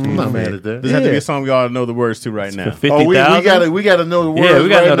don't you? I'm not mad at that. Does it have to be a song we all know the words to right now? 50,000. Oh, we gotta know the words. Yeah, we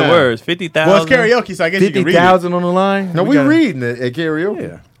gotta right know the now. words. 50,000. Well, it's karaoke, so I guess you can read it. 50,000 on the line. No, we gotta- reading it at karaoke.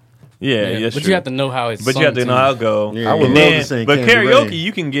 Yeah. Yeah, Yeah, that's but true. you have to know how it's. But you have to know how it go. Yeah. I would And love then- to sing But Candy karaoke, Rain.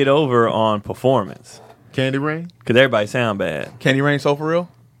 you can get over on performance Candy Rain. because everybody sound bad. Candy Rain so for real?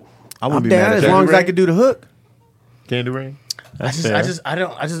 I I'm wouldn't be down mad as at long that. as I could do the hook. Candy Rain. That's I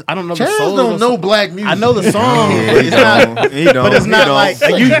don't know the Chaz soul. don't of the know song. black music. I know the song, Yeah, but he it's not. don't. He don't. But it's He not don't.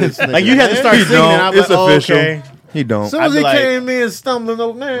 like you had to start He singing. And I'm don't. It's like, oh, official. okay. He don't. As soon I'd as be he like- came in stumbling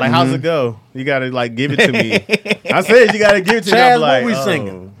over there. Like, how's it go? You gotta like give it to me. I said you gotta give it to me. Chaz, I'm like, what we oh.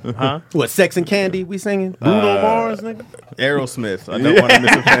 singing? Huh? What, Sex and Candy we singing? Bruno Mars, nigga. Aerosmith. I don't want to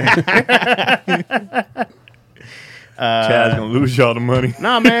miss a thing. Chad's gonna lose y'all the money.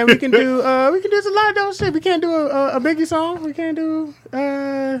 Nah, man, we can do a lot of those shit. We can't do a Biggie song. We can't do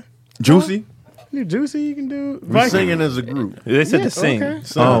Juicy. You Juicy, you can do. We're Viking. singing as a group. They said to sing. Okay.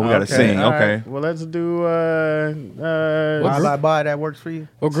 Oh, we gotta sing. all Okay. right. Well, let's do. Bye. That works for you.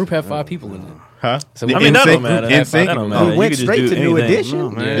 What group have 5 people in it? Huh? So I mean, that don't NSYNC matter. NSYNC. That don't matter. We You went could just straight do to New anything. Edition. No,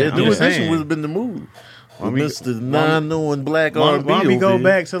 man. Yeah, I'm New just Edition saying. would have been the move. Why we- Mr. Non-knowing black Why R&B. don't we go over here.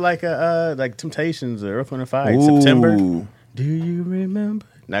 back to like Temptations or Earth, Wind and Fire? September. Ooh. Do you remember?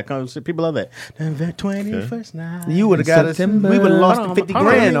 That comes people love that. The 21st night. You would have got us. We would have lost the 50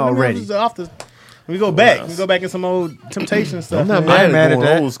 grand already. We go back. We go back in some old Temptation stuff. I'm not man. mad at at that.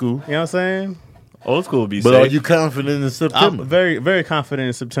 going old school. You know what I'm saying? Old school would be But are safe. you confident in September? I'm very, very confident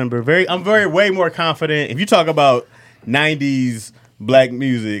in September. I'm way more confident. If you talk about 90s black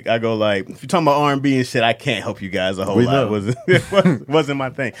music, I go like, if you're talking about R&B and shit, I can't help you guys a whole We lot. know. It wasn't my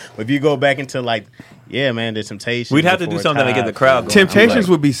thing. But if you go back into like, yeah, man, the Temptations. We'd have to do Before something to get the Time. crowd going. Temptations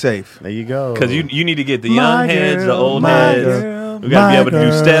would be safe. There you go. Because you need to get the My young heads, the girl, old my heads. girl, We got to be able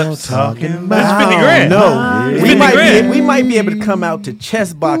to do steps. talking That's 50 grand. No, It's we 50 might grand. we might be able to come out to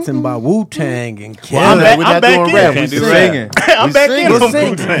chest boxing by Wu Tang and Well, I'm Killer. back- We're I'm not back doing in. rap. Can't We do singing. I'm We back sing. in. We'll on sing.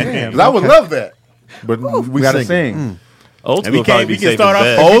 Wu-Tang. 'Cause I would love that. But we We gotta singing. sing. Old And we school probably can't- we be can safe start as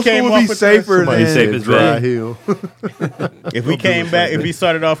off- bad. Old came school off would be with safer Somebody than said Dry bad. Hill. If we came back, if we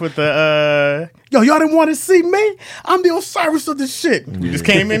started off with the yo, y'all didn't want to see me? I'm the Osiris of this shit. You just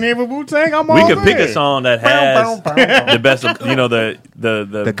came in here with Wu-Tang. I'm We all could pick there. a song that has the best, of,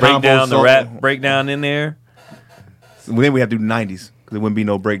 the combo breakdown, the song. rap breakdown in there. Then we have to do the 90s because there wouldn't be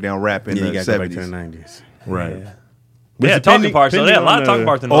no breakdown rap in Yeah, you the got to go back to the 70s. 90s. Right. Yeah, talking parts. So they had a lot of talking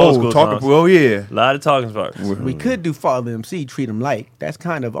parts in the old school songs. Well, yeah. A lot of talking parts. We could do Father MC, treat him like. That's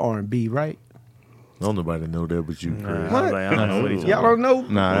kind of R&B, right? Don't nobody know that but you, Chris. I was like, I don't know what he's Y'all talking don't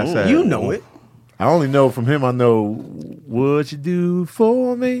know? Nah, that's sad. You know it. I only know from him. I know what you do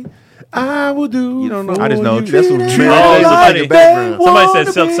for me. I will do. You don't know. for I just know you. that's what Treat Oh, me somebody- like a background. Somebody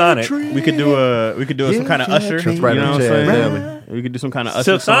said Silk Sonic. We could do some kind of Usher. That's right, You know what I'm Chad saying? Daly. We could do some kind of Usher.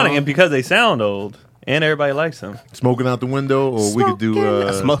 Silk Sonic, song. and because they sound old and everybody likes them. Smoking out the window, or we could do.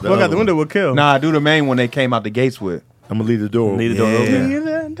 Smoke other out the one. window would kill. Nah, do the main one they came out the gates with. I'm gonna leave the door. Leave open. the door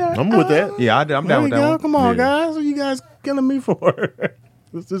open. Yeah. I'm with that. Yeah, I'm There down you with that go. one. Come on, Yeah. guys. What you guys killing me for?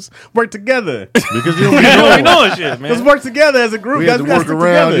 Let's just work together. Because you don't You don't be know. knowing shit, Let's man. work together as a group. We Guys, have to we gotta work stick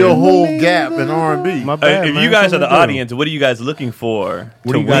around together. your whole gap in R&B. My bad, If man. you guys are the That's what we do. audience, what are you guys looking for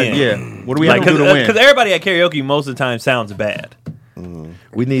What to do you guys? win? Yeah. What do we have Like, to do to win? because everybody at karaoke most of the time sounds bad.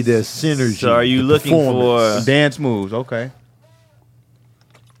 We need that synergy. So are you the looking performance. for? Dance moves. Okay.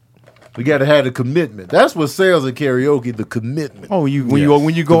 We got to have the commitment. That's what sells at karaoke. The commitment. Oh, when you Yes. go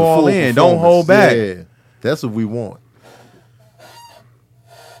To the all full in, don't performance. hold back. Yeah, that's what we want.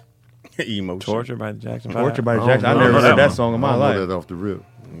 Emotion. Torture by the Jackson. Torture by I don't Jackson. I know. never I don't heard know that song in my I don't life. know that off the rip.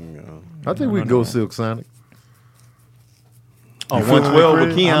 I think we can go Silk Sonic. Oh, You feeling 112 it, with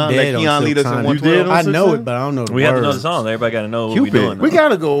Chris? Keon. I'm Let dead on Keon lead us Silk in Sonic. You did 112. on I Silk know Sonic? it, but I don't know the We have to know the words. song. Everybody got to know what Cupid. we're doing. We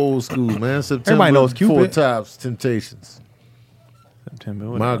gotta go old school, man. September. Everybody knows Cupid. Four Tops, Temptations. September,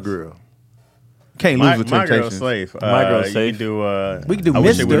 what My else? girl. Can't My, lose with my girl's Temptations. safe. My girl's you safe. Can do, We could do I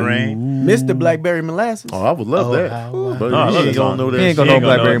Wish It Would Mr. Rain. Mr. Blackberry Molasses. Oh, I would love that. But I love you that ain't song. gonna know that. He ain't shit. gonna know ain't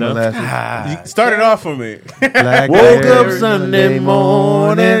gonna Blackberry know it, Molasses. Start it off for me. Woke up Sunday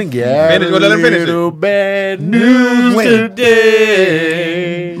morning, got Finish, a well, let him finish it. little bad news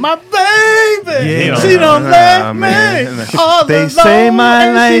today. My baby, Yeah. she don't Nah, let man. me. All They alone, say my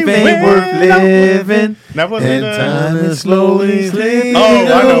and life she ain't went worth living. That was And it. time is slowly slipping Oh, I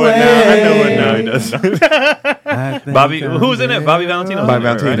know it now. I know away. it now. He does. Bobby, who's in it? Bobby Valentino. Bobby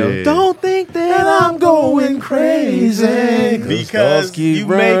Valentino. Yeah. Don't think that I'm going crazy. Because you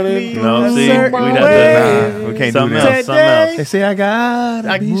make me No, a see, certain we'd have to- way. Nah, we can't Something do that. else. Something else. They say I gotta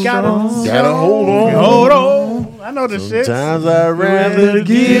I be gotta- strong. Gotta hold on. Hold on. I know the shit. Sometimes I'd rather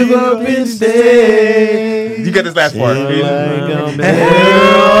give up instead. You get this last part.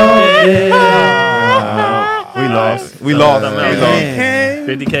 We lost. We lost. Something We else. lost. Okay.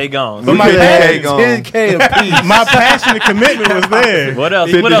 50K gone. But my 50K passion, gone. 10K a piece. my passion and commitment was there. What else?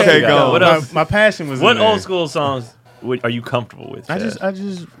 50K What else? You got? gone. What else? My passion was What in there. old school songs are you comfortable with? I Chad?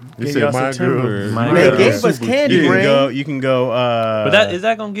 just You gave said y'all My September. Girl. My They Girl. gave us Candy You can Rain. go. You can go. But that is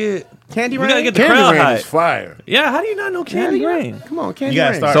that gonna get? Candy We gotta Rain? get the Candy crowd Rain hype. is fire. Yeah, how do you not know Candy Yeah, Rain? Come on, Candy You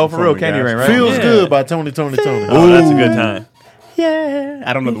gotta Rain. start. So for from real, me, Candy guys. Rain, right? Feels Yeah. Good by Tony. Oh, that's a good time. Yeah,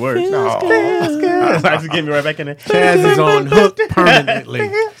 I don't know the words. I just get me right back in there. Chaz is on hook permanently.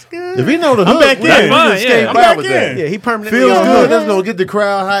 If he know the hook, back we in. can Fine, escape yeah. I'm out back with in. that. Yeah, he permanently Feels on good. hook. That's gonna get the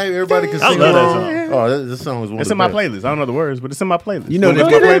crowd hype. Everybody can I sing love that along. song. Oh, this song is one. It's of in the my best. playlist. I don't know the words, but it's in my playlist. You know Wanna this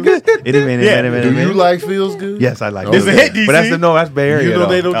go to my my playlist? It is minute, Yeah. minute, Do minute. you like Feels Good? Yes, I like It's it. a hit, DC. But that's Bay Area. You know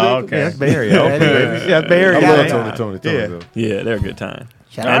they don't. Oh, do okay. Yeah, that's Bay Area. Okay. Yeah, that's Bay I Area. love Yeah. Tony. Yeah. Though. Yeah, they're a good time.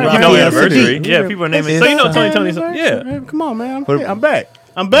 Shout And out you to know Rocky anniversary. LCD. Yeah, people are naming. So you know Tony. Yeah. Come on, man. I'm back.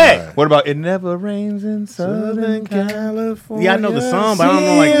 I'm back. What about It Never Rains in Southern California. Yeah, I know the song, but I don't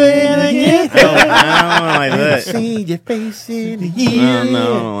know like. I don't know like that. See your face in the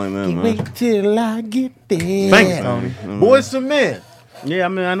No, I don't like that, man. Wait till I get there. Thanks, Tony. Boys to Men. Yeah, I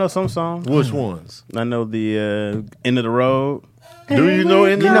mean, I know some songs. Which ones? I know the End of the Road. Do you know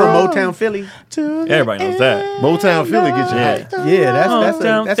any? You know Motown Philly. Everybody knows that. Motown Philly get you hyped. Yeah, that's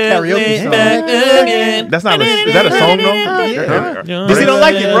karaoke song. That's not. Is that a song though? Because he don't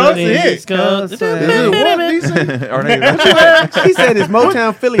like it, bro. It's a hit. Is it what, decent? Are they? He said it's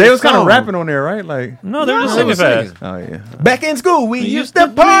Motown Philly. They was kind of song. rapping on there, right? Like, No, they were just they were singing fast. oh yeah. Back in school, we used to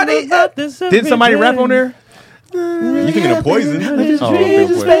party. Didn't somebody rap on there? You thinking of Poison? Oh,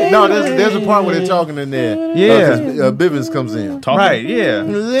 okay, No, there's a part where they're talking in there. Yeah. Bivens comes in. right. Yeah.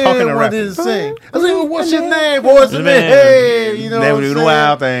 Talking and what rapping. did it sing? I was like, what's your name, boys? And Man. hey, you know They what would I'm do the saying?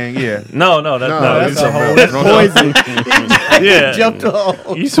 wild thing. Yeah. No, that's that's a a whole. Poison. Yeah. Jumped off.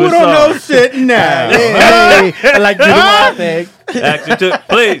 You switched songs. shit now. Hey, I like to do my thing. Action took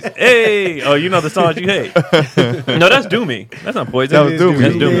place. Hey. Oh, you know the songs you hate. No, that's Doomy. That's not Poison. That was Doomy.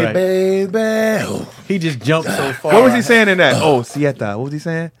 That's Doomy. Right. Baby. He just jumped so far. What was he saying in that? Oh, Sieta. What was he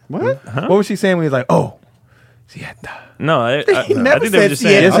saying? What? What was she saying when he was like, oh, Sieta? No, I never think they were said just Sieta.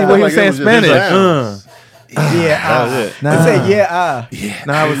 saying. Yes, he felt was like it saying was just Spanish. sounds. Yeah, it. Nah. I said yeah,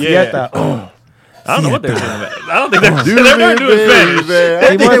 Nah, it was Yeah. Sieta. Oh. I don't know what they were saying about. I don't think they weren't doing Spanish.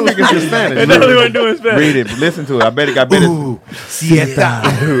 I think they was speaking They Spanish. definitely weren't doing Spanish. Read it. Listen to it. I bet it got better. Sieta.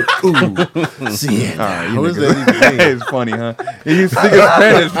 What is that even mean? It's funny, huh? He was speaking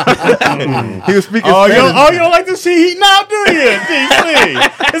Spanish. He was speaking Oh, Spanish. you don't like this shit heating out, do you?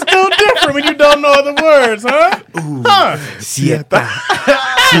 DC. It's still different when you don't know other words, huh? Huh? Sieta.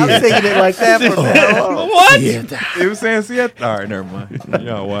 I'm singing it like that from now on. What? He was saying Sieta. All right, never mind.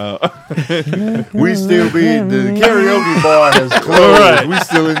 Y'all wow. We still be the karaoke bar has closed. Right. We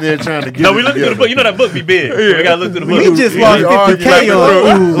still in there trying to get. No, it we look through the together. book. You know that book be big. We gotta look through the book. We just lost We are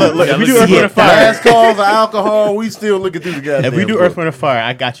 50K on. Look, if we do Yeah, Earth, Wind, and Fire, Last call for alcohol. We still looking through the goddamn. if we do book. Earth, Wind, and Fire,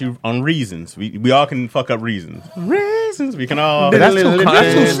 I got you on Reasons. We all can fuck up Reasons. Reasons. We can all. That's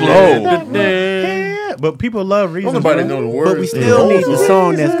too slow. Yeah, but people love Reasons. Don't nobody bro. know the words. But we still need the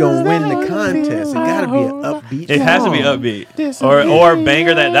song that's gonna win the contest. It gotta be an upbeat. It has to be song. upbeat or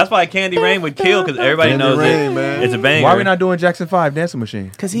banger. That's why Candy Rain would kill because everybody Candy knows Rain, it. man. It's a banger. Why are we not doing Jackson 5 Dancing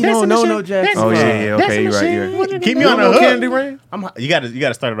Machine? Cause he don't know no Jackson. Oh, yeah. Okay, you're right. You're right. Keep me You on don't the know hook. Candy Rain? You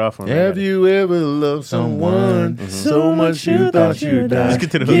gotta start it off for me. Have you ever loved someone so much you thought you'd die? Let's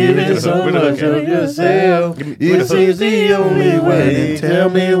get to the hook. Giving so much of yourself. It seems the only way. Tell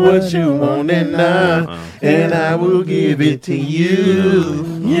me what you want and now, and I will give it to you.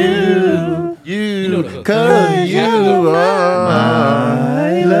 You, cause you are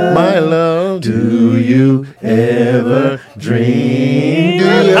my love. Do you ever dream? Do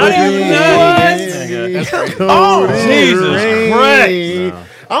you How do ever you know? dream? Oh, Jesus Christ.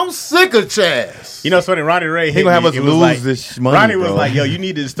 I'm sick of Chaz. You know, so when Ronnie Ray hit He gonna have me, us it was lose like, this money, Ronnie was bro. like, "Yo, you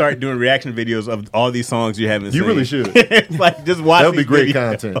need to start doing reaction videos of all these songs you haven't seen." You really should. Like, just watch. That'll be these great videos.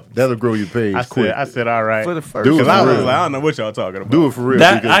 content. That'll grow your page quick. I said, all right. For the first Do it Because I for was real. like, I don't know what y'all talking about. Do it for real.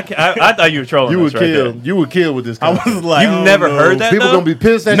 That because I thought you were trolling. you us would right kill. there. You would kill with this. I Content. was like, You've I don't never know. heard that? People though? gonna be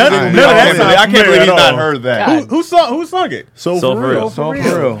pissed at None you. of They that gonna be sounds like, I can't believe he's at not all. heard that. Who sung it? So So for for real. real. So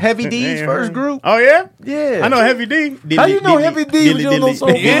for real. Heavy D's first group. Oh yeah, Yeah. I know Heavy D. How you know Heavy D was on Soul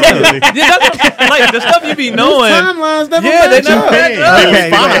Food? Yeah, that's like the stuff you be knowing. Timelines never Yeah, they match never up. match up. Okay,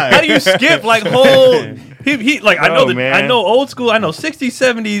 fine. How do you skip like whole? He like I know Oh, man. I know old school. I know 60s,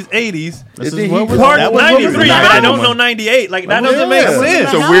 70s, 80s. This is what was- Part that was what was 93, in the but I don't album. know 98. Like that Oh, doesn't make yeah. sense.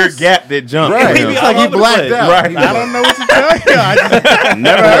 It's a weird gap that jumped. Right. He be It's all like he over the blacked place. out. Right. I don't know what to tell you. I just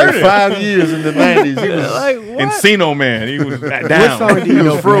never heard Like it. 5 years in the 90s. He was, Like what? Encino Man. He was down. What song do you he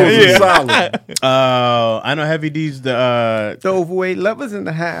know? was frozen Yeah. solid. I know Heavy D's the. The overweight lovers in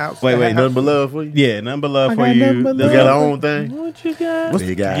the house. Wait, wait, Nothing but love for you. Yeah, number love for you. We got our own thing. What you got?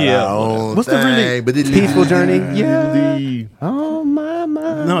 We got Yeah. our own What's the really- thing. But it Peaceful Journey. Yeah. Oh my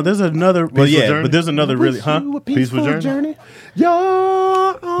mind. No, there's another. Well, Peaceful yeah, Journey? but there's another really, huh? You a Peaceful Journey? You're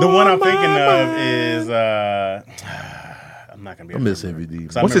The one I'm thinking of is. I'm not gonna be. I miss Heavy D.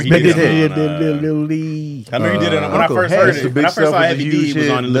 What's his biggest hit? I remember he did it when I Uncle first Harry. heard That's it. the When big I first stuff saw was a Heavy D, huge he was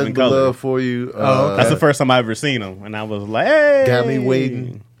hit. on in Living Nothing but Color. love for you. That's the first time I ever seen him, and I was like, "Hey, Got me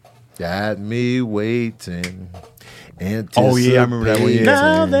waiting. Got me waiting. Oh, yeah, I remember that one, yeah.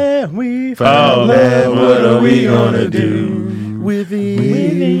 Now that we Oh, found love, what are we gonna do with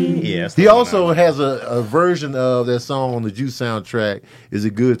it? Yeah, that's He the one also I- has a version of that song on the Juice soundtrack. Is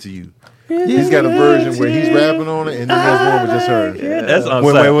it good to you? He's got a version where he's rapping on it, and then there's one with just her. That's on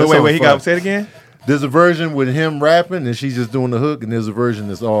Wait, site. wait. He got say it again. There's a version with him rapping, and she's just doing the hook, and there's a version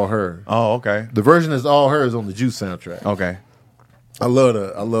that's all her. Oh, okay. The version that's all her is on the Juice soundtrack. Okay. I love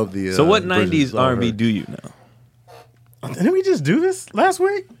the. So what version '90s that's all R&B her. do you know? Didn't we just do this last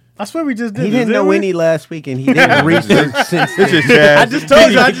week? I swear we just did. He this, didn't know we? any last week, and he didn't research since. It's just jazz. I just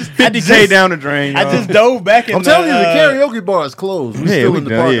told you. I just Jay down the drain. I just dove back in. I'm telling you, the karaoke bar is closed. We still in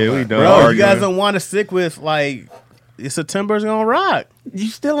the parking lot. we done. Bro, you arguing. guys don't want to stick with like September's gonna rock. You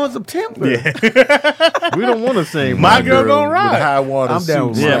still on September? Yeah. We don't want to sing My Girl Gonna Rock. with high water I'm down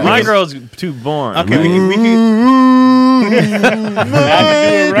with suits. Yeah, Right. my girl's too boring. Okay, we can. I can do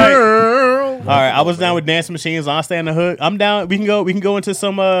it right. All right, I was down with Dance Machines. I'll stay on the hook. I'm down. We can go into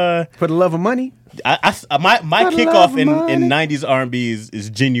some. For the love of money. My For the kickoff love of in money. 90s R&B is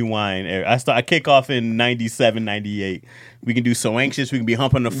Genuine era. I kick off in 97, 98. We can do So Anxious. We can be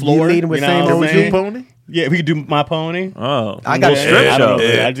humping the floor. leading with you Same know Old what I'm Jew saying? Pony? Yeah, we could do My Pony. Oh, I got a strip I show. don't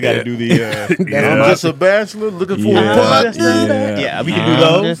know. I just got to do the. I'm just a bachelor looking for a Yeah. partner. Yeah, we can do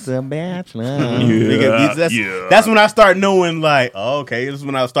those. a bachelor. We can- that's when I start knowing, like, oh, okay, this is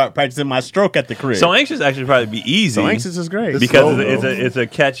when I start practicing my stroke at the crib. So Anxious actually probably be easy. So Anxious is great. because slow, it's a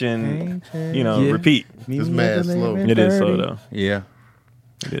catch and repeat. It's mad slow. It is slow though. Yeah.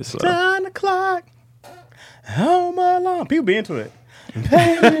 It is slow. Turn the clock. Home alone. People be into it.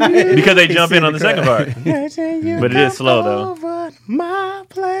 Because they jump in on the second part. But it is slow though. Over my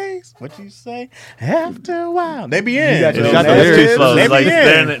place. What you say? After a while, they be in. got It's got the too lyrics. slow. They It's be like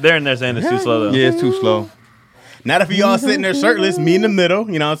in. they're in there saying it's too slow though. Yeah, it's too slow. Not if y'all sitting there shirtless, me in the middle.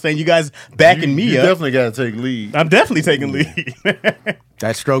 You know what I'm saying? You guys backing me You up. definitely got to take lead. I'm definitely taking lead.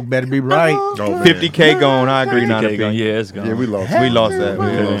 That stroke better be right. Oh, man. 50K gone. I agree. Not Okay, a gone. big. Yeah, it's gone. Yeah, we lost. We lost that. We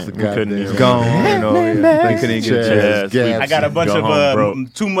We lost the we couldn't goddamn. even- It's gone. You know, yeah. We couldn't even get a chance. Chaz, Gas. I got a bunch Go of home, bro.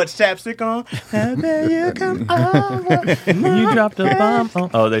 too much chapstick on. And then you come over. You dropped a bomb.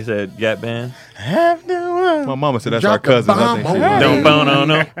 Oh, they said Gap Band. After a while. My mama said that's Drop our the cousins. I bomb think. on She- me. Don't phone on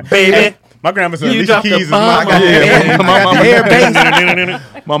no baby. My grandma said You Alicia dropped the Keys is bomb. my Yeah,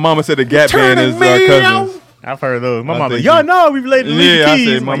 my mama said the Gap Band is our cousins. I've heard those. My I mama, think y'all you- know we related to Alicia Yeah, I Keys.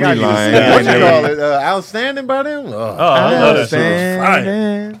 said, My Mama, God, you you lying. just- What you Yeah. call it? Outstanding by them? Oh, I know that shit was fire.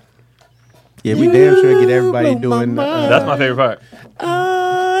 Stand. Yeah, we damn sure get everybody doing. That's my favorite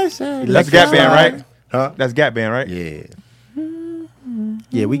part. That's Gap Band, right? Huh? That's Gap Band, right? Yeah.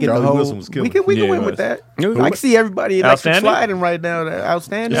 Yeah, we get Charlie the whole. Wilson was killing We can Yeah, win it with was. that. It was- I can see everybody electric Outstanding? sliding right now.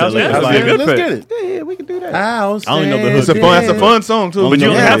 Outstanding. Yeah, Outstanding. Let's Like, get it. good Let's pick. get it. Yeah, we can do that. I only know the hook. It's a fun. That's a fun song too. But you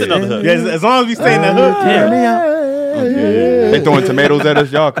don't Yeah. have to know the hook. Yeah, as long as we stay in that hook. They throwing tomatoes at us,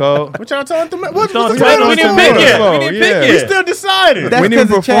 y'all cold. What y'all talking about? What's Throwing the tomatoes. We didn't pick yet. Oh, We didn't yeah. pick We yet. still decided. That's We didn't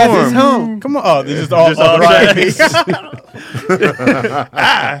because of Chaz's perform. home. Come on. Oh, this is all all right.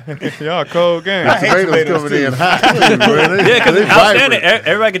 Y'all cold game. I hate Tomatoes tomatoes, coming in too. hot. Yeah, because They it's outstanding. vibrant.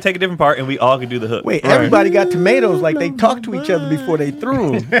 Everybody can take a different part, and we all can do the hook. Wait, everybody got tomatoes like they talked to each other before they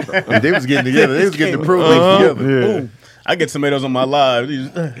threw them. They was getting together. They was getting the Pro League together. Yeah. I get tomatoes on my live.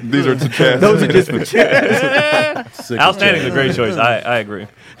 These are two chats. Those are just for Chaz. Sick of Outstanding is a Chaz. great choice. I agree.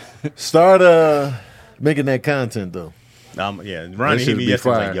 Start making that content though. Yeah, Ronnie That hit should me be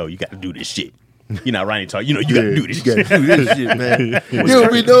yesterday. fire. Like, yo, you got to do this shit. You know, Ronnie talk. You know, you got to do this You shit. gotta do this shit, man. You don't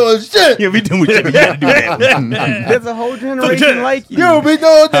be doing shit. Yeah, we doing shit. You got to do that. There's a whole generation like you. You don't be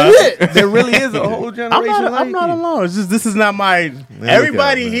doing the shit. There really is a whole generation like I'm not you. alone. It's just this is not my.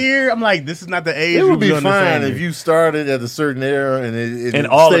 Everybody here, I'm like, this is not the age. It would be we understand fine it. if you started at a certain era and it And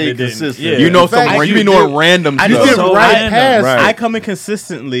all of stayed it didn't. consistent. Yeah. You know In fact, something. You you be knowing did- random I stuff. just did So right random. past. Right. I come in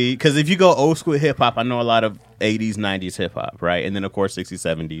consistently because if you go old school hip hop, I know a lot of 80s, 90s hip hop, right? And then of course 60s,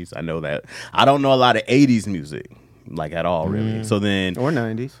 70s. I know that. I don't know a lot of 80s music, like at all, really. So then, Or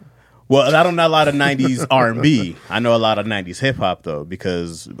 90s. well, I don't know a lot of 90s R&B. I know a lot of 90s hip hop though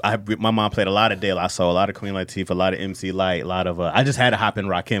because my mom played a lot of De La Soul, a lot of Queen Latifah, a lot of MC Lyte, a lot of. I just had to hop in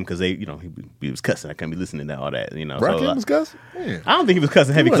Rakim because they, he was cussing. I couldn't be listening to all that, Rakim was cussing? Man. I don't think he was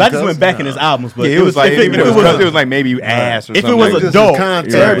cussing heavy He because I just wasn't went back cussing, in his no. albums. But Yeah, it was like if it was like maybe you ass or if it something. was like a that. adult,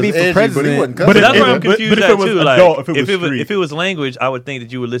 content That'd was be for edgy, but he president. wasn't But cussing. That's why if- I'm but confused if at it was too. adult, Like, if it was street. if it was language, I would think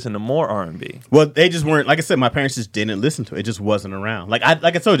that you would listen to more R&B. Well, they just weren't. Like I said, my parents just didn't listen to it. It just wasn't around. Like I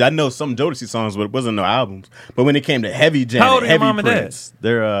told you, I know some Jodeci songs, but it wasn't no albums. But when it came to heavy jam, How old are your heavy mom and dad? Prince,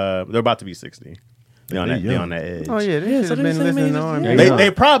 they're about to be 60. They on that edge. Oh yeah, they should have so been they listening to say R&B.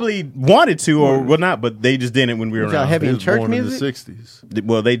 They probably wanted to or whatnot, but they just didn't when we were Was y'all around. heavy He in was church born in the music? 60s.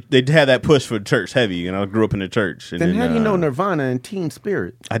 Well, they had that push for church heavy, and I grew up in the church. And Then how do you know uh, Nirvana and Teen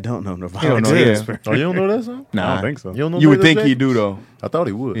Spirit? I don't know Nirvana. You don't know, yeah. Oh, you don't know that song? I don't think so. You don't know You would Maynard think he Jackson? do though. I thought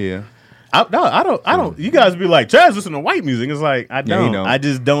he would. Yeah. I don't. You guys be like, Chaz listen to white music. It's like I Yeah, don't. you know. I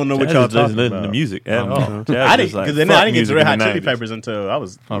just don't know what Jazz y'all just doesn't talking listen about. to music at all. I Jazz didn't is like, because then fuck I didn't get music to Red in Hot the Chili 90s. Peppers until I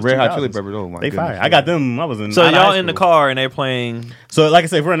was. Red Hot Chili 2000s. Peppers. Oh my They goodness. fire. I got them. I was in. So high y'all school. in the car and they're playing. So like I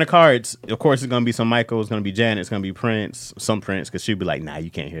said, if we're in the car, of course it's gonna be some Michael, it's gonna be Janet, it's gonna be Prince, some Prince, because she'd be like, nah,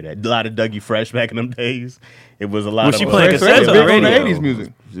 you can't hear that. A lot of Dougie Fresh back in them days. It was a lot Was of. she playing So that's cassettes on big the on the radio? 80s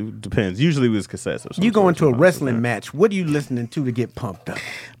music. It depends. Usually it was cassettes. Or You go into a something. wrestling match. What are you listening to get pumped up?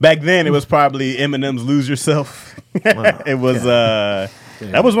 Back then, it was probably Eminem's "Lose Yourself." It was.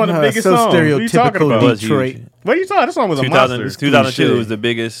 That was one of the biggest so songs. What are you talking stereotypical about? Was Detroit. huge. What are you talking? That song was a 2000, monster. 2002 cliche. was the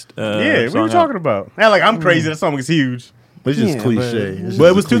biggest. Yeah, what are song you out. talking about? Yeah, like I'm crazy. That song was huge. It's just Yeah, cliche. but- It's But it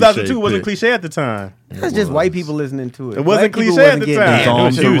just was a 2002. It cliche wasn't pick. cliche at the time. That's just white people listening to it. It wasn't Black people cliche at wasn't the getting time. down.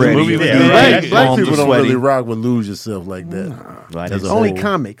 Songs Huge. are The ready. movie was Yeah, good. right. Black Palms people are don't sweaty. really rock with Lose Yourself like that. Right. As a Only whole.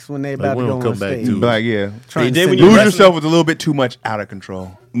 comics when they about we to don't go come on back stage. to it. Like, yeah. Trying to Then when sing you Lose wrestling- Yourself was a little bit too much out of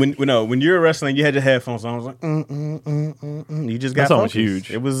control. When you were wrestling, you had your headphones on. I was like, You just got That song was focused.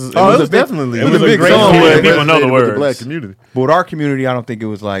 huge. It was. Oh, it it was was definitely it was a big great song, song. but It people know the resonated with words. Black community. But with our community, I don't think it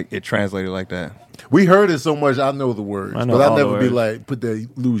was like it translated like that. We heard it so much. I know the words, I know but all I'll the never be words. like put that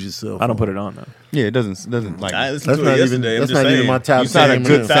Lose Yourself. I don't on. put it on though. Yeah, it doesn't like. I listened That's to not it even. yesterday. I'm That's just not even saying. my top. It's not a 10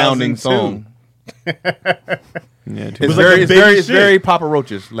 good Eminem. sounding 2002. song. Yeah, It's was very, like a it's baby very, it's shit. very Papa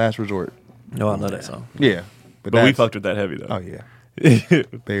Roach's Last Resort. no, I love that song. Yeah, But we that's- fucked with that heavy though. Oh yeah,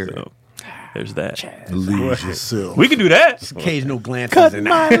 very. So, there's that. Lose Yourself. We can do that. Occasional glances and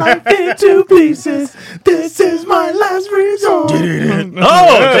life into pieces. This is my last resort. Oh, There's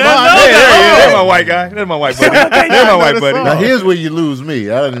Jazz, my white guy. There's my white buddy. There's my white buddy. Now here's where you lose me.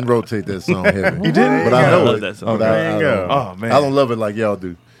 I didn't rotate that song heavy. You didn't? but I I know love it. that song. But I There you don't- Oh man, I don't love it like y'all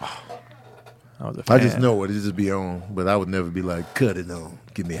do. I was a I fan. just know it. It just be on, but I would never be like, cut it on.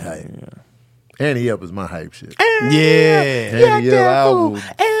 Give me hype. Annie Up is my hype shit. yeah. Annie Up, I will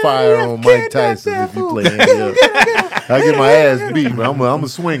fire on Mike Tyson if you play Annie Up. I get my ass beat, but I'm a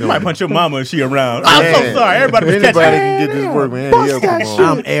swing You might on it. punch your mama if she around. I'm so Man, sorry. Everybody was anybody catching. can get this work, man. Annie Up, come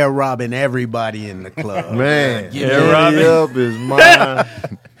on. I'm air robbing everybody in the club. Man, Yeah, Annie Robin. Up is my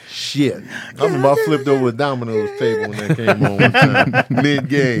shit. I remember I flipped over a Domino's table when that came on one time,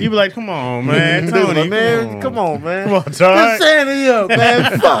 mid-game. You be like, come on, man, Tony, man, come on, man. Come on, Todd. Just Annie Up,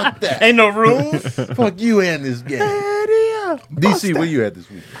 man. Fuck that. Ain't no rules. Fuck you and this game. DC, where you at this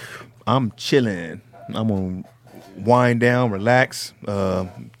week? I'm chilling. I'm gonna wind down, relax,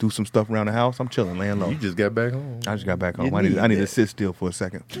 do some stuff around the house. I'm chilling, laying low. You just got back home. I just got back You home. I need need to that. sit still for a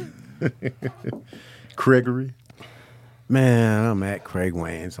second. Gregory. Man, I'm at Craig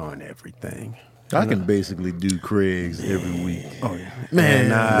Wayne's on everything. I can basically do Craig's every week. Oh yeah.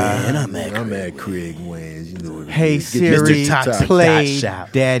 Man, I'm at Craig Wayne's. You know what it hey is. Get Siri, Mr. Toxic play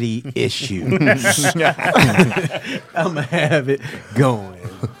Shop. Daddy Issue. I'm gonna have it going.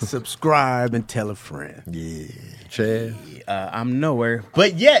 Subscribe and tell a friend. Yeah. Chad. I'm nowhere,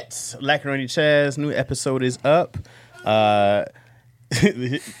 but yet, Lackaroni Chaz, new episode is up.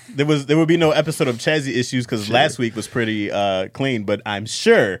 There will be no episode of Chazzy Issues because last week was pretty clean. But I'm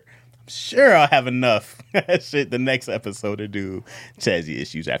sure I'll have enough shit the next episode to do Chazzy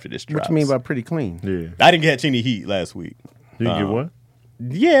Issues after this drops. What you mean by pretty clean? Yeah. I didn't catch any heat last week. You can get what?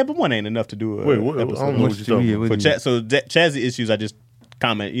 Yeah, but one ain't enough to do a Wait, what? I episode. don't know what you're talking about. For Chazzy Issues, I just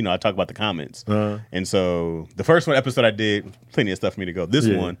comment. I talk about the comments, and so the first episode I did, plenty of stuff for me to go. This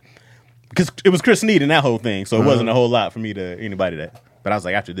one, because it was Chris Sneed in that whole thing, so it wasn't a whole lot for me to anybody that. But I was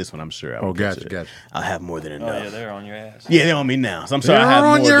like, after this one, I'm sure. I will catch it. gotcha. I'll have more than enough. Oh yeah, they're on your ass. Yeah, they're on me now. So I'm sure I have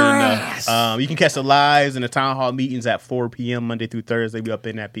more than enough. You can catch the lives and the town hall meetings at 4 p.m. Monday through Thursday. Be up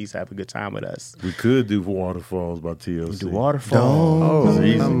in that piece. Have a good time with us. We could do Waterfalls by TLC.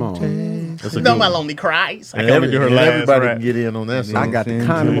 Oh, come on. That's a No, good my one. lonely cries. I And can only do her last. everybody rap. can get in on that song. I got the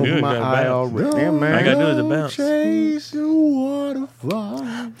condom You over do my gotta eye bounce. already. Yeah, man. All I gotta do is a bounce. Chase the waterfall.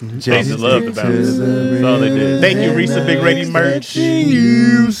 They just love the bounce. That's all they did. Thank you, Risa Big Ready merch. She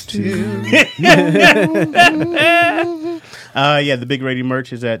used to. Yeah, the Big Ready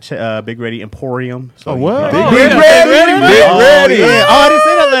merch is at Big Ready Emporium. So what? Big Big Ready, Ready. Yeah. Oh, I didn't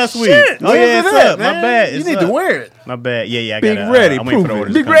say that last week. Oh, yeah, it's Look at up. that, My bad. You It's need up. to wear it. My bad. Yeah, I Big got Ready, I'm waiting for the prove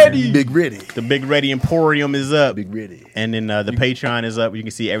orders it. to Big come Ready. in. Big Ready. The Big Ready Emporium is up. Big Ready. And then the Patreon is up. You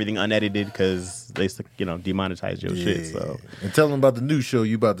can see everything unedited because they, demonetize your shit. So. And tell them about the new show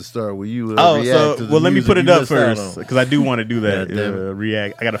you about to start where you Oh, react so to the well, let me music put it you up missed out first on. because I do want to do that. God damn it.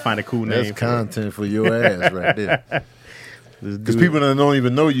 React. I got to find a cool That's name. content for your ass right there. Because people that don't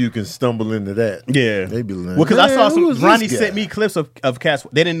even know you can stumble into that. Yeah, They be like, well, because I saw "Man, who some. is this Ronnie guy?" sent me clips of cats.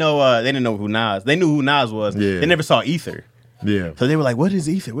 They didn't know. They didn't know who Nas. They knew who Nas was. Yeah. They never saw Ether. Yeah. So they were like, "What is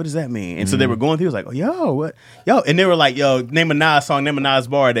ether? What does that mean?" And so they were going through. It was like, "Oh, yo, what, yo?" And they were like, "Yo, name a Nas song, name a Nas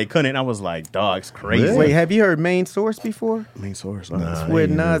bar." They couldn't. I was like, "Dog, it's crazy." Yeah. Wait, have you heard Main Source before? Main source. That's where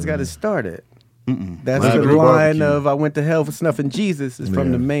Nas got it started. That's Live the at the line Barbecue. of "I went to hell for snuffing Jesus" is from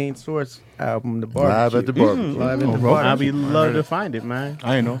Yeah. the Main Source album, The Barbecue. Live at the barbecue. Live at the I'll Barbecue. be love to find it, man.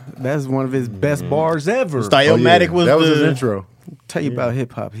 I ain't know. That's one of his best bars ever. Stylmatic was that was the his intro. Tell you about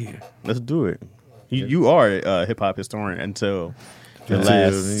hip hop here. Let's do it. You are a hip hop historian until the Until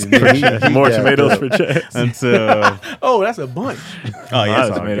last More got, tomatoes for Chaz. until Oh, that's a bunch. oh yeah,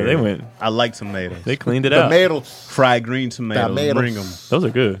 it's all tomato. good. They went. I like tomatoes. They cleaned it out. Tomatoes. Fried green tomatoes. Tomatoes. Bring them. Those are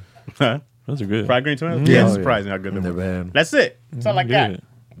good. Huh? Those are good. Fried green tomatoes. Yeah. Yeah, Oh, it's yeah. surprising how good they Never were. had 'em. That's it. That's all I got. Good.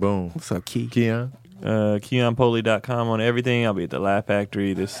 Boom. What's up, Key? Keon. KeonPoli.com on everything. I'll be at the Laugh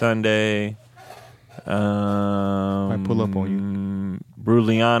Factory this Sunday. Might pull up on you.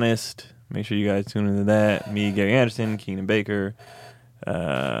 Brutally Honest. Make sure you guys tune into that. Me, Gary Anderson, Keenan Baker.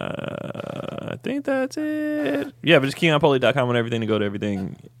 I think that's it. Yeah, but just KeonPoli.com on everything to go to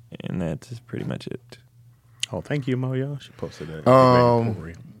everything. And that's pretty much it. Oh, thank you, Moyo. She posted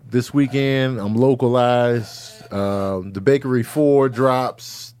that. This weekend, I'm localized. The Bakery 4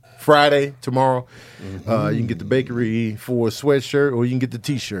 drops Friday, tomorrow. You can get the Bakery 4 sweatshirt or you can get the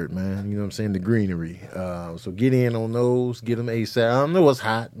T-shirt, man. You know what I'm saying? The greenery. So get in on those. Get them ASAP. I know it's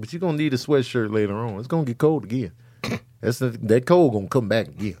hot, but you're going to need a sweatshirt later on. It's going to get cold again. That cold going to come back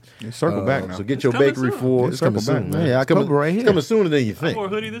again. Circle back now. So get your Bakery 4. It's coming circle back, soon, man. man. Yeah, It's coming, October right it's here. coming sooner than you I think. wore a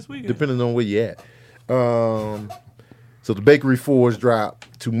hoodie this weekend. Depending on where you at. So the Bakery 4s drop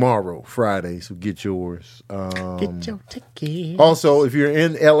tomorrow, Friday. So get yours. Get your ticket. Also, if you're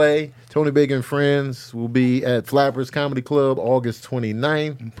in LA, Tony Baker and Friends will be at Flappers Comedy Club August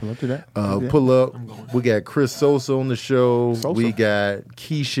 29th. Pull up to that. Pull up. We got Chris Sosa on the show. Sosa. We got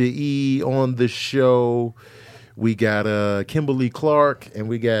Keisha E on the show. We got Kimberly Clark, and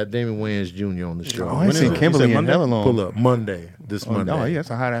we got Damon Wayans Jr. on the show. Oh, I ain't seen Kimberly in hella long. Pull up Monday, this Monday. Oh, yeah, that's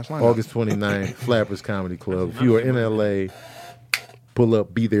a hot ass lineup. August 29th, Flappers Comedy Club. If you are in LA, pull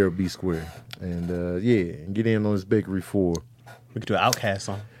up, be there, or be square. And and get in on this Bakery 4. We could do an Outcast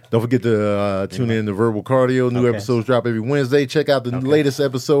song. Don't forget to tune in to Verbal Cardio. New Okay. episodes drop every Wednesday. Check out the latest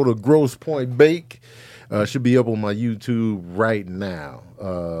episode of Gross Point Bake. Should be up on my YouTube right now.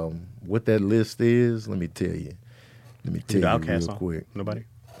 What that list is, let me tell you. Let me Do tell the you Outcast real song. quick. Nobody.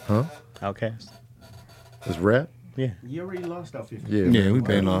 Huh? Outcast. It's rap? Yeah. You already lost off your Yeah. Yeah, we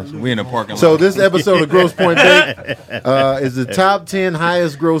been lost. We in the parking lot. So this episode of Gross Point Bake is the top 10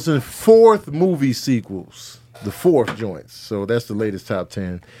 highest grossing fourth movie sequels. The fourth joints. So that's the latest top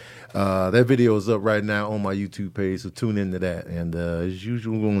 10. That video is up right now on my YouTube page, so tune into that. And as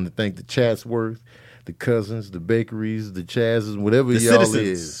usual, we want to thank the Chatsworth, the Cousins, the Bakeries, the Chazzes, whatever The y'all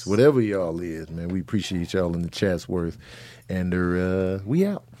citizens. is. Whatever y'all is, man. We appreciate y'all in the Chatsworth. And we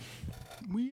out.